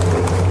room.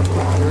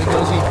 Here he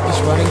goes. He's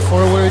running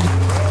forward.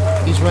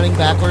 He's running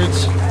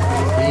backwards.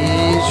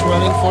 He's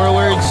running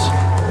forwards.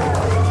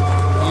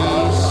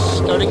 He's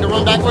starting to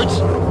run backwards.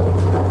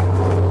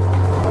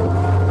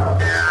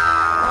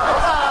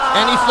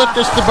 And he flipped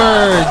us the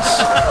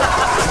birds.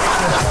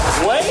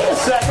 Wait a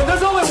second.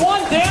 There's only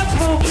one dance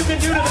move you can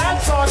do to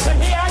that song. Can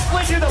he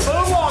actually do the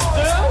moonwalk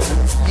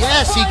too?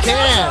 Yes, he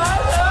can.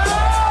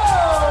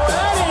 Oh,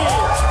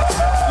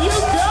 Eddie. You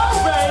go,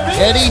 baby.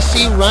 Eddie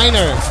C.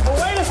 Reiner.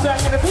 Well, wait a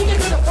second. If he can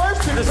do the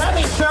first 2, does that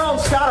mean Cheryl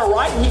and Scott are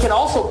right and he can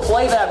also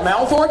play that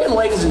mouth organ?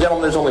 Ladies and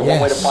gentlemen, there's only one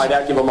way to find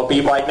out. Give him a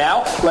beat right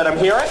now. Let him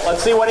hear it.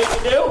 Let's see what he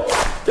can do.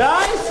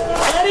 Guys,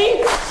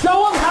 Eddie,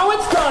 show him how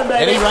it's done,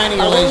 baby. Eddie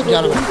Reiner, ladies and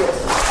gentlemen.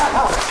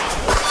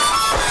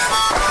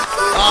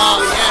 Oh,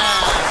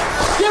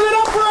 yeah. Give it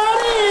up for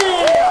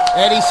Eddie.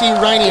 Eddie C.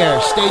 Reiner,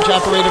 stage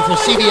operator for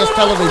CBS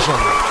Television.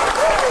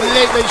 The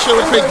Late Late Show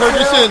with Craig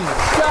Ferguson.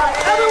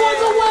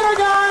 Everyone's a winner,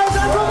 guys.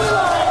 That's what we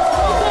like.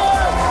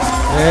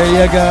 There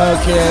you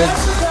go, kids.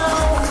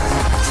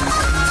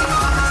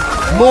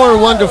 More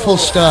wonderful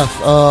stuff.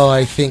 Oh,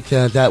 I think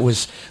that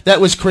was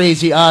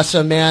crazy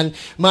awesome, man.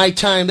 My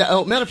time.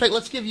 Matter of fact,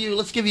 let's give you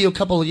a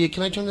couple of you.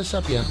 Can I turn this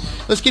up? Yeah.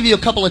 Let's give you a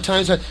couple of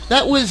times.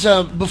 That was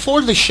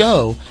before the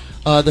show.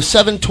 The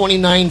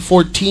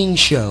 7/29/14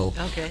 show.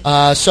 Okay.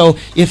 So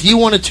if you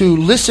wanted to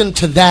listen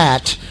to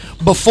that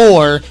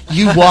before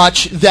you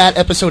watch that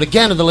episode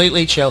again of the Late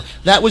Late Show,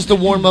 that was the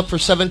warm up for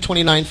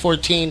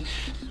 7/29/14.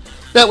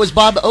 That was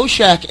Bob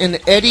Oshak and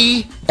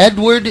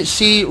Edward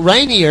C.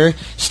 Reiner,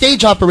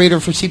 stage operator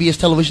for CBS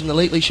Television, The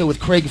Late Late Show with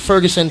Craig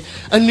Ferguson,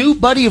 a new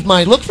buddy of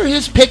mine. Look for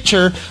his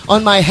picture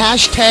on my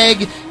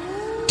hashtag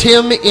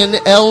Timm in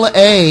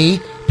LA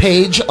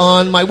page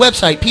on my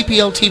website,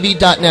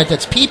 ppltv.net.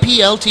 That's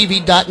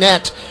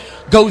ppltv.net.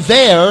 Go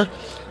there,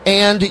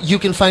 and you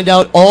can find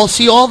out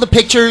see all the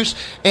pictures,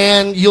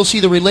 and you'll see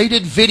the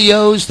related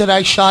videos that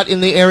I shot in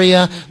the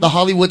area, the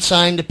Hollywood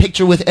sign, the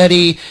picture with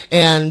Eddie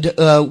and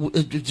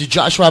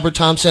Josh Robert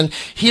Thompson.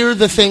 Here are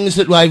the things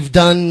that I've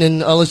done,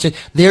 and all this.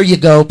 There you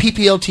go,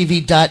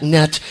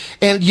 ppltv.net.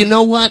 And you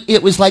know what?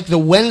 It was like the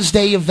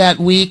Wednesday of that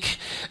week.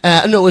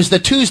 No, it was the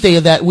Tuesday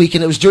of that week,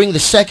 and it was during the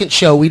second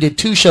show. We did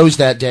 2 shows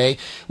that day.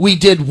 We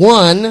did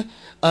one.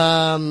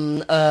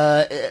 And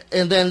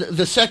then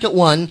the second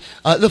one,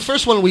 the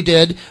first one we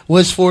did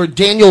was for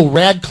Daniel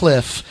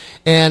Radcliffe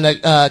and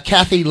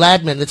Kathy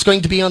Ladman. It's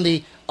going to be on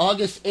the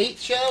August 8th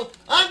show.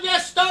 I'm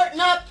just starting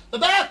up the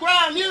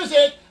background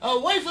music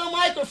away from the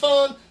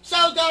microphone so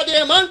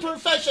goddamn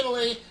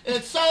unprofessionally.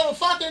 It's so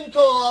fucking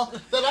cool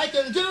that I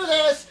can do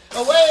this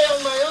away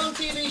on my own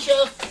TV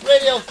show,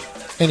 radio.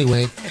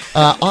 Anyway,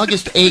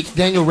 August 8th,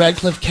 Daniel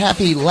Radcliffe,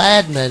 Kathy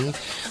Ladman,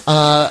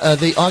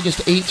 the August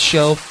 8th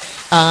show.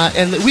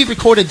 And we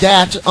recorded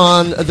that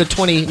on the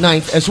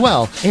 29th as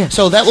well. Yeah.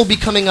 So that will be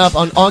coming up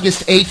on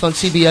August 8th on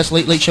CBS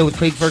Late Late Show with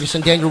Craig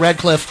Ferguson, Daniel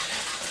Radcliffe.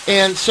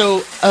 And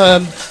so,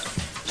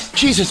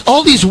 Jesus,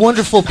 all these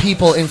wonderful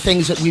people and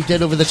things that we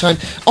did over the time.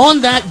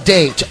 On that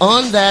date,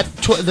 on that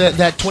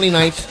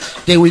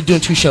 29th day, we were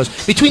doing 2 shows.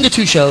 Between the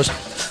 2 shows,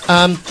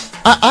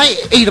 I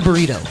ate a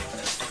burrito.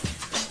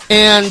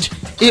 And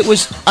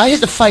I had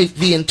to fight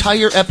the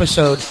entire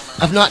episode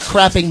of not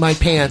crapping my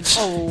pants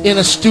in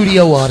a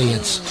studio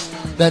audience.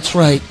 That's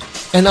right.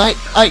 And I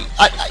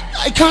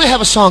kind of have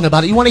a song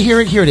about it. You want to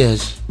hear it? Here it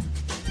is.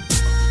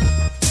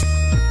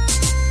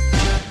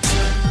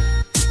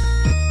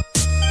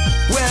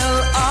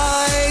 Well,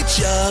 I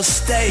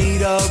just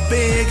ate a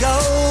big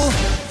old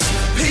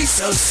piece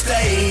of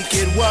steak.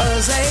 It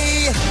was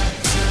a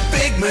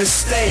big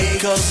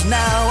mistake, 'cause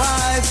now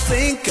I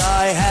think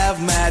I have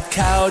mad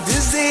cow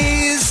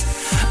disease.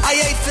 I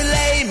ate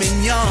filet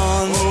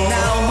mignon,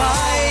 now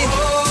my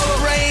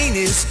brain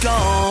is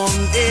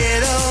gone.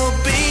 It'll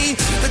be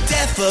the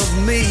death of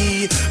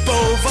me.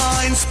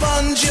 Bovine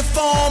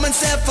spongiform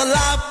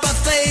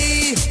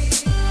encephalopathy.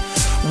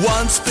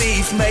 Once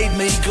beef made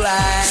me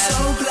glad,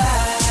 so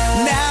glad.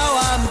 Now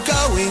I'm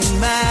going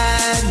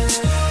mad.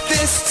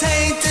 This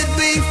tainted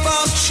beef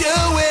I'm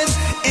chewing,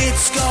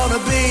 it's gonna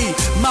be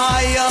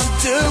my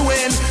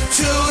undoing.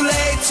 Too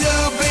late to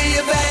be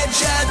a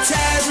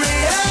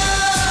vegetarian.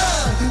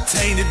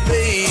 Tainted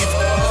beef.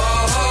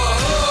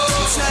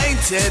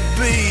 Tainted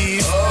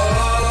beef.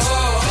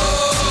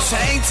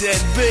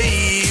 Tainted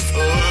beef.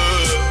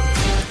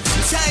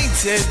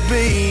 Tainted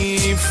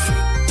beef.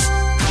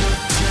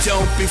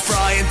 Don't be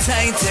frying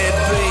tainted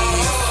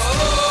beef.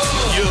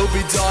 You'll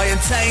be dying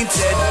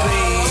tainted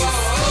beef.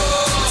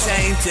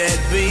 Tainted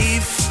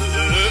beef.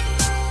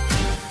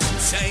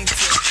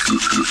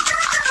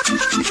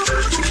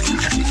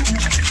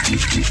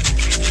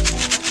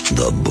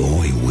 The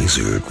boy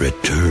wizard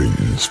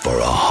returns for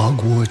a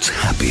Hogwarts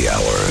happy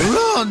hour.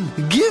 Ron,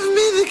 give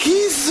me the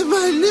keys to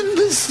my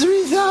Nimbus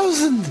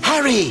 3000.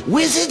 Harry,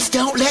 wizards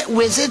don't let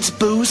wizards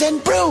booze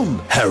and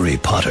broom. Harry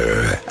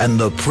Potter and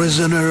the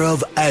Prisoner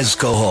of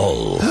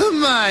Azkaban.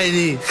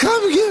 Hermione,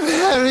 come give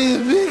Harry a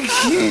big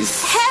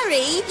kiss.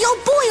 Harry,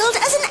 you're boiled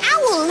as an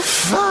owl.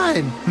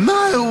 Fine.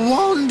 My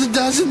wand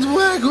doesn't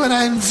work when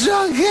I'm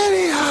drunk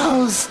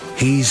anyhow.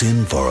 He's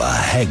in for a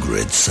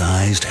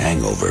Hagrid-sized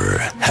hangover.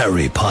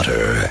 Harry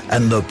Potter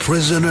and the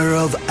Prisoner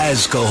of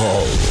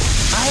Azkaban.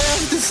 I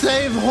have to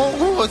save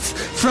Hogwarts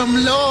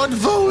from Lord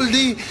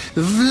Vladimir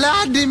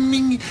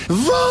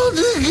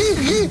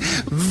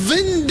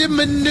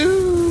Vindemanu.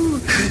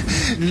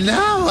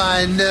 Now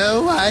I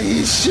know why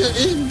he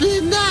shouldn't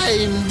be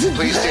named.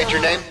 Please state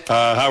your name.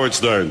 Howard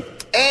Stern.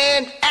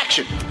 And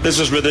action. This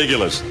is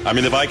ridiculous. I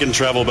mean, if I can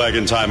travel back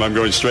in time, I'm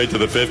going straight to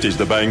the 50s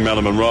to bang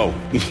Marilyn Monroe.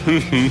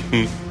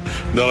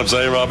 Know what I'm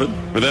saying, Robin?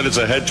 But then it's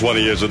ahead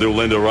 20 years to do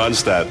Linda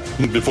Ronstadt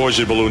before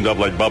she ballooned up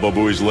like Baba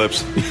Booey's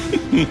lips.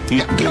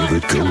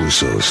 David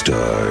Caruso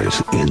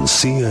stars in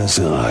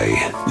CSI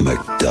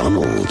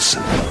McDonald's.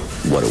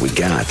 What do we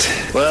got?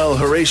 Well,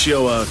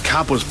 Horatio, a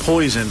cop was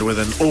poisoned with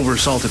an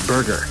oversalted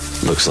burger.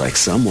 Looks like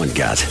someone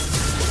got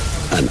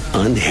an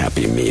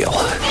unhappy meal.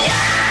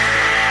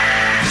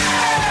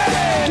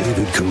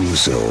 David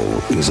Caruso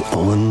is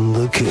on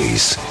the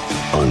case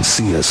on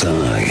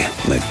CSI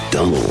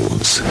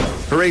McDonald's.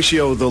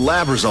 Horatio, the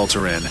lab results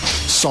are in.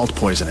 Salt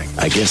poisoning.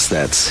 I guess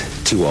that's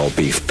 2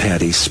 all-beef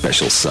patties,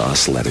 special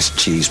sauce, lettuce,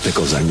 cheese,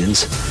 pickles,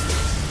 onions,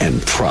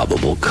 and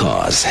probable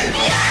cause.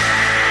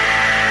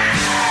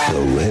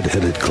 The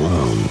red-headed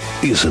clown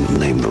isn't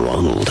named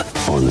Ronald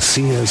on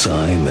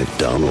CSI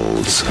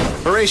McDonald's.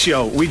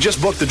 Horatio, we just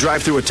booked the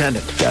drive-thru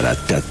attendant.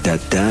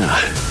 Da-da-da-da-da.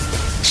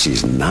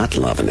 She's not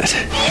loving it.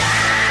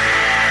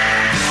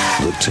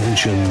 The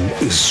tension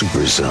is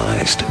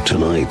supersized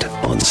tonight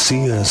on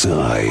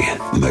CSI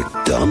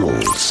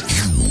McDonald's.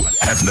 You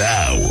have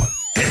now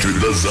entered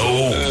the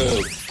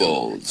zone.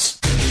 Balls.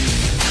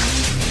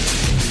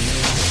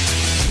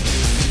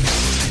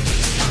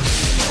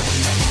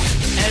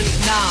 And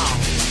now,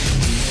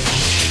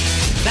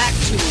 back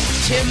to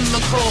Tim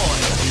McCoy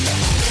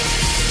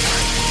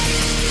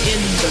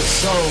in the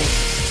zone.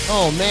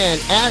 Oh, man.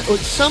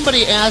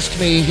 Somebody asked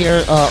me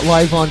here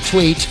live on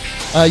tweet.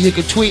 You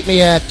could tweet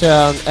me at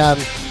Tim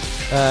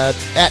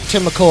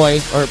McCoy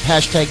or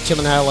hashtag Tim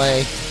in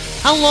LA.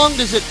 How long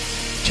does it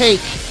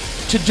take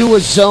to do a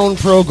zone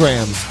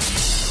program?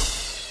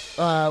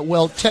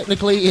 Well,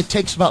 technically, it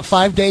takes about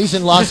 5 days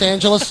in Los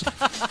Angeles,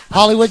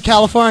 Hollywood,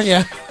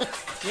 California.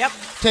 Yep.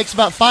 Takes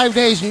about 5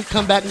 days, and you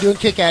come back and do a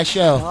kick-ass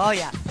show. Oh,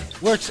 yeah.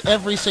 Works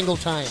every single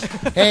time.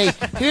 Hey,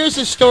 here's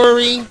a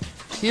story.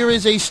 Here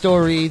is a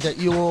story that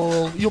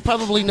you'll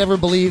probably never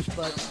believe,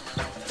 but...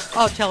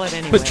 Oh, tell it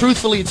anyway. But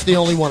truthfully, it's the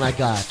only one I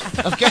got.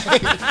 Okay?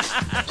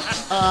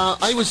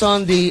 I was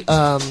on the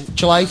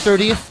July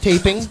 30th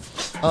taping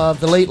of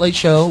The Late Late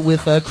Show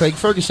with Craig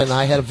Ferguson.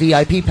 I had a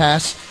VIP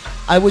pass.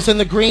 I was in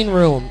the green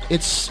room.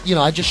 It's,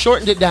 I just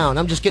shortened it down.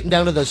 I'm just getting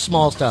down to the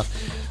small stuff.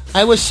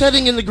 I was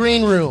sitting in the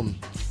green room,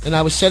 and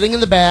I was sitting in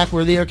the back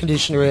where the air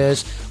conditioner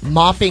is,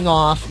 mopping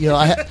off.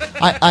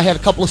 I had a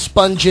couple of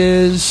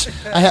sponges.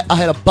 I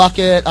had a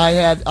bucket. I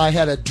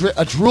had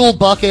a drool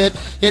bucket.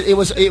 It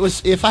was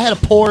if I had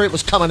a pour, it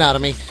was coming out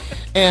of me.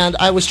 And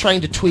I was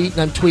trying to tweet,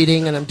 and I'm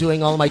tweeting, and I'm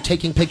doing all my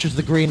taking pictures of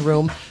the green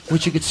room,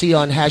 which you could see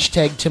on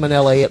hashtag Tim in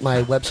LA at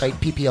my website,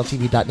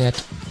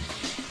 ppltv.net.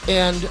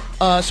 And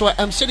so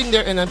I'm sitting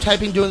there, and I'm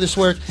typing, doing this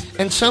work,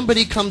 and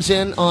somebody comes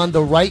in on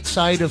the right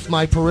side of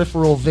my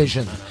peripheral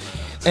vision.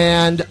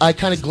 And I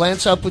kind of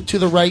glance up to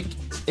the right,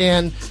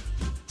 and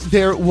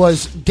there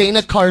was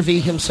Dana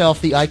Carvey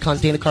himself, the icon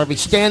Dana Carvey,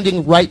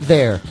 standing right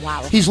there.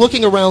 Wow. He's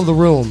looking around the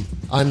room.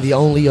 I'm the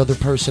only other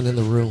person in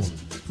the room.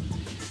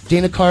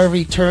 Dana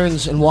Carvey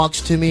turns and walks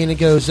to me, and he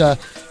goes,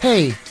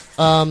 hey,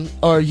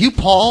 are you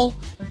Paul?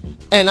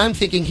 And I'm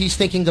thinking he's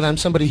thinking that I'm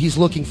somebody he's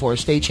looking for, a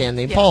stagehand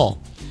named Paul.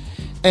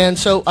 And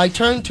so I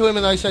turned to him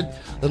and I said,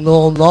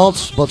 no, I'm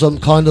not, but I'm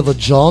kind of a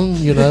John,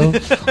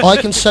 I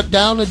can sit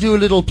down and do a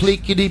little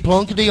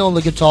plinkety-plonkety on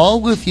the guitar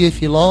with you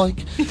if you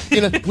like.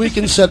 We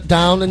can sit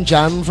down and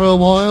jam for a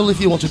while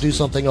if you want to do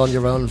something on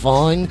your own,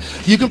 fine.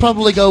 You can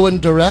probably go in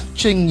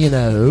directing,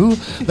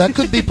 That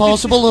could be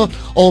possible,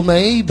 or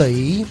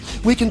maybe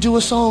we can do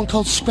a song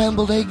called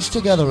Scrambled Eggs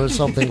together or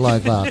something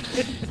like that.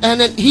 And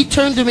then he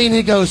turned to me and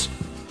he goes,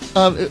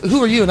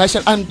 who are you? And I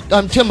said, I'm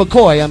Tim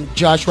McCoy. I'm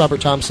Josh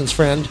Robert Thompson's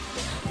friend.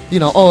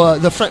 Friend of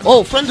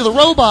the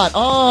robot.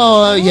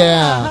 Oh,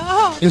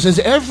 yeah. He says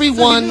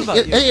everyone in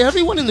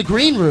the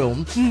green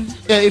room,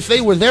 if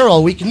they were there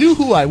all week, knew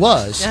who I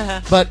was.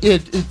 But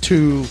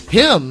to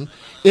him,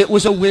 it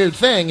was a weird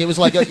thing. It was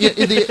like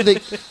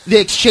the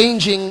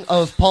exchanging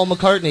of Paul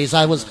McCartney's.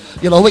 I was,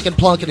 we can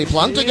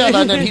plunkety-plunk together.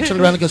 And then he turned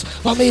around and goes,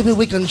 well, maybe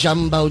we can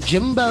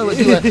jumbo-jimbo and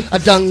do a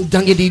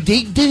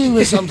dungity-dee-doo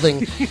or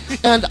something.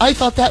 And I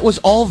thought that was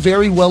all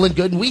very well and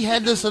good. And we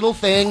had this little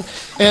thing.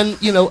 And,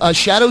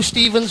 Shadow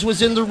Stevens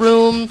was in the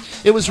room.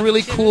 It was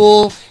really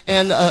cool.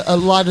 And a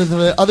lot of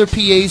the other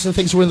PAs and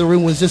things were in the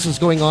room when this was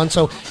going on.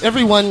 So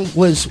everyone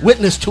was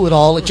witness to it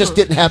all. It just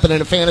didn't happen in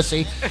a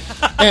fantasy.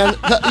 And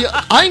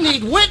I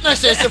need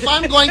witnesses if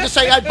I'm going to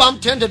say I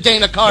bumped into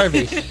Dana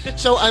Carvey.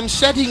 So I'm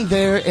sitting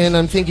there and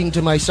I'm thinking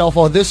to myself,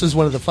 oh, this is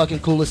one of the fucking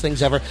coolest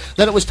things ever.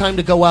 Then it was time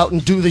to go out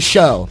and do the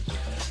show.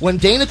 When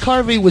Dana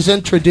Carvey was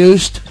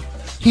introduced,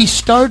 he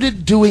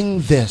started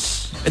doing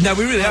this. No,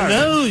 we really are.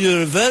 No,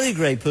 you're a very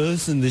great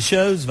person. The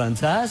show's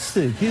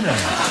fantastic,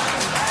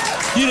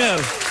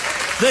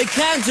 They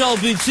can't all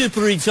be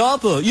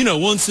tippery-topper.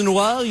 Once in a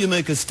while you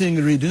make a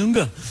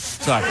stingery-doonga.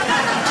 Sorry.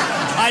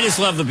 I just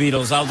love the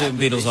Beatles. I'll do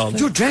Beatles all day.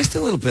 You're dressed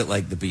a little bit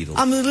like the Beatles.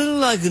 I'm a little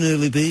like an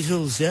early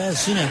Beatles,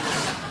 yes,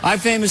 I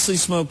famously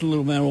smoked a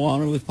little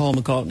marijuana with Paul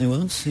McCartney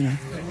once,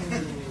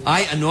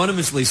 I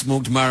anonymously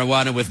smoked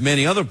marijuana with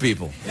many other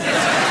people.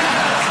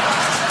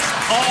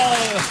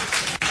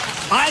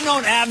 I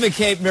don't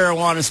advocate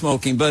marijuana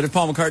smoking, but if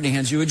Paul McCartney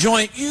hands you a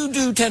joint, you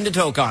do tend to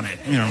toke on it,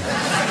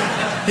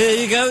 Here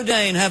you go,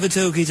 Dane. Have a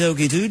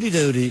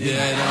tokey-tokey-tooty-tooty.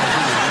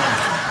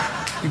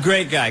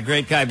 Great guy.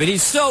 But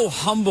he's so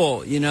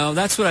humble,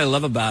 That's what I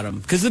love about him.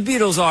 Because the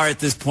Beatles are, at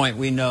this point,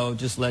 we know,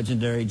 just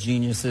legendary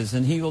geniuses.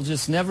 And he will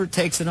just never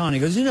takes it on. He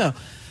goes,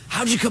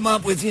 how'd you come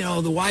up with,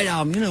 the White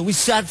Album? We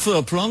sat for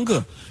a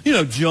plunker.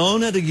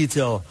 John had a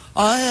guitar.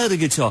 I had a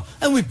guitar.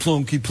 And we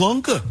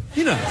plunky-plunker,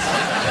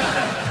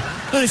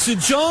 And I said,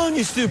 John,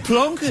 you're still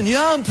plunking?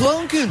 Yeah, I'm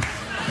plunking.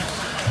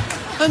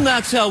 And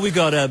that's how we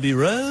got Abbey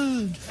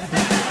Road.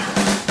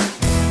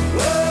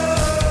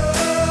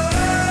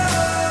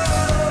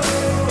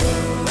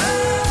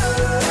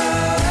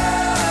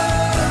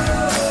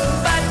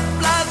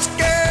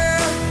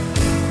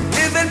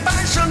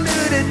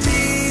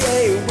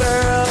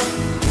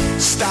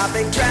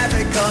 Stopping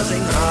traffic,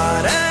 causing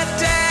heart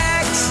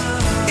attacks.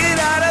 It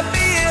ought to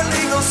be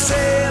illegal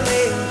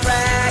sailing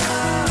crack.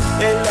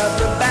 And up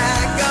the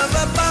back of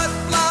a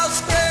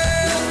butt-lost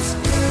girls,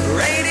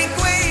 reigning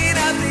queen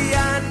of the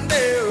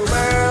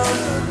underworld.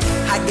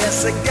 I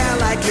guess a gal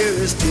like her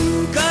is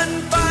too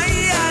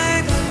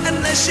confined,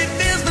 unless she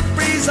feels the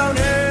breeze on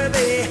her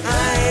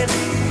behind.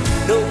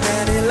 No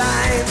panty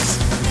lines,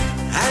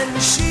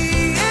 and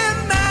she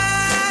and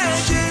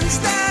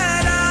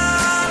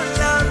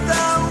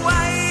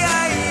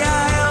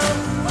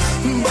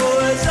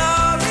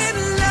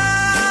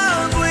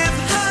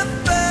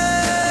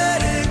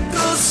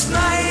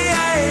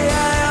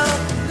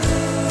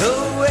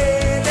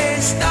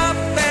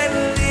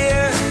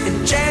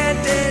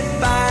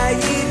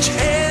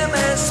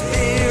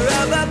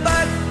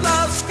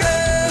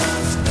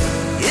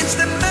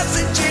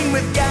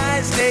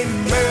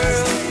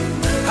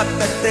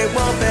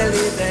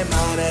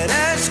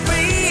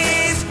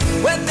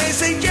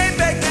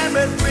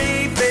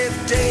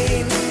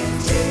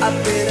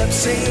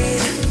obscene.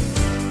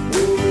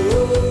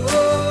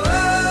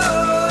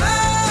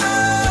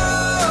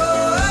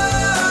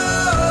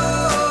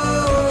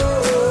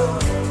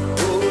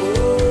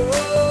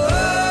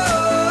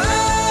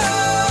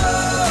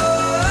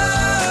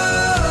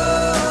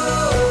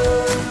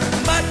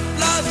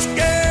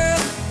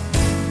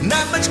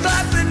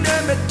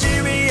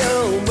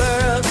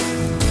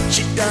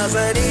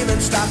 Doesn't even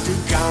stop to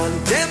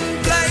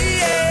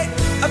contemplate.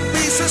 A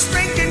piece of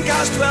string can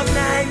cost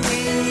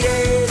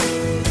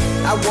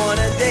 $12.98. I want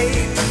a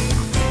date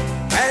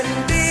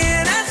and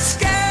in a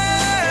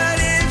skirt.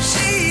 If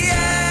she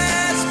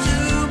has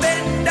to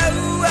bend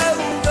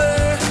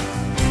over,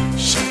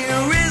 she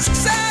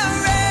risks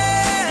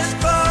arrest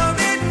for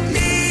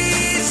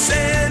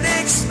indecent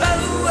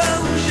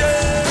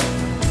exposure.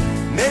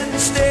 Men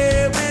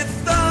stare with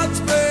thoughts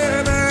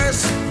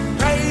perverse,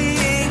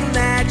 praying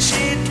that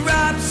she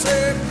drops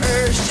her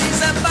purse.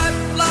 She's a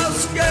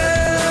butt-floss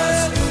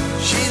girl.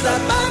 She's a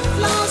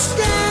butt-floss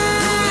girl.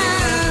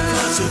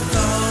 Cause her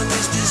thong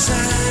is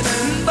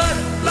designer.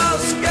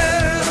 Butt-floss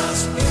girl.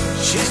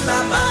 She's my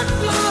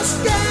butt-floss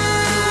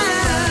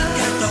girl.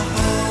 Got the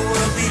whole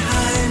world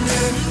behind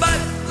her.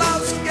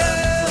 Butt-floss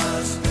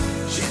girl.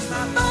 She's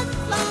my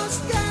butt-floss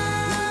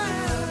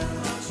girl.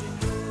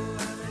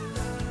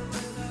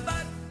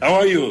 How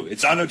are you?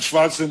 It's Arnold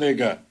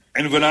Schwarzenegger.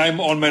 And when I'm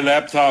on my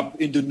laptop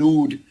in the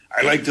nude,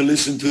 I like to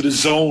listen to The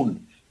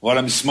Zone while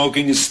I'm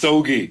smoking a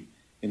stogie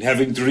and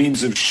having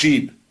dreams of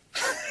sheep.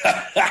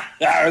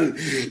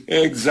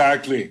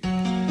 Exactly.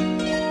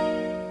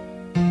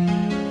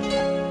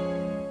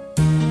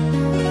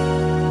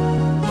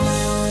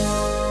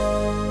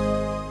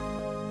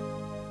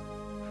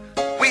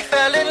 We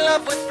fell in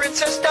love with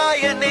Princess Di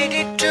in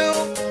 82.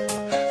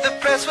 The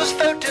press was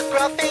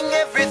photographing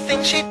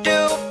everything she'd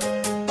do.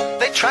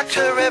 They tracked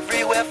her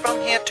everywhere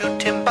from here to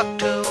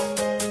Timbuktu.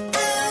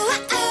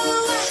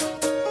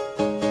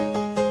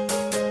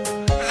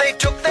 They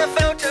took their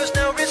photos,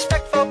 no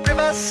respect for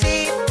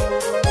privacy,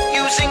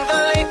 using the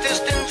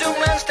latest in zoom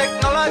lens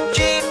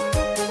technology.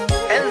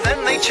 And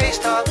then they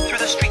chased her through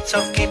the streets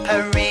of Gay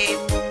Paris.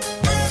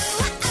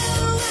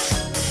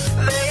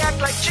 They act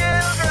like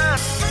children.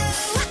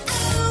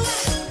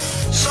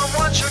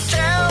 Someone should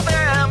tell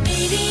them.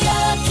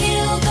 Media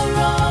killed the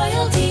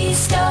royalty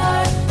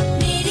star.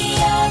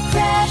 Media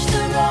crashed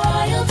the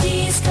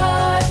royalties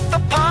car. The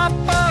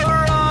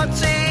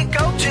paparazzi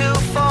go too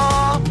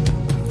far.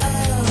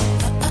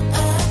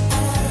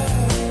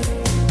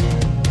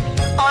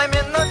 I'm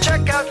in the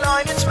checkout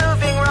line, it's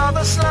moving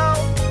rather slow.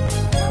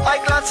 I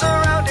glance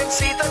around and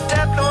see the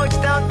tabloids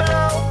down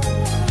below.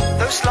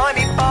 Those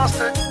slimy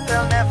bastards,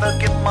 they'll never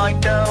get my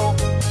dough.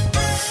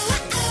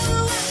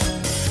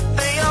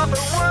 They are the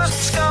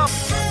worst scum.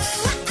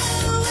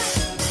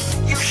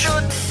 You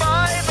shouldn't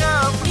buy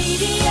them.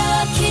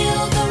 Media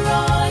killed the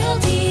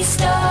royalty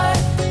star.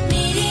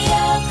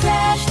 Media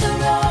crashed the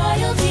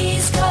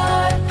royalties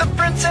car. The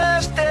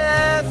princess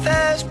death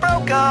has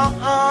broke our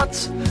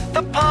hearts.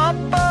 The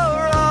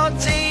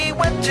paparazzi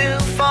went too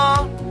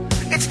far.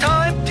 It's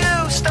time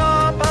to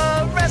stop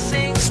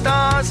arresting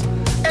stars.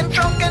 And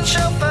drunken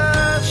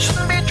chauffeurs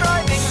shouldn't be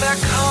driving their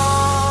cars.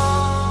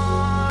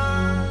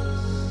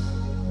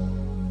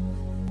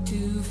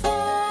 Too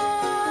far,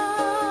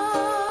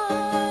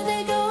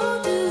 they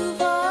go too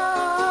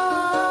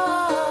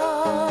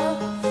far.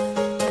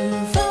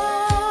 Too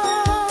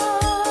far,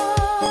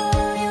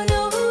 you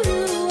know who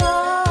you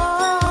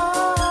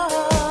are.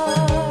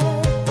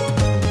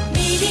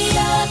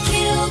 Media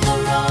killed the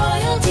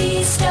royalty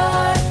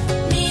star.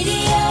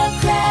 Media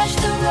crashed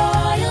the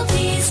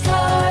royalties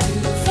car.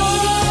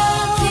 Media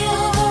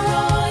killed the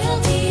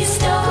royalty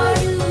star.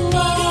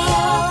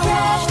 Media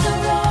crashed the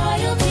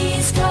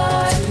royalties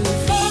car.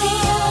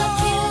 Media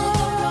killed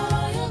the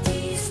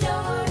royalty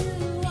star.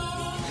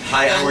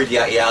 Hi, I'm Weird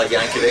Al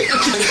Yankovic.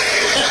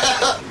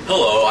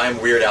 Hello,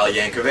 I'm Weird Al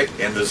Yankovic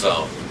in The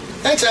Zone.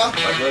 Thanks, Al.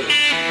 My brother.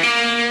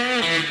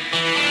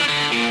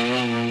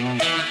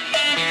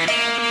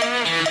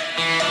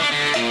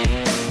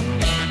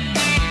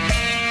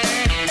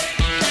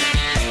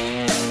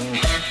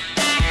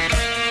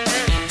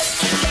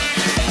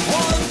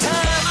 One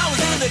time I was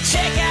in the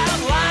checkout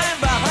line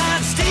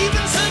behind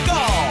Steven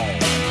Seagal.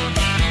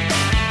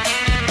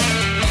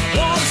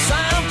 Once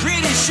I'm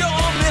pretty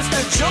sure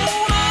Mr.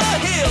 Jonah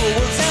Hill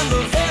was in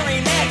the very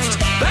next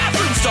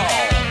bathroom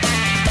stall.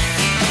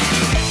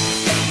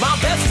 My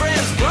best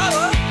friend's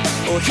brother,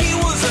 well, he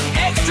was an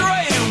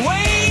extra in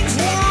Wayne's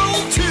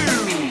World 2.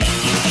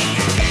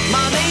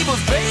 My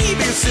neighbor's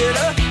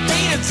babysitter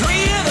dated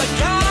 3 of the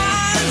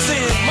guys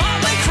in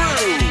Motley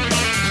Crue.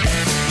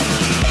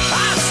 I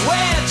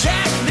swear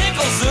Jack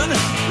Nicholson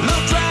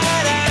looked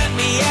right at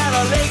me at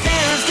a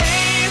Lakers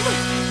game.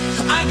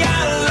 I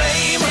got a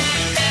lame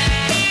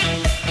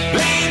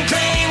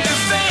claim to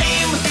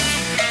fame.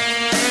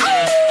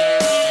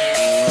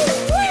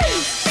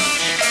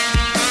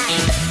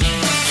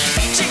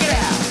 Check it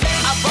out.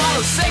 I bought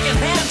a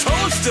second-hand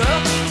toaster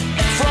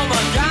from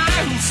a guy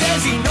who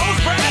says he knows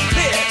Brad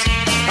Pitt.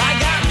 I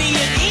got me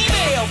an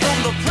email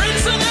from the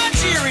Prince of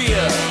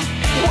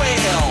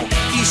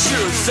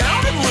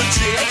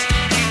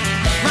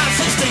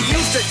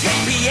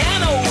Take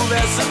piano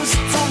lessons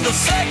from the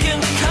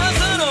second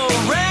cousin of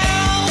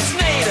Ralph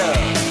Nader.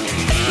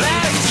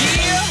 Last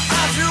year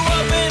I threw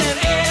up in an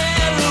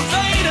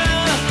elevator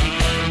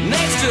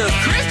next to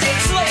Christian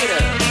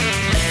Slater.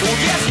 Well,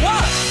 guess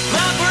what?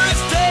 My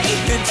birthday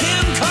and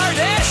Kim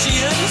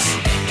Kardashian's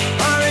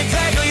are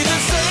exactly the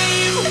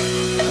same.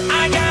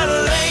 I got a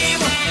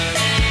lame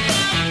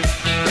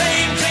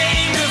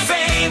claim to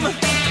fame.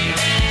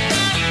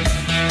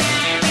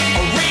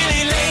 A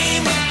really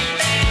lame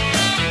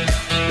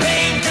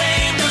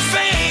claim to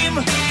fame.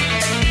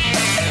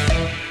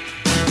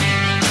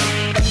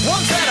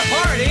 Once at a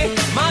party,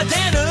 my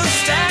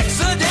dentist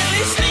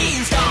accidentally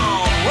sneezed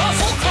on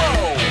Russell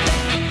Crowe.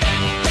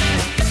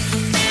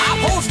 I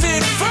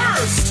posted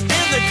first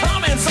in the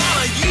comments on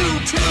a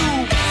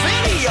YouTube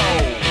video.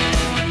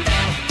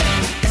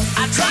 I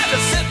tried to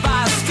sit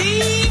by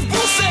Steve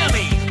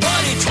Buscemi,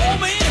 but he told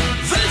me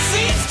the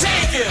seat's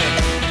taken.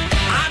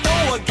 I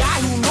know a guy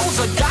who knows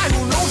a guy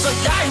who knows a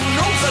guy who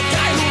knows a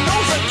guy who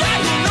knows a guy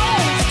who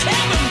knows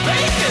Kevin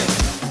Bacon.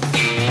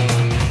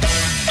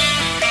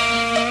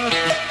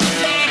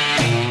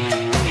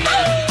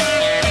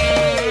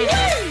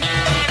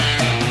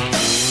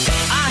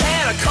 I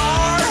had a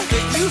car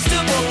that used to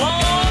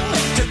belong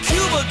to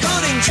Cuba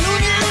Gooding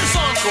Jr.'s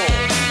uncle.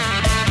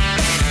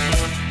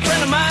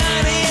 Friend of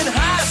mine in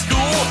high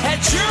school had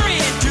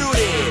jury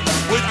duty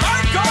with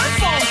Art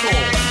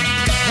Garfunkel.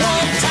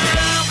 One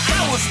time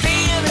I was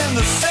staying in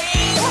the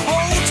same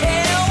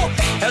hotel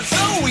as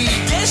Zoe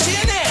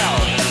Deschanel.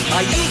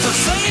 I used the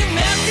same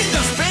napkin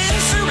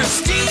dispenser as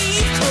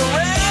Steve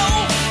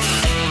Carell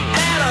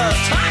at a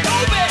Taco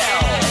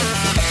Bell.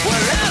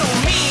 Well, I don't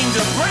mean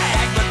to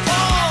brag, but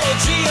Paul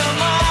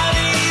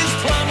Giamatti's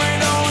plumber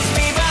knows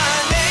me by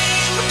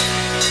name.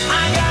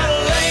 I got a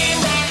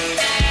lame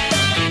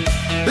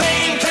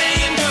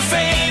claim to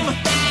fame.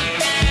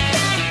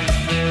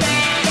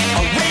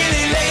 A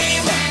really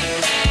lame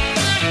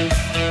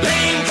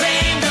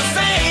claim to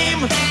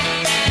fame.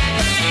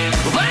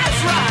 That's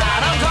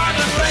right, I'm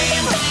talking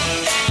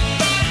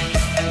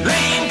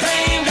lame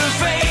claim to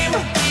fame.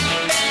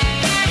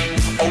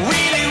 A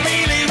really,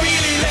 really,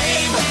 really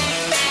lame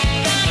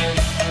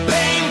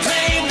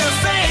claim to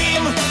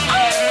fame.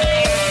 Oh,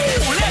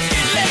 let's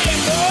get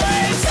lame,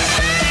 boys.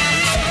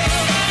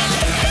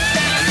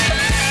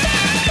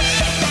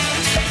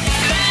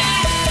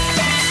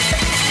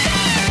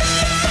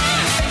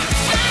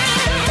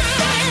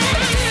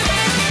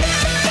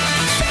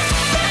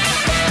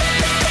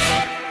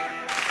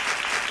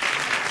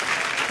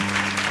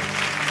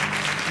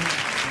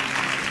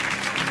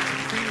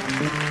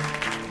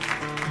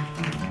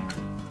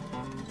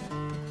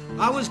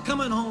 I was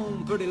coming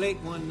home pretty late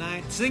one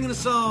night, singing a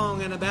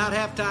song, and about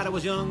half-tide I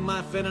was young.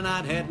 My friend and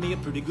I'd had me a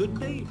pretty good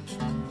date.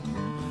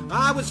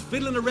 I was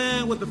fiddling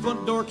around with the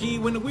front door key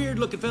when a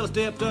weird-looking fella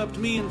stepped up to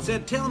me and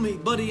said, "Tell me,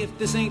 buddy, if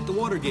this ain't the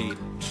Watergate."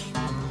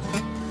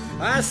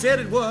 I said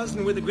it was,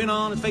 and with a grin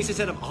on his face, he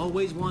said, "I've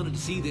always wanted to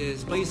see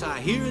this place. I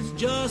hear it's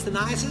just the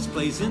nicest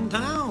place in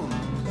town.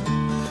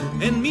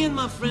 And me and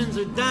my friends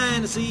are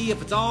dying to see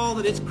if it's all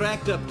that it's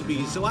cracked up to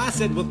be." So I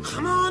said, "Well,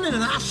 come on in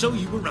and I'll show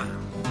you around."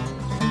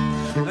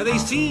 Now, they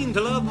seemed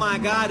to love my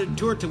guided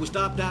tour till we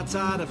stopped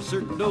outside of a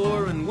certain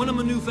door, and one of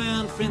my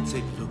newfound friends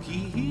said,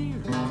 "Looky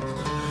here.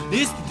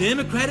 It's the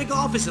Democratic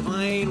office, if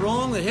I ain't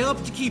wrong, that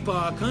helps to keep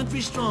our country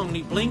strong." And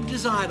he blinked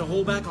his eye to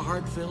hold back a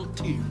heartfelt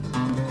tear.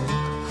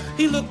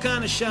 He looked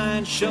kind of shy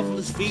and shuffled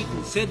his feet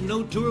and said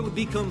no tour would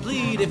be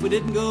complete if we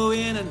didn't go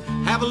in and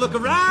have a look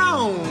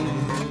around.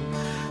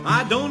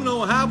 I don't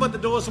know how, but the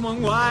door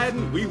swung wide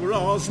and we were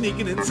all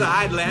sneaking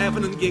inside,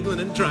 laughing and giggling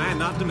and trying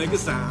not to make a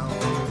sound.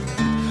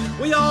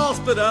 We all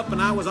split up and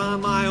I was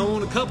on my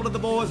own. A couple of the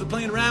boys were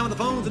playing around with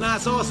the phones and I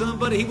saw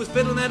somebody, he was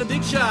fiddling at a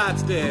big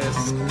shot's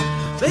desk.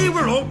 They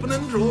were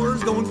opening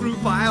drawers, going through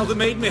files. It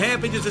made me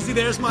happy just to see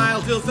their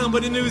smiles till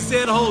somebody new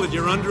said, "Hold it,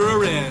 you're under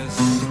arrest."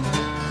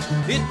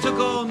 It took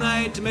all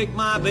night to make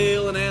my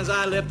bail, and as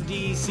I left the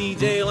D.C.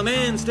 jail, a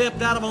man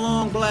stepped out of a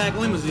long black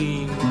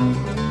limousine.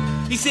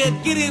 He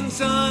said, "Get in,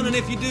 son, and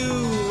if you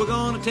do, we're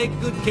gonna take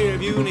good care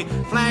of you." And he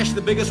flashed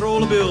the biggest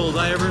roll of bills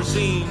I ever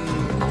seen.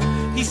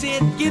 He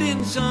said, "Get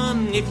in,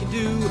 son, if you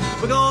do,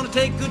 we're gonna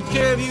take good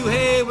care of you.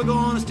 Hey, we're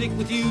gonna stick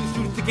with you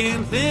through thick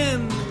and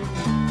thin."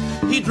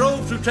 He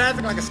drove through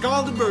traffic like a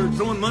scalded bird,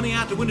 throwing money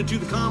out the window to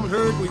the common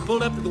herd. We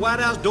pulled up to the White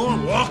House door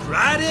and walked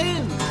right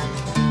in.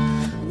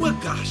 Well,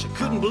 gosh, I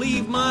couldn't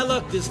believe my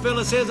luck. This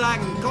fella says I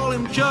can call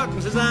him Chuck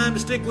and says I'm to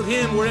stick with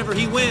him wherever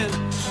he went.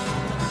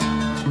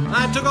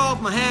 I took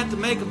off my hat to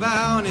make a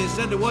bow, and he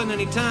said there wasn't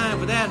any time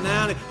for that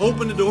now. And he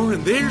opened the door,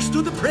 and there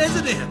stood the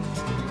president.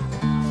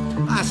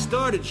 I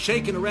started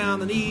shaking around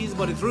the knees,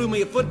 but he threw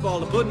me a football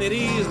to put me at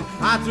ease. And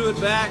I threw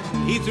it back,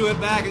 and he threw it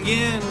back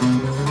again.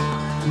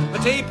 A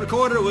tape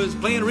recorder was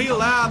playing real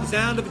loud, the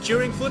sound of a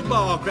cheering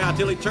football crowd,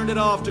 till he turned it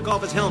off, took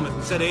off his helmet,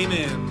 and said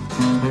amen.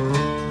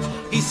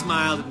 He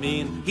smiled at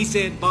me, and he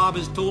said, "Bob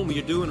has told me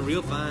you're doing a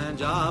real fine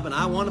job, and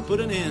I want to put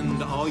an end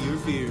to all your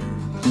fears."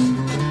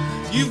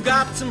 If you've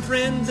got some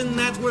friends and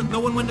that's worth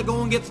knowing when to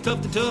go and get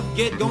tough to tough,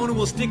 get going and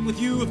we'll stick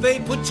with you if they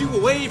put you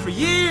away for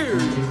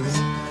years.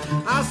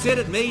 I said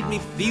it made me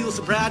feel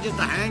so proud just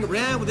to hang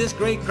around with this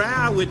great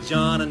crowd with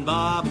John and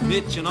Bob and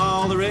Mitch and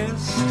all the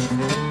rest.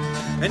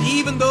 And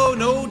even though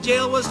no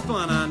jail was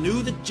fun, I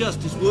knew that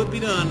justice would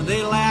be done. And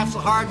they laughed so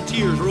hard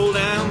tears rolled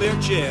down their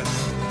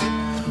chests.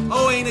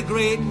 Oh, ain't it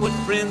great what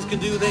friends can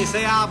do? They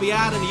say I'll be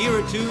out in a year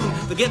or two.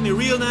 They'll get me a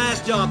real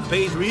nice job that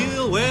pays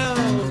real well.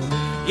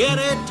 Yeah,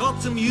 they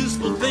taught some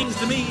useful things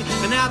to me.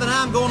 And now that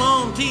I'm going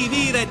on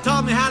TV, they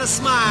taught me how to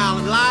smile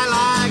and lie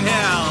like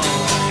hell.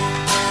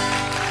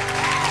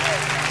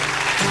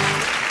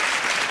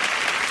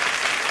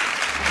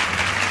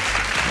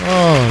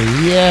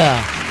 Oh,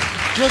 yeah.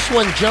 Just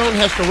when Joan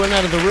has to run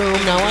out of the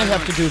room, now I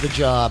have to do the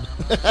job.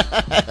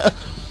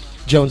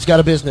 Joan's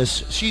got a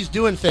business. She's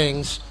doing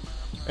things.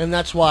 And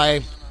that's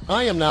why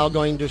I am now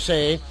going to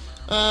say,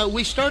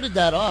 we started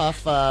that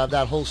off,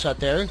 that whole set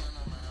there,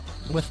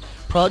 with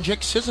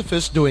Project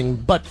Sisyphus doing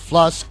Butt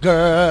Floss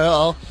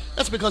Girl.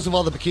 That's because of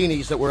all the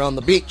bikinis that were on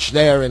the beach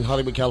there in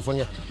Hollywood,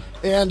 California.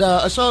 And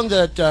a song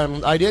that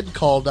I did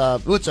called,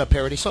 what's a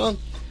parody song?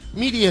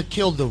 Media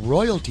Killed the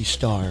Royalty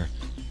Star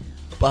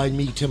by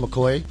me, Timm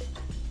McCoy.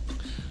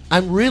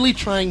 I'm really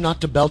trying not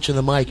to belch in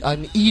the mic.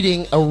 I'm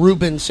eating a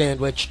Reuben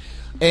sandwich,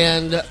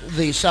 and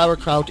the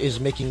sauerkraut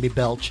is making me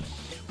belch.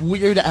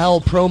 Weird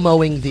Al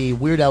promoting the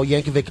Weird Al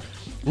Yankovic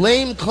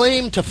Lame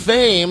Claim to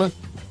Fame,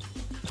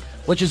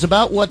 which is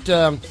about what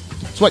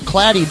it's what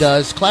Claddy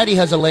does. Claddy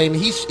has a lame.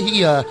 He's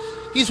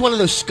one of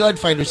those scud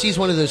fighters. He's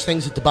one of those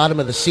things at the bottom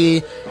of the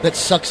sea that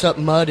sucks up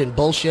mud and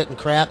bullshit and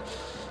crap.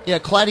 Yeah,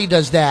 Claddy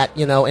does that,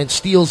 and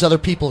steals other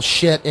people's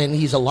shit, and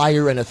he's a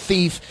liar and a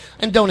thief,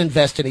 and don't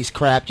invest in his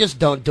crap. Just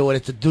don't do it.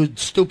 It's a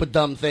stupid,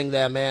 dumb thing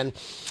there, man.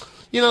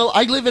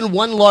 I live in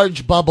one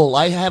large bubble.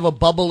 I have a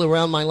bubble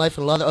around my life,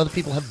 and a lot of other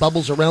people have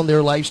bubbles around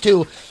their lives,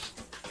 too.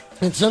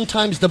 And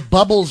sometimes the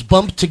bubbles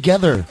bump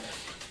together.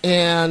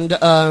 And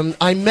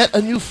I met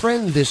a new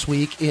friend this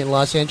week in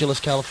Los Angeles,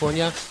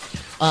 California.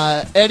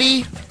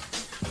 Eddie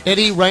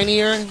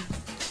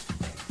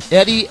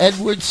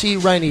Edward C.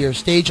 Rainier,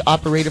 stage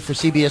operator for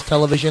CBS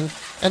Television,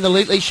 and The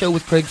Late Late Show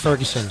with Craig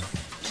Ferguson.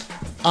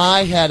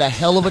 I had a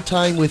hell of a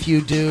time with you,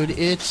 dude.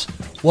 It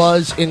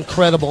was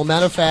incredible.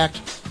 Matter of fact,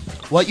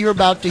 what you're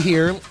about to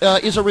hear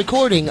is a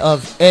recording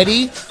of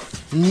Eddie,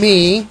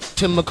 me,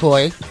 Timm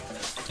McCoy,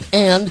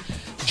 and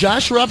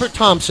Josh Robert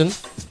Thompson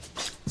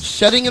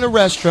sitting in a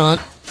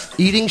restaurant,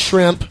 eating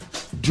shrimp,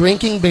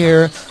 drinking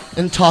beer,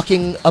 and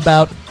talking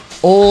about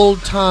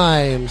old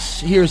times.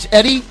 Here's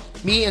Eddie,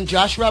 me, and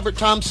Josh Robert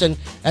Thompson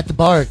at the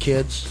bar,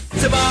 kids.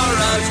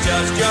 Tomorrow's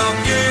just your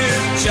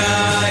future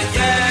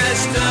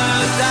yesterday.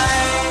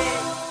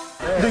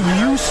 The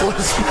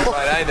useless.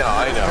 Right, I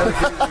know.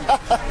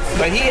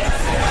 But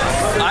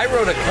I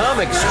wrote a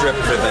comic strip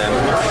for them.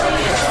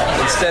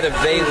 Instead of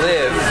They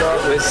Live,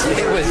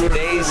 it was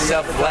Days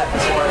Sublet.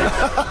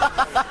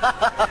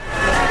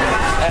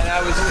 And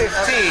I was 15,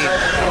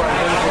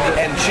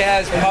 and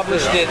Chaz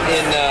published it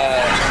in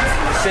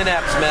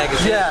Synapse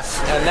magazine. Yes.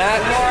 And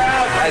that,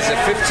 as a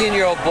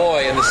 15-year-old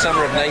boy in the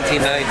summer of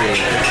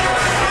 1990,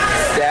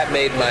 that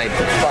made my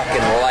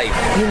fucking life.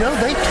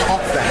 They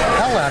talked the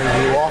hell out of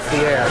you off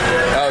the air.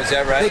 Oh, is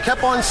that right? They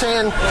kept on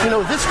saying,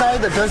 this guy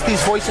that does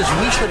these voices,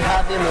 we should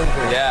have him in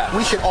here. Yeah.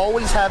 We should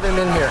always have him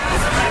in here.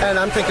 And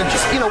I'm thinking,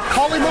 just,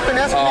 call him up and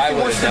ask him if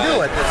he wants to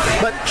do it.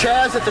 But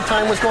Chaz at the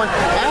time was going,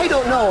 I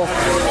don't know,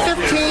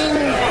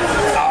 15...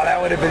 Oh, that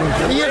would have been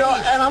great.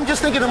 And I'm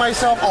just thinking to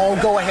myself, oh,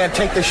 go ahead,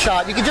 take the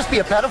shot. You could just be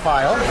a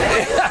pedophile.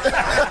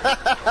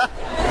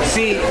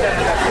 See,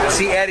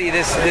 Eddie,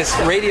 this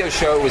radio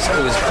show, it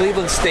was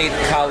Cleveland State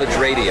College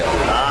Radio.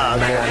 Ah,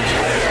 man.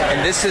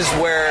 And this is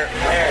where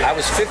I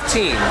was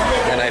 15,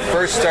 and I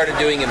first started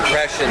doing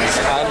impressions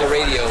on the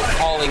radio,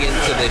 calling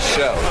into this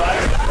show.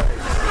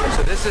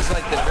 So this is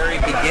like the very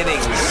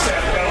beginnings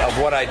of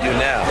what I do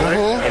now.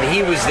 Mm-hmm. And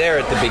he was there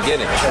at the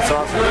beginning. That's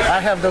awesome. I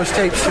have those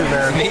tapes too,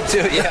 man. Me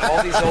too, yeah,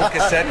 all these old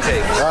cassette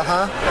tapes.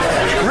 Uh-huh.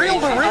 Reel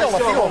to reel, a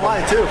few of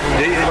mine too.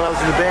 When I was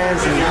in the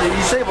bands, and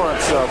you save all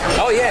that stuff.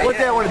 Oh, yeah. One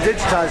day I want to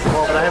digitize them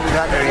all, but I haven't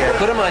gotten there yet.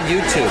 Put them on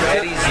YouTube,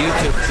 Eddie's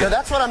YouTube So channel.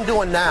 that's what I'm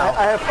doing now.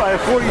 I have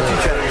 4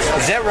 YouTube channels.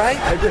 Is that right?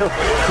 I do.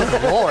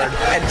 Good Lord.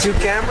 And 2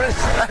 cameras?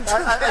 I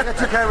got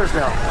 2 cameras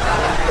now.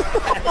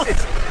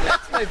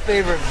 That's my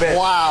favorite bit.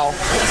 Wow.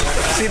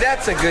 See,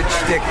 that's a good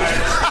shtick.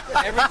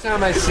 Every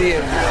time I see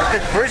him,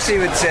 first he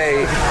would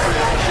say,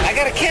 I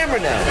got a camera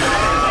now.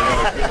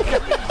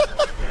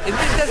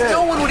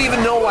 No one would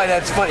even know why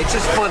that's funny. It's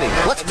just funny.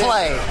 Let's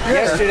play.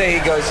 Yesterday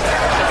he goes,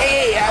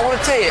 hey, I want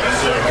to tell you,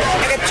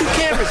 I got 2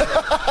 cameras.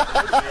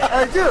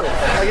 I do.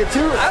 I get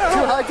 2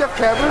 high-def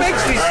cameras. It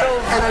makes me so...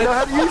 And I know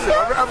how to use it.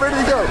 I'm ready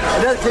to go.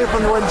 And that came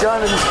from when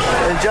John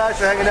and Josh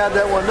were hanging out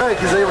that one night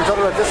because they were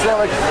talking about this and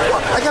that. Like,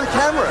 I got a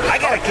camera. I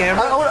got a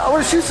camera. I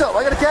want to shoot something.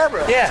 I got a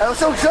camera. Yeah. I was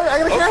so excited. I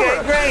got a camera.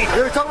 Okay, great.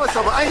 They were talking about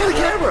something. I got a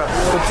camera.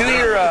 But do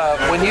your,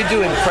 when you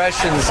do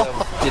impressions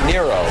De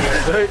Niro,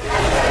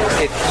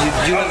 you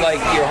do it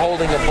like you're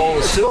holding a bowl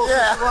of soup.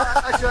 Yeah.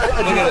 Actually,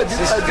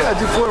 I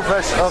do 4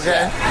 impressions.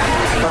 Okay.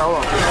 Hold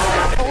on.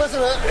 Oh, listen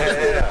to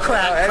that.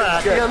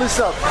 Crack. You gotta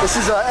listen up. This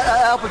is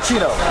Al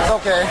Pacino.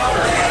 Okay.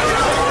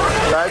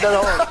 All right,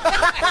 hold on. I'm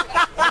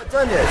not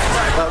done yet.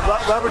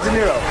 Robert De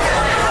Niro.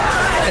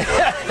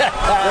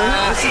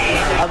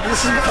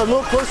 This is a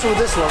little closer with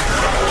this one.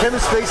 Kevin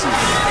Spacey.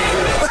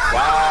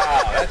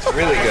 Wow, that's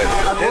really good.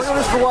 I've been working on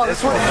this for a while.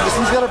 This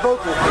one's got a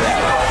vocal.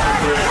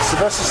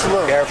 Sylvester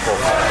Stallone. Careful.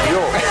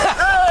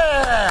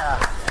 Yeah.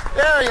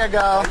 There you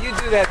go. You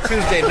do that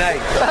Tuesday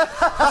night.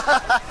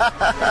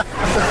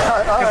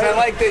 Because I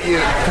like that you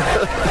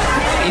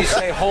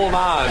say hold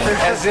on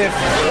as if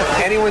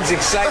anyone's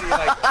excited.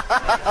 Like,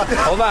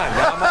 hold on,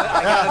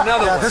 I got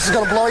another one. This is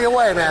going to blow you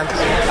away, man.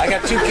 I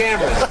got 2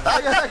 cameras.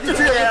 That's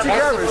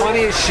the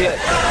funniest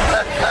shit.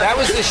 That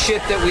was the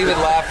shit that we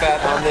would laugh at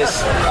on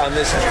this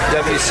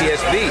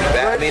WCSB.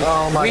 I mean,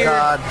 oh my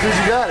God. Because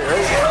you got it,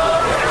 right?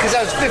 Because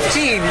I was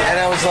 15 and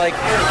I was like,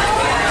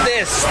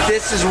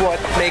 this is what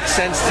makes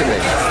sense to me.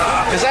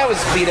 Because I was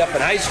beat up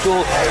in high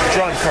school,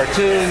 drawing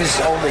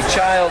cartoons, only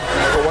child.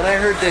 But when I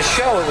heard this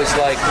show, it was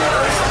like,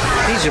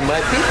 these are my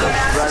people.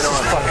 This is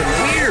fucking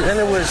weird. Then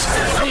it was,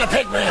 I'm the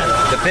Pig Man.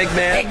 The Pig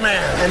Man? Pig Man.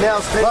 And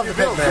now it's paying the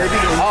bills, baby.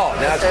 Oh,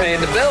 now it's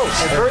paying the bills.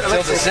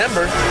 Until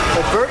December.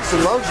 But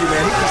Bergson loves you,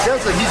 man. He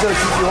sounds like he's going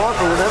to keep you on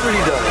for whatever he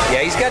does.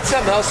 Yeah, he's got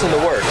something else in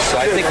the works, so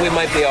I think we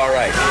might be all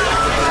right.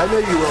 I know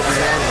you will be,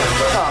 man.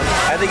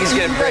 I think he's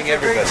going to bring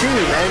everybody. You guys are a great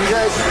team, man. You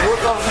guys work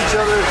off each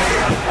other.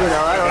 You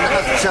know, I don't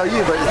have to tell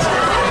you, but it's,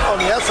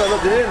 on the outside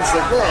looking in, it's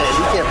like, man,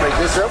 you can't break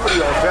this up. What are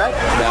you on track?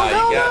 No, you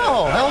got it.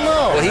 Hell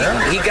no.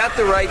 Well, he got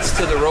the rights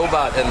to the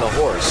robot and the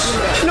horse.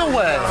 No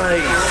way.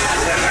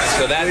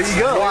 So that's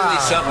clearly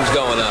something's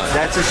going on.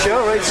 That's a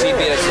show right there.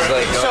 CBS is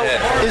like, go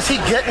ahead. Is he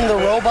getting the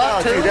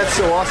robot too? Dude, that's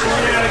so awesome.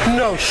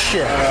 No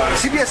shit.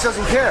 CBS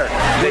doesn't care.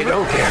 They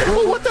don't care.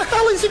 Well, what the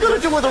hell is he going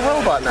to do with a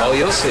robot now? Oh,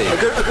 you'll see. I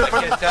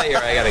can't tell you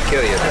or I got to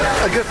kill you.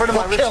 A good friend of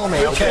mine, kill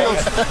me, okay?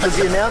 Was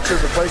the announcer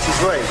of The Price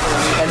is Right,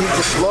 and he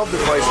just loved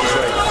The Price is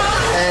Right.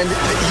 And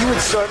he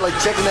would start like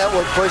checking out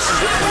what prices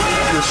the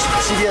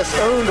CBS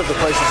owned of The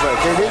Price is Right.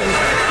 They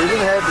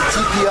didn't have the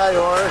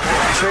TPIR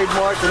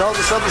trademark and all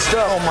this other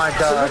stuff. Oh my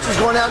God! So Rich was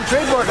going out and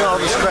trademarking all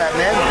this crap,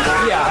 man.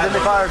 Yeah. And then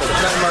they fired him.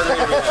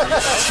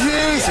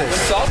 Jesus.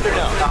 Salt or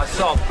no? Not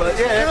salt, but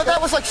yeah. You know,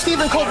 that was like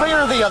Stephen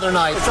Colbert the other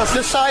night.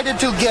 Decided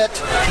to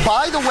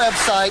buy the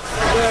website,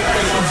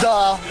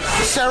 the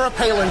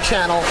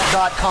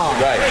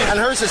SarahPalinChannel.com. Right. And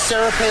hers is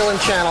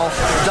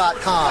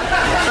SarahPalinChannel.com.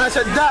 And I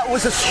said, that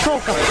was a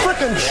stroke of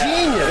freaking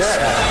genius.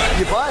 Yeah.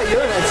 You buy it,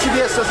 and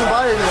CBS doesn't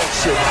buy any of that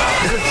shit.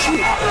 They're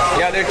cheap.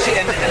 Yeah, they're cheap.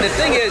 And the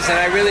thing is, and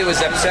I really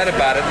was upset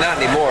about it, not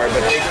anymore,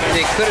 but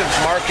they could have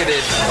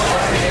marketed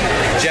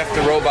Jeff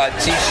the Robot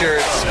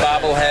t-shirts,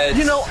 bobbleheads.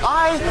 You know,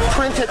 I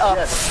printed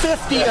up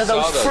 50 of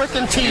those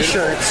freaking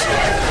t-shirts,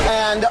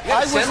 and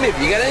I was... Send me,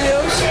 you got any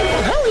of those?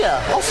 Hell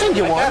yeah, I'll send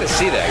you one. I gotta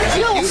see that.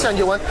 Yeah, I'll send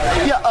you one.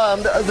 Yeah,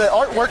 the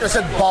artwork, that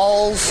said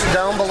balls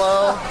down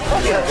below.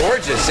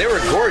 Gorgeous, they were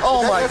gorgeous.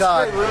 Oh my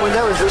God. When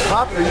that was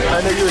popular,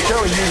 I know you were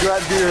showing you go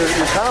out and do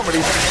your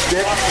comedy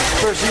skit.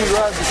 First you go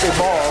out and say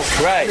balls.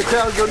 Right. The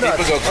crowd go nuts.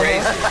 People go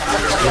crazy.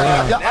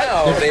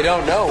 Now they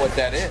don't know what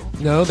that is.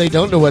 No, they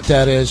don't know what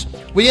that is.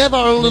 We have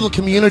our own little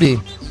community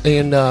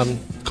in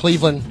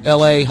Cleveland,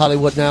 L.A.,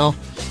 Hollywood now.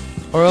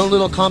 Our own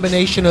little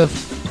combination of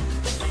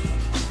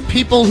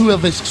people who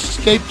have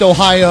escaped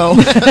Ohio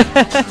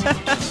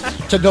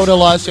to go to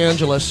Los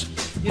Angeles.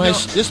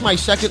 This is my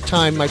second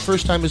time. My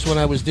first time is when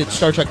I did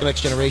Star Trek The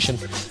Next Generation,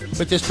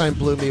 but this time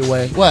blew me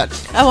away. What?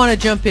 I want to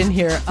jump in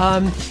here.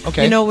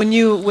 Okay. You know, when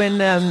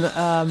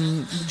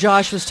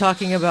Josh was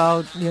talking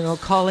about,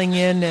 calling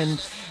in and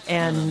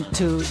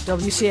to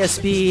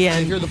WCSB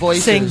and hear the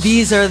voices. saying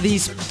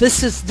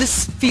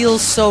this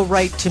feels so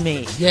right to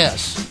me.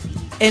 Yes.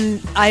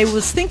 And I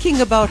was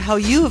thinking about how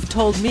you have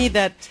told me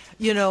that,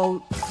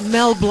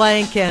 Mel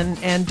Blanc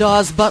and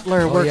Dawes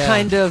Butler were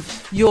kind of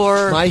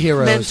my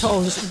heroes.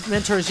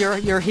 mentors,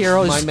 your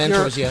heroes, my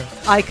mentors, your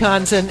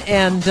icons,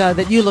 and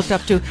that you looked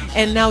up to.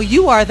 And now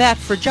you are that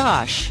for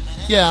Josh.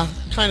 Yeah,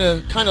 kind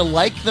of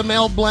like the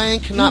Mel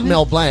Blanc, not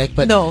Mel Blanc,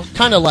 but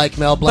kind of like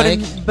Mel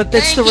Blanc. But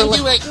that's the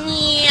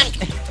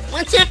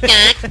What's up,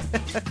 Doc?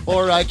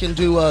 Or I can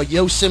do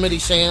Yosemite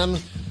Sam.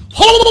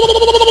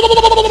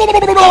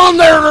 On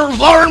there,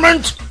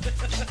 varmint.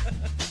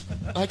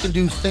 I can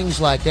do things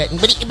like that.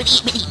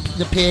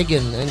 The pig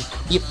and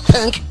you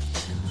punk.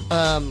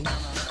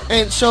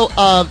 And so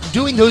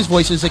doing those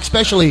voices,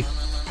 especially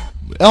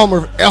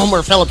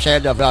Elmer Phillips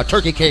Head of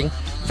Turkey King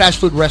fast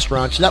food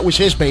restaurants, that was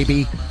his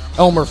baby.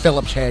 Elmer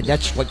Phillips Head,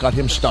 that's what got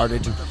him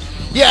started.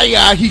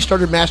 Yeah, he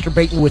started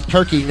masturbating with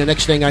turkey. The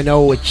next thing I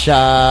know, it's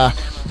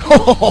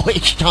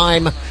it's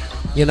time,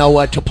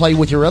 to play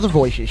with your other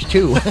voices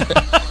too.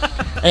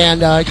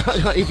 And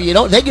if you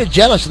don't, they get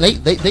jealous. And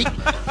they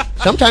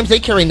sometimes they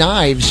carry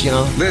knives.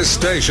 This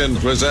station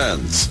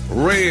presents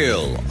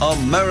Real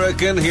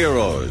American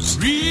Heroes.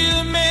 Real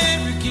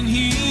American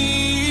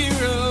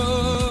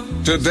Heroes.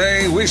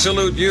 Today we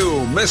salute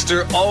you,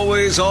 Mr.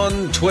 Always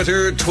on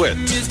Twitter Twit.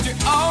 Mr.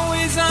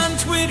 Always on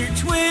Twitter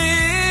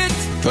Twit.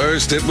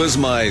 First it was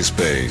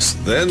MySpace,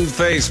 then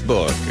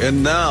Facebook,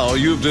 and now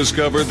you've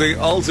discovered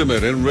the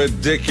ultimate in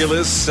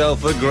ridiculous,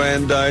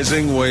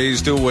 self-aggrandizing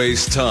ways to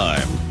waste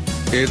time.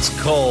 It's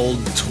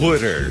called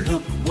Twitter.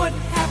 Look what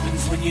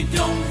happens when you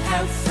don't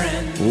have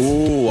friends.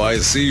 Ooh, I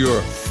see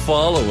you're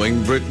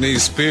following Britney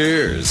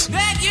Spears.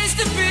 That used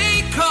to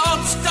be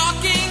called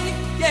stalking,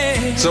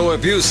 yeah. So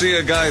if you see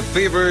a guy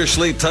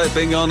feverishly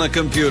typing on a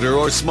computer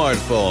or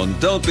smartphone,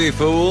 don't be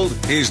fooled.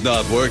 He's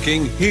not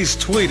working. He's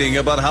tweeting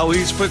about how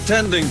he's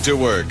pretending to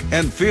work.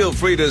 And feel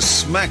free to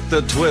smack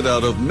the twit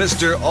out of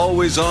Mr.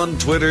 Always on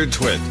Twitter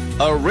Twit,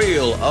 a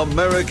real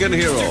American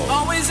hero. Mr.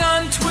 Always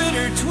on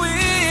Twitter Twit.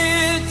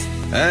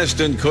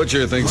 Ashton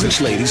Kutcher thinks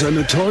Lunch ladies are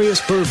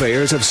notorious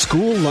purveyors of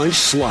school lunch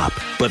slop.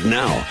 But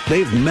now,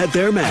 they've met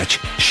their match,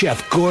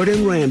 Chef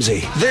Gordon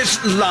Ramsay.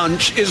 This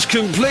lunch is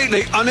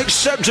completely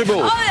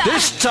unacceptable.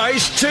 This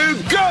tastes too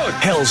good.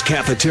 Hell's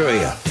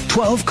Cafeteria.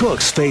 12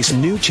 cooks face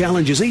new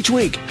challenges each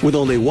week, with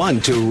only one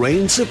to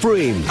reign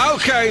supreme.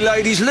 Okay,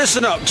 ladies,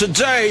 listen up.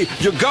 Today,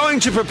 you're going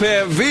to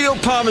prepare veal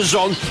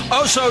parmesan,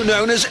 also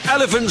known as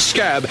elephant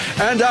scab,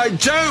 and I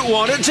don't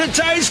want it to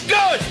taste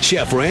good.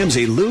 Chef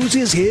Ramsay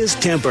loses his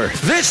temper.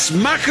 This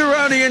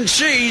macaroni and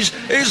cheese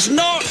is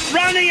not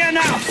runny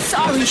enough.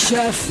 Sorry,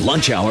 Chef.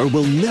 Lunch hour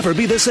will never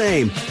be the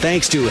same,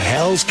 thanks to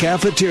Hell's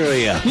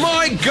Cafeteria.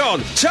 My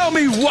God, tell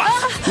me what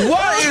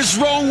is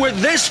wrong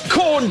with this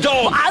corn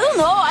dog? I don't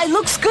know. It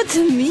looks good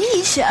to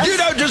me, Chef. You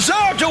don't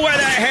deserve to wear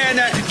that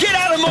hairnet. Get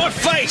out of my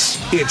face.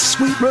 It's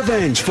sweet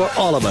revenge for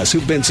all of us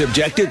who've been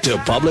subjected to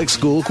public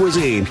school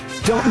cuisine.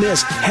 Don't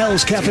miss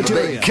Hell's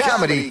Cafeteria. Big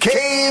Comedy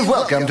Cave.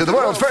 Welcome to the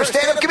world's first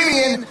stand-up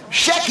comedian,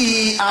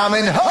 Shecky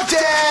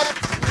Amenhotep.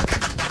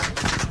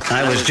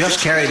 I was just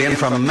carried in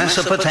from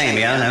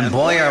Mesopotamia, and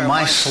boy, are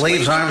my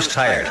slaves' arms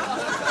tired.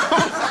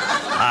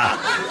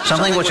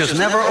 Something which has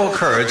never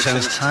occurred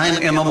since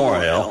time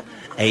immemorial.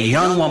 A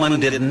young woman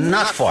did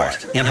not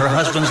fart in her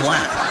husband's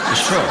lap.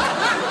 It's true.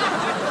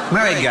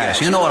 Married guys,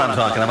 you know what I'm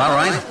talking about,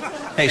 right?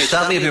 Hey,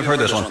 stop me if you've heard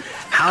this one.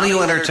 How do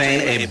you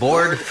entertain a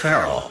bored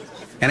pharaoh?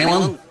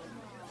 Anyone?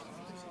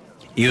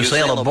 You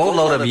sail a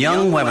boatload of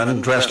young women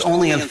dressed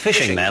only in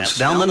fishing nets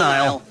down the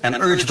Nile and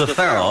urge the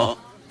pharaoh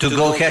to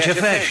go catch a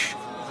fish.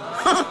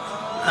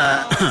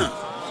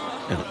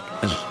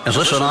 Is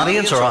this an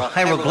audience or a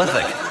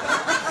hieroglyphic?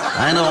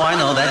 I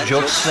know, that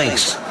joke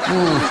stinks.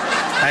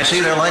 I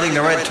see they're lighting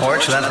the red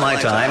torch, so that's my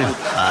time.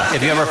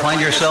 If you ever find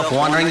yourself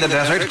wandering the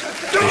desert,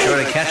 be sure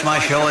to catch my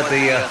show at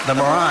the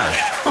Mirage.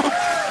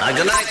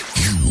 Good night.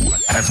 You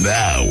have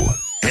now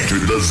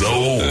entered the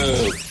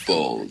zone.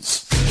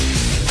 Balls.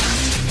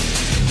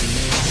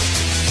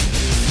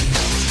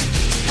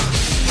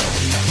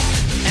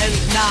 And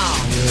now,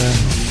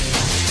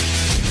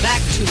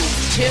 back to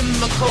Tim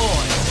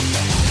McCoy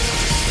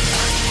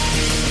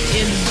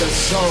in the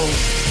zone.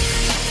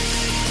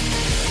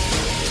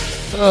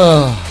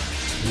 Oh,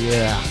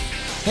 yeah.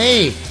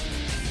 Hey,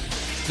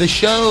 the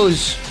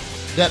shows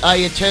that I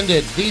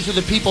attended, these are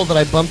the people that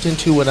I bumped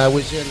into when I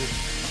was in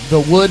the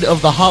wood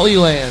of the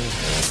Hollyland.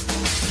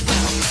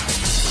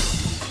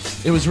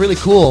 It was really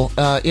cool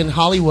in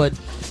Hollywood.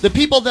 The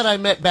people that I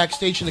met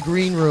backstage in the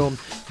green room,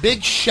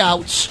 big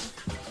shouts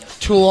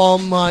to all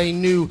my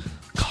new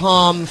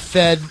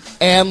com-fed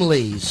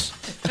amlies.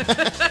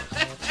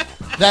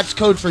 That's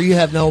code for you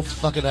have no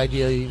fucking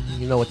idea.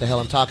 You know what the hell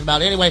I'm talking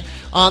about. Anyway,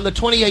 on the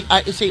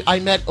 28th, I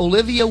met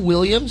Olivia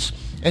Williams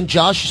and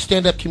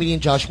stand-up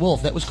comedian Josh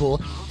Wolf. That was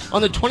cool. On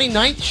the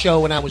 29th show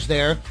when I was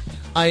there,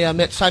 I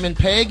met Simon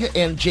Pegg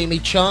and Jamie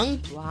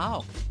Chung.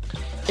 Wow.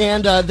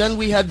 And then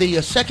we had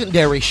the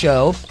secondary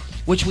show,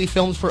 which we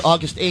filmed for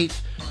August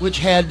 8th, which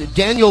had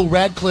Daniel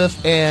Radcliffe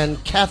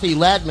and Kathy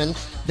Ladman.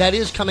 That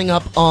is coming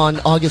up on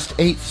August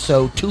 8th,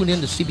 so tune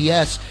in to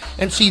CBS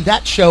and see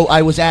that show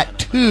I was at,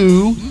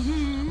 too. Mm-hmm.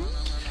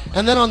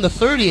 And then on the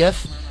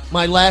 30th,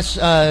 my last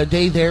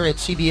day there at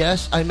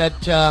CBS, I met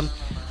Dana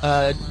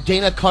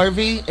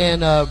Carvey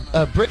and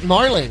Britt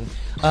Marling.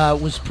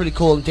 Was pretty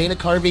cool. And Dana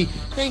Carvey,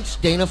 thanks,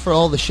 Dana, for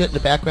all the shit in the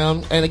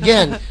background. And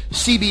again,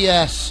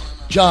 CBS,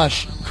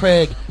 Josh,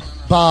 Craig,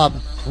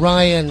 Bob,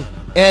 Ryan,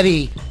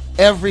 Eddie,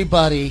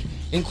 everybody,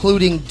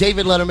 including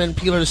David Letterman,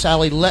 Peter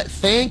DeSalle,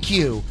 thank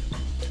you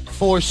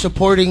for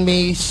supporting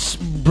me,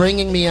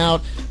 bringing me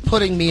out,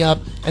 putting me up,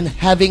 and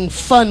having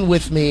fun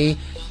with me.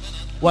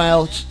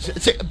 Well,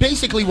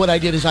 basically what I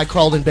did is I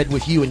crawled in bed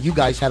with you, and you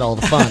guys had all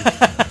the fun.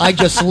 I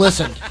just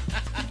listened.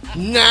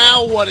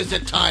 Now what is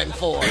it time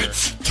for?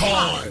 It's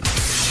time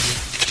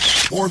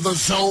for the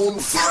Zone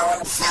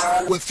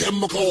with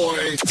Tim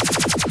McCoy.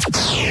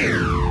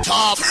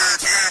 Top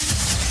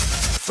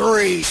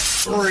 3.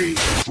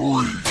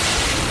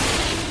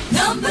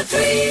 Number 3.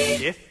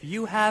 If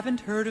you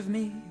haven't heard of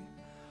me,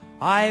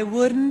 I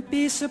wouldn't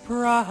be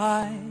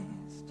surprised.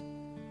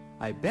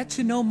 I bet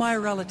you know my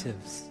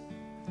relatives.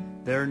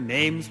 Their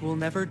names will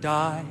never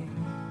die.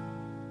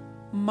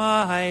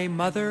 My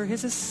mother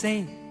is a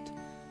saint,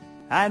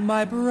 and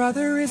my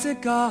brother is a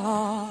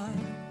god.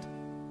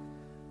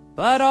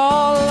 But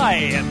all I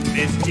am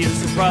is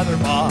Jesus' brother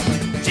Bob.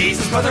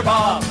 Jesus' brother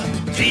Bob.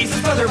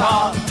 Jesus' brother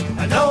Bob.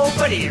 A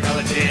nobody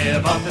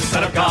relative of the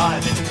Son of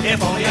God.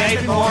 If only I'd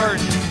been born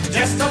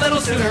just a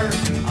little sooner,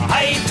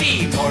 I'd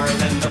be more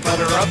than the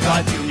brother of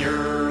God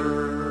Jr.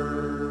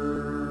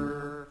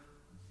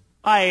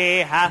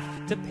 I have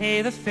to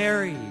pay the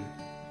ferry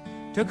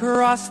to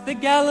cross the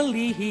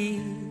Galilee,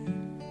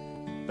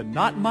 but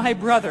not my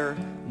brother,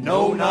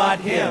 no, not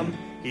him.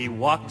 He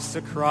walks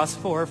across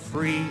for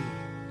free.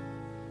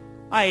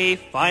 I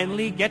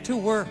finally get to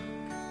work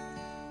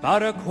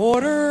about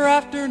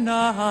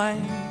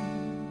 9:15.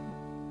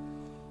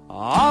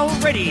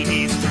 Already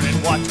he's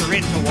turning water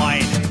into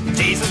wine.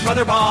 Jesus,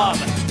 brother Bob,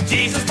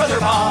 Jesus, brother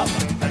Bob,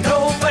 a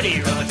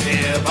nobody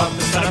relative of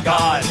the Son of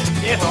God.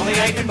 If only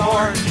I'd been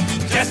born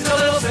just a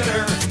little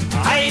sooner,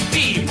 I'd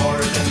be more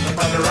than the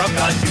brother of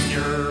God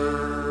Jr.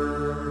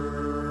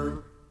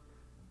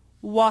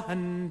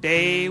 One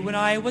day when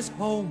I was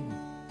home,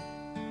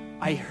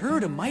 I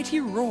heard a mighty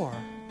roar.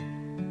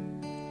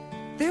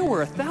 There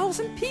were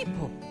 1,000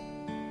 people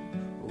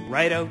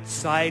right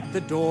outside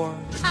the door.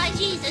 Hi,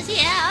 Jesus,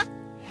 yeah.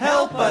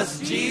 Help us,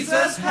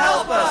 Jesus,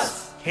 help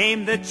us!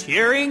 Came the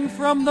cheering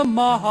from the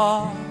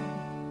mob.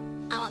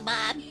 I want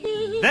Bob.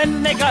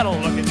 Then they got a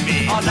look at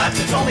me. Oh, not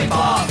just only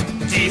Bob.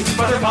 Jesus,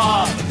 brother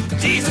Bob.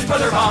 Jesus,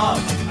 brother Bob.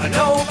 A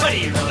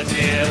nobody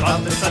relative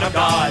of the Son of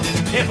God.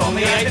 If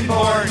only I'd been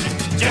born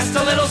just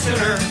a little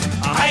sooner,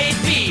 I'd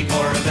be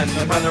more than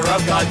the brother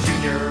of God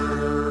Jr.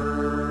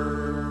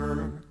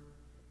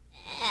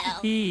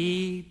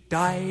 He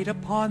died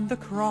upon the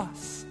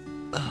cross.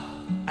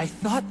 I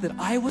thought that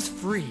I was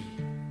free.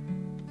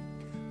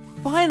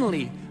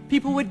 Finally,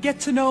 people would get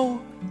to know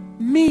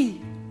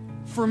me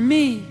for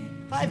me.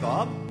 Hi,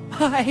 Bob.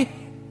 Hi.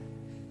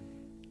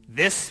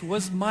 This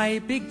was my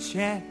big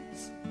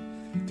chance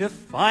to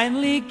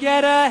finally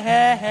get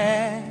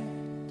ahead.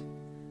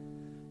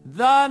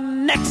 The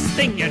next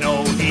thing you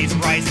know, he's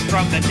rising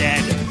from the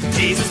dead.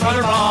 Jesus,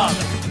 brother Bob.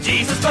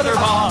 Jesus, brother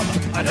Bob,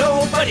 a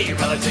nobody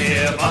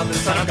relative of the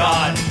Son of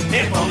God.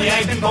 If only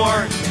I'd been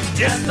born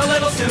just a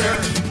little sooner,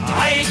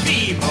 I'd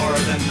be more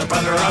than the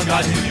brother of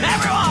God Jr.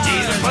 Everyone!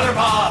 Jesus, brother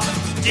Bob,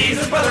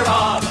 Jesus, brother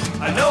Bob,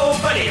 a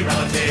nobody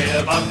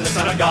relative of the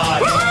Son of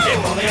God. Woo-hoo!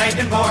 If only I'd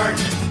been born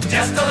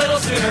just a little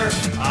sooner,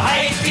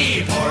 I'd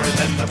be more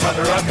than the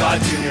brother of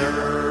God Jr.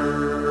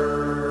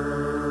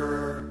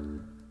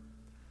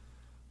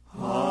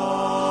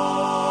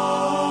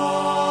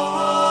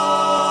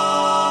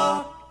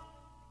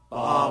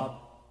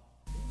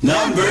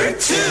 Number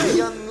 2. He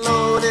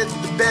unloaded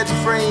the bed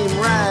frame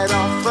right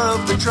off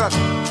of the truck.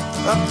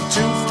 Up 2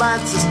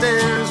 flights of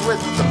stairs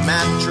with the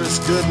mattress,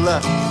 good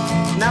luck.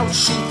 Now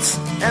sheets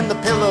and the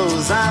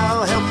pillows,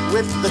 I'll help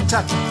with the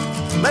tuck.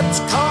 Let's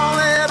call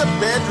it a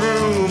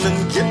bedroom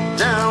and get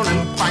down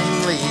and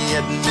finally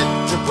admit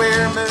that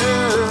we're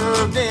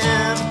moved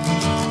in.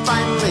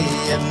 Finally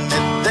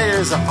admit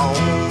there's a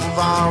home of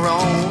our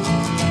own.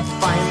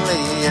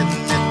 Finally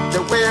admit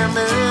that we're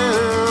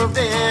moved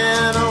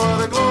in. Oh,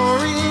 what a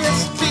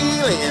glorious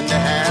feeling to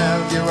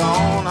have your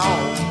own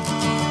home.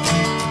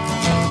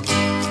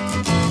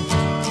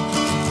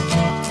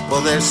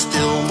 Well, there's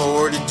still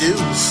more to do,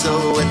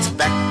 so it's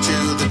back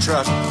to the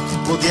truck.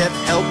 We'll get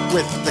help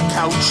with the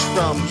couch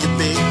from your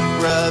big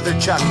brother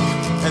Chuck.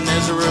 And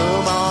there's a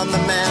room on the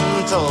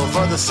mantel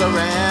for the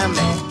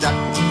ceramic duck.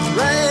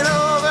 Right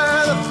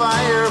over the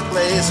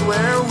fireplace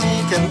where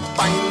we can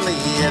finally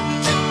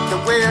admit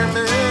that we're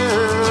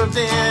moved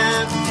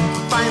in.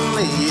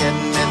 Finally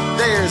admit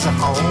there's a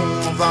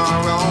home of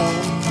our own.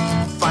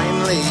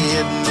 Finally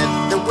admit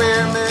that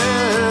we're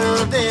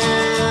moved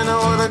in.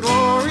 Oh, the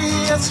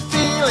glorious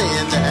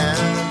feeling to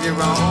have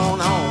your own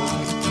home.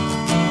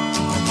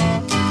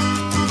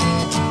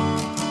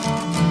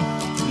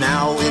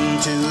 Now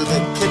into the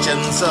kitchen,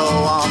 so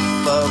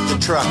off of the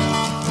truck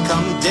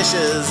come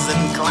dishes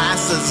and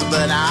glasses,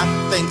 but I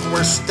think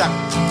we're stuck,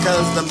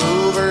 'cause the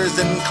movers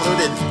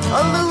included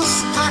a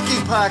loose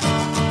hockey puck.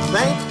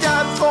 Thank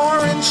God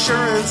for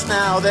insurance,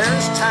 now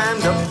there's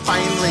time to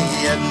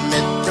finally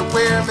admit that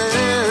we're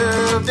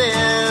moved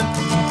in.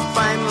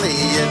 Finally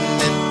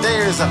admit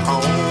there's a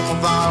home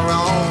of our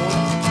own.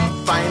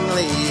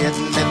 Finally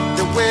admit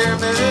that we're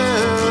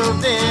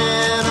moved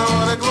in.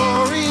 Oh, the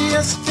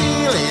glorious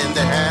feeling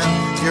to have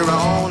your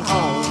own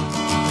home.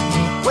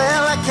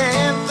 Well, I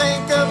can't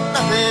think of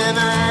nothing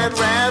I'd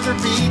rather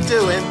be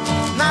doing.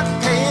 Not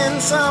paying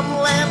some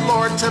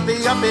landlord to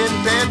be up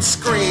in bed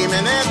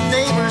screaming at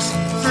neighbors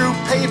through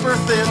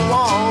paper-thin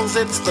walls.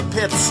 It's the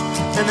Pits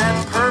and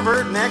that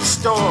pervert next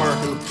door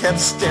who kept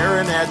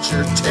staring at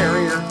your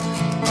terrier.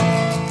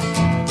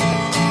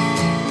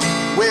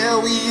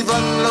 Well, we've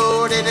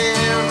unloaded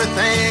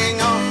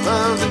everything off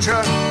of the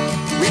truck.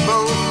 We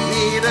both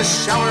need a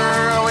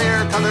shower,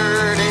 we're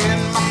covered in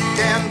muck,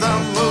 and the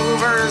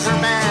movers are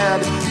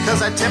mad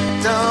 'cause I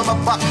tipped them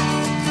 $1.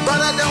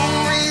 But I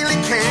don't really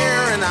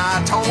care, and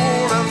I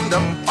told them to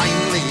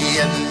finally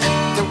admit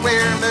that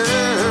we're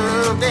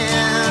moved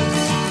in.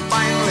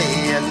 Finally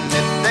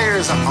admit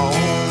there's a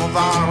home of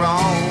our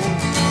own.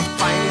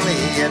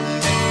 Finally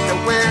admit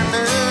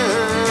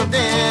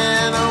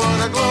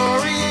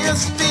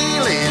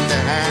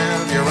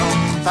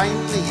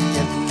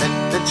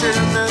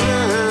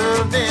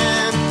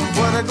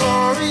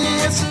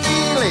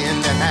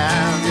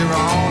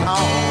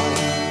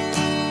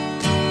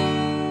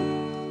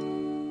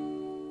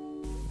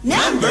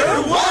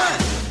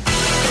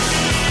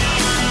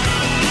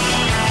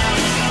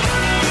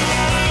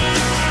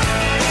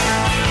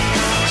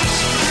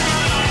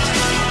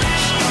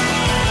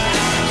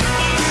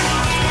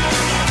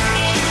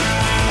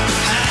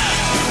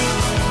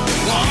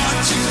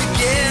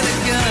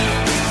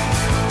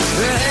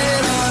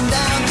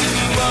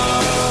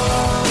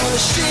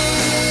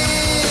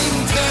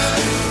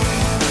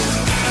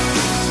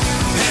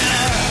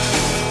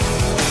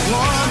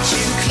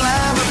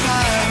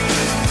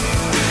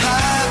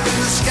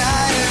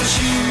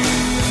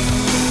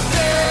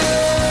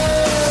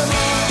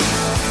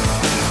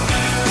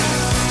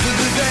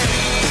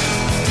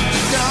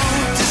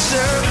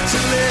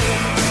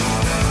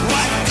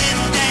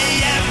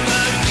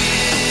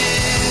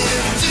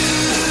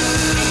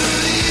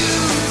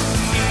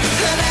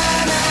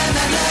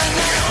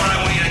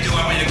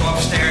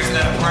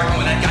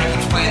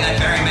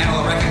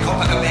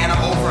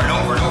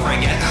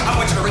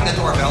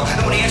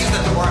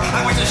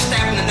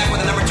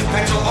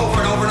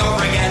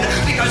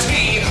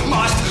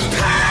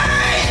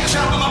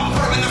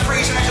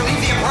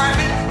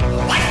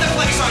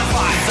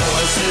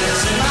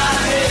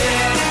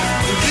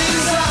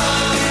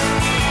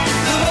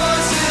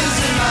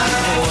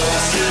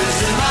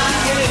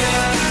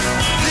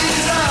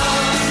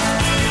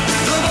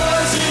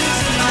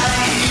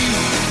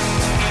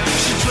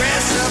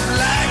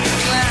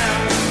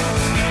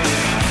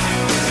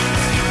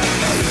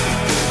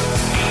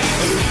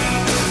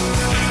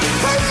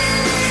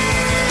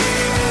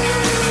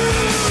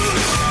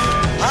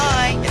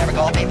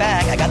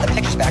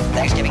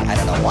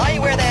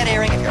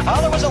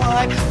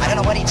I don't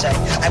know what he'd say.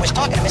 I was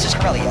talking to Mrs.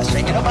 Corelli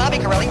yesterday. You know Bobby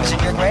Corelli was in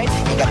your grade?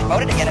 He got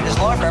promoted again at his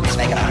law firm. He's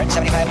making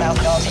 $175,000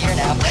 a year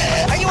now.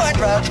 Are you on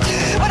drugs?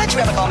 Why don't you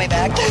ever call me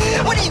back?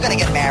 When are you going to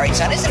get married,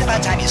 son? Isn't it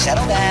about time you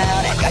settle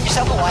down and got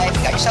yourself a wife,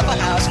 and got yourself a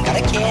house, and got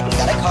a kid, and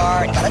got a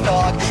car, and got a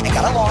dog, and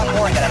got a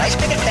lawnmower, and got a nice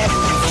picket fence?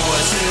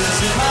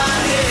 Voices in my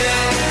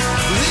head,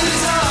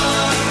 lives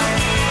on.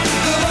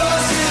 The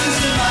voices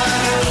in my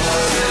head,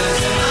 voices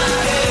in my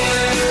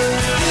head,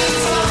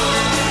 lives on.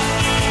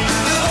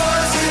 The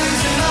voices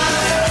in my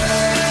head,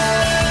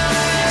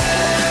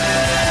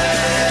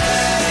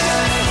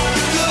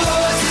 the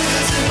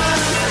voices in my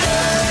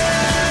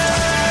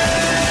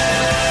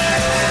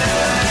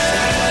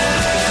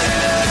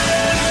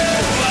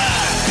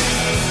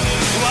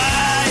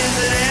Why is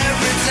it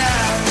every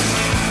time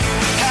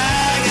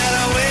I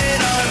gotta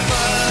wait on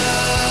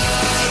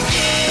fucking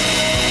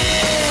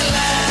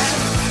line?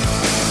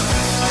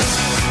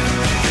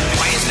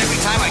 Why is it every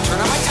time I turn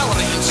on my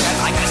television set,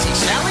 I gotta see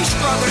Sally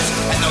Struthers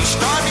and those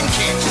starving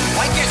kids?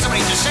 Why can't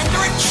somebody just send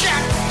her a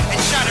check and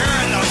shut her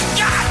and those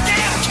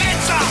goddamn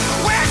kids up?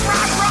 Where's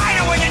Rob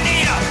Ryder when you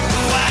need him?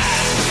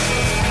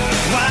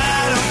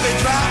 Why don't they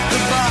drop the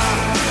bomb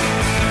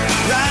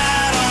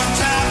right on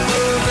top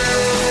of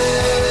everyone?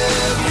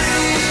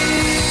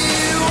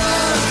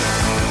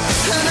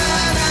 Na na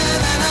na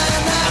na na.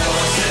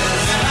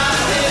 Voices in my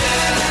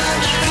head,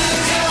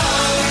 lives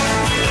on.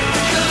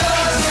 The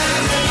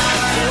voices in my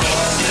head,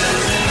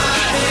 voices in my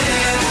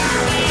head,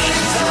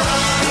 lives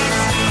on.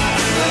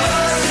 The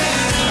voices in my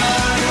head,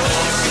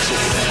 voices in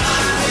my head, lives on. The voices in my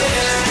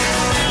head,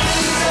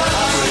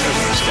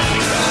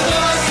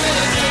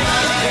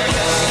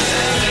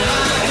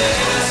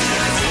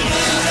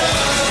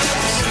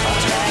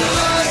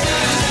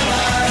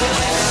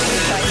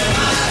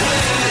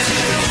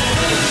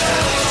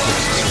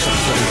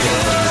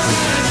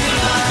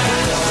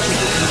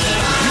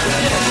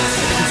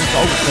 in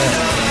my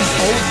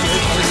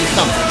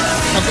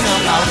Something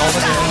out loud all the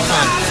damn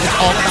time. It's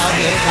all about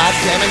him. God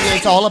damn it,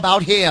 it's all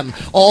about him.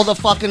 All the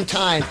fucking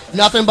time.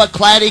 Nothing but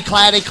claddy,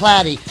 claddy,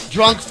 claddy.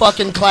 Drunk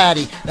fucking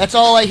claddy. That's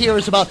all I hear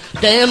is about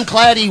damn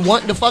claddy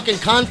wanting to fucking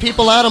con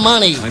people out of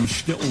money. I'm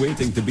still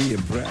waiting to be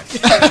impressed.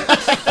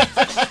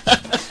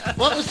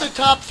 What was the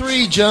top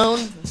three,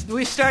 Joan?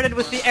 We started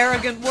with the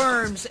Arrogant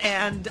Worms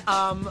and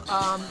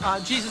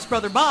Jesus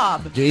Brother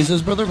Bob.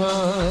 Jesus Brother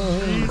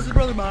Bob. Jesus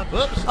Brother Bob.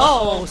 Whoops.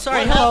 Oh,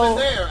 sorry. What Hello.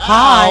 happened there?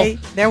 Hi. Ow.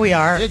 There we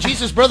are. Yeah,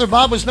 Jesus Brother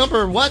Bob was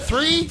number, what,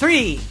 3?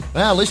 3.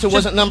 Well, at least it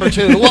wasn't number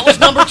 2. What was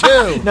number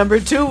 2? Number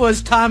 2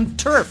 was Tom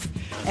Turf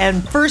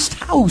and First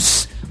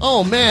House.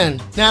 Oh,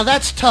 man. Now,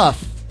 that's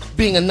tough,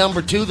 being a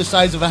number 2 the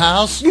size of a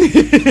house.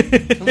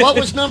 What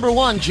was number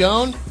 1,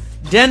 Joan?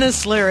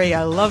 Dennis Leary.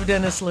 I love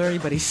Dennis Leary,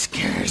 but he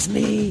scares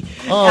me.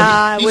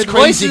 Oh, he's with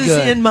crazy voices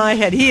good. in my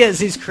head. He is.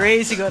 He's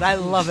crazy good. I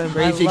love him.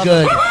 Crazy I love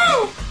good. Him.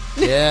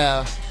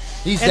 Yeah.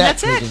 He's And that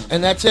that's it. crazy.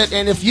 And that's it.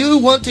 And if you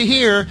want to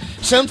hear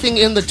something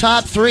in the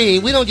top 3,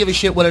 we don't give a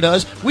shit what it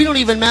does. We don't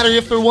even matter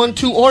if they're 1,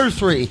 2, or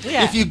 3.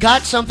 Yeah. If you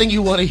got something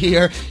you want to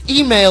hear,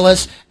 email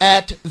us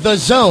at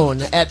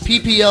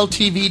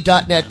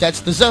thezone@ppltv.net.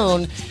 That's the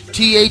zone,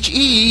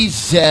 THEZONE.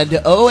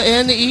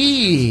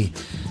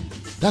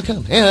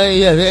 .com.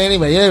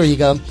 Anyway, there you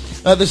go.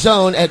 The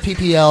zone at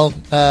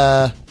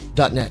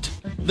ppl.net.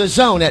 The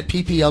zone at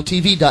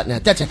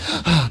ppltv.net. That's it.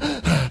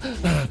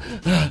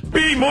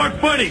 Be more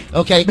funny.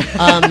 Okay.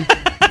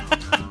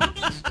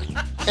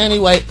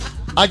 Anyway,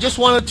 I just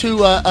wanted to,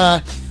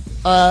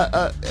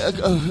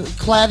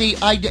 Claddy,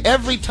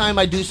 every time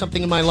I do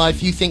something in my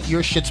life, you think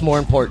your shit's more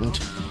important.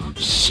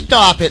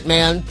 Stop it,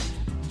 man.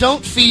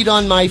 Don't feed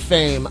on my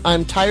fame.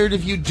 I'm tired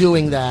of you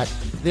doing that.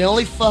 The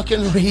only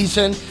fucking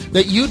reason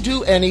that you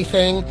do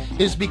anything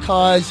is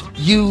because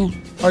you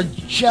are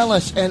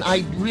jealous, and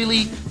I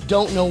really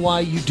don't know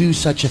why you do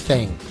such a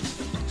thing.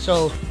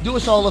 So do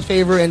us all a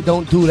favor and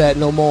don't do that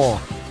no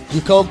more.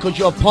 You go because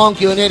you're a punk,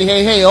 you're an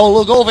idiot. Hey, oh,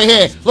 look over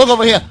here. Look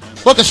over here.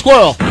 Look, a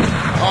squirrel.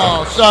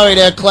 Oh, sorry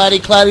there, Claddy.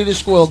 Claddy the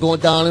squirrel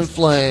going down in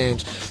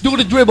flames. Do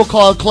the dribble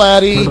call,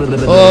 Claddy.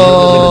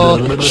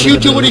 Oh,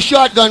 shoot you with a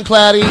shotgun,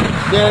 Claddy.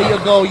 There you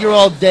go. You're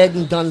all dead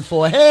and done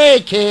for.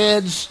 Hey,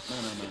 kids.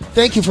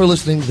 Thank you for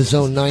listening to the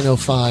Zone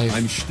 905.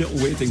 I'm still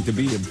waiting to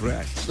be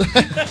impressed.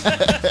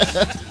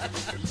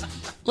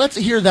 Let's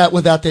hear that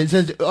without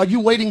that. Are you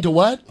waiting to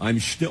what?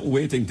 I'm still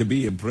waiting to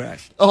be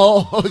impressed.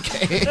 Oh,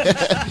 okay.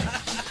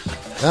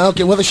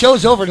 Okay, well, the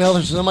show's over now.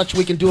 There's not much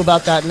we can do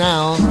about that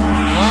now.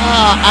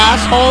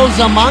 Assholes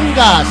among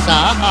us.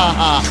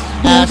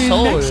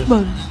 Assholes. Next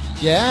month.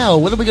 Yeah,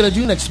 what are we going to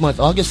do next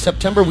month? August,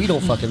 September? We don't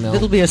fucking know.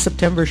 It'll be a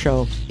September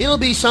show. It'll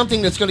be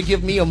something that's going to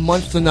give me a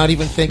month to not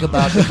even think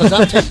about, because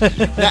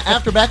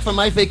after back from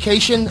my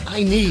vacation,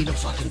 I need a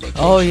fucking vacation.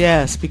 Oh,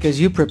 yes, because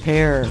you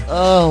prepare.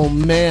 Oh,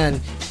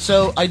 man.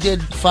 So I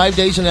did 5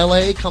 days in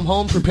L.A., come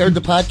home, prepared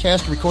the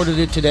podcast, recorded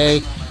it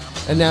today,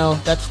 and now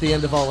that's the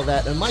end of all of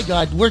that. And my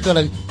God,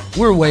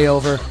 we're way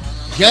over.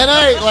 Good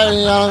night, ladies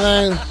and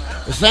gentlemen.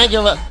 Thank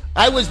you.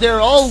 I was there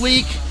all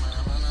week.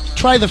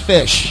 Try the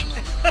fish.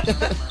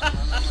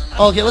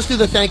 Okay, let's do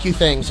the thank you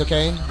things,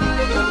 okay?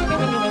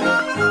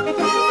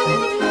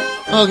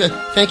 Okay,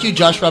 thank you,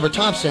 Josh Robert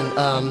Thompson,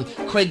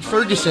 Craig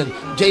Ferguson,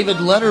 David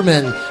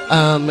Letterman,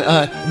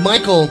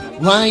 Michael,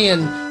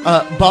 Ryan,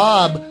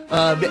 Bob,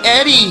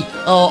 Eddie,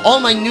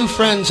 all my new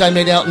friends I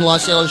made out in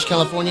Los Angeles,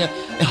 California,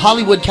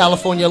 Hollywood,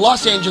 California,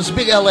 Los Angeles,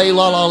 Big LA,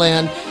 La La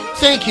Land.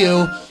 Thank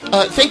you.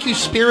 Thank you,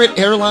 Spirit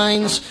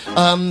Airlines.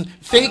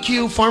 Thank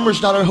you, Farmer's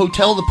Daughter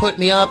Hotel, to put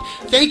me up.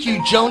 Thank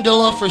you, Joan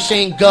Dilla, for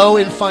saying go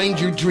and find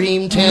your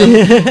dream, Tim.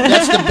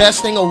 That's the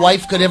best thing a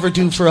wife could ever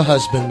do for a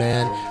husband,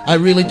 man. I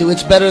really do.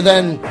 It's better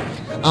than,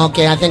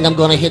 okay, I think I'm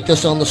going to hit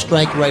this on the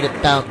strike right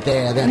about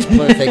there. That's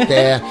perfect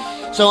there.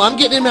 So I'm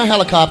getting in my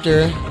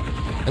helicopter,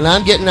 and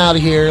I'm getting out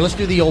of here. Let's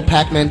do the old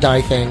Pac-Man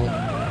die thing.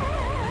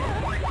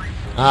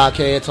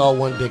 Okay, it's all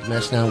one big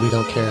mess now. We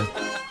don't care.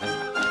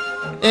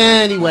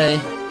 Anyway,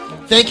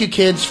 thank you,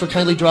 kids, for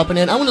kindly dropping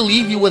in. I want to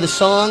leave you with a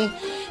song,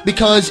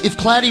 because if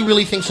Claddy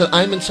really thinks that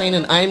I'm insane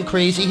and I'm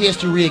crazy, he has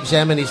to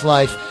re-examine his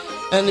life.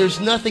 And there's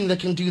nothing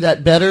that can do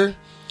that better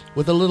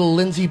with a little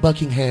Lindsey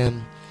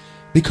Buckingham.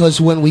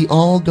 Because when we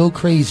all go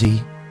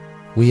crazy,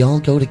 we all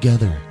go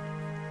together.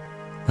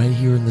 Right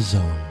here in the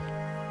zone.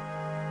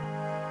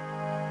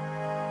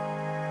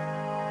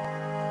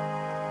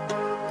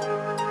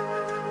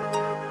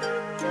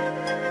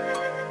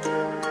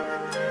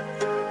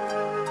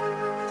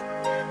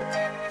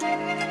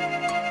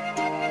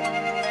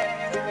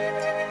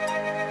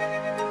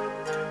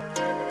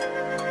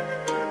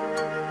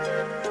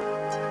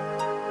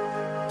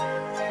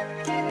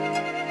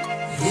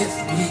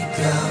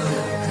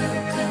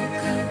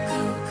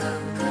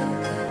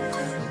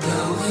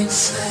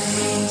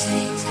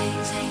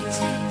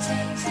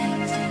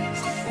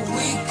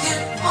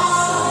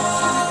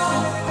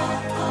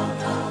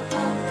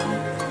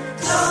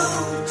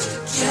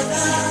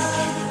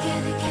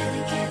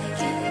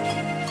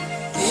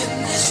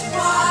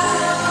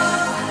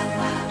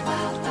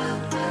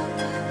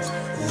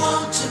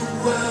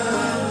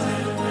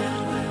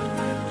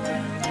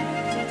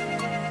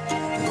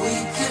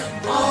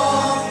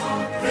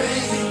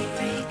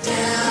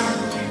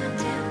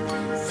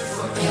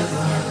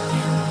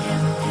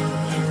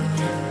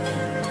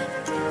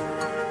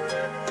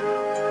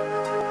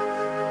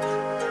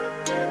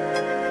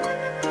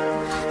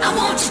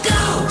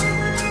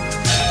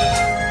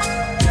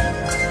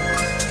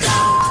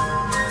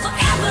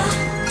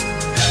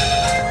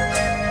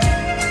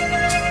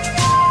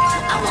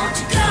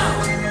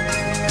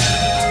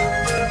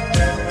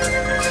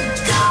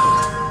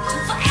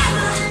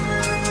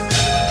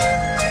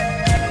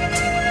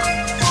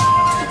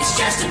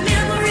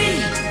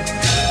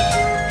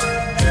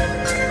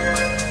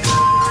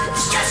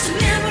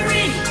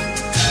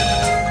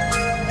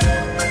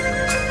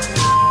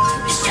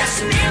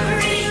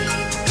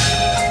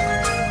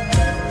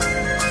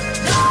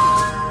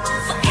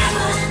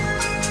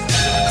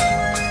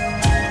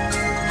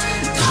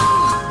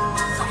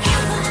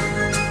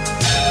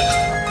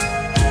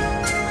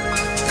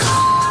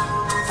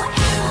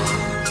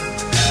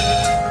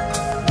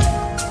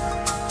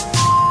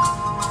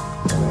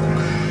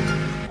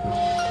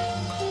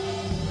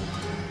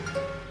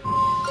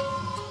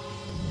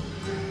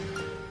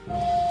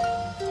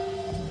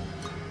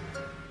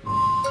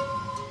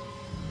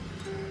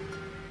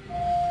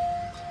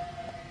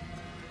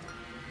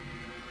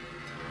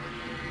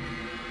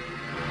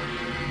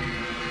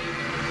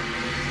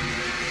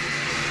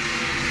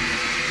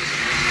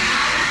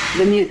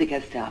 The music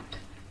has stopped.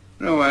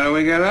 Well, why don't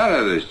we get out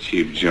of this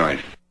cheap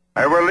joint?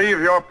 I will leave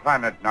your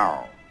planet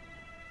now.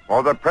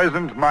 For the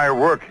present, my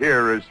work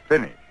here is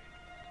finished.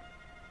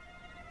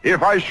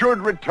 If I should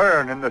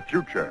return in the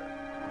future,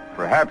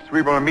 perhaps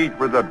we will meet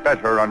with a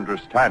better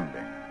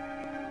understanding.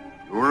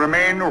 You will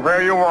remain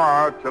where you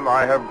are till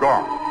I have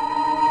gone.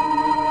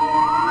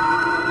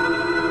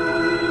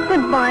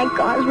 Goodbye,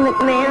 Cosmic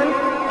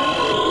Man.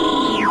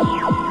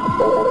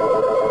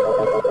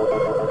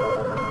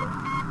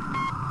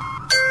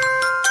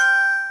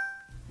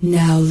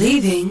 Now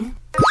leaving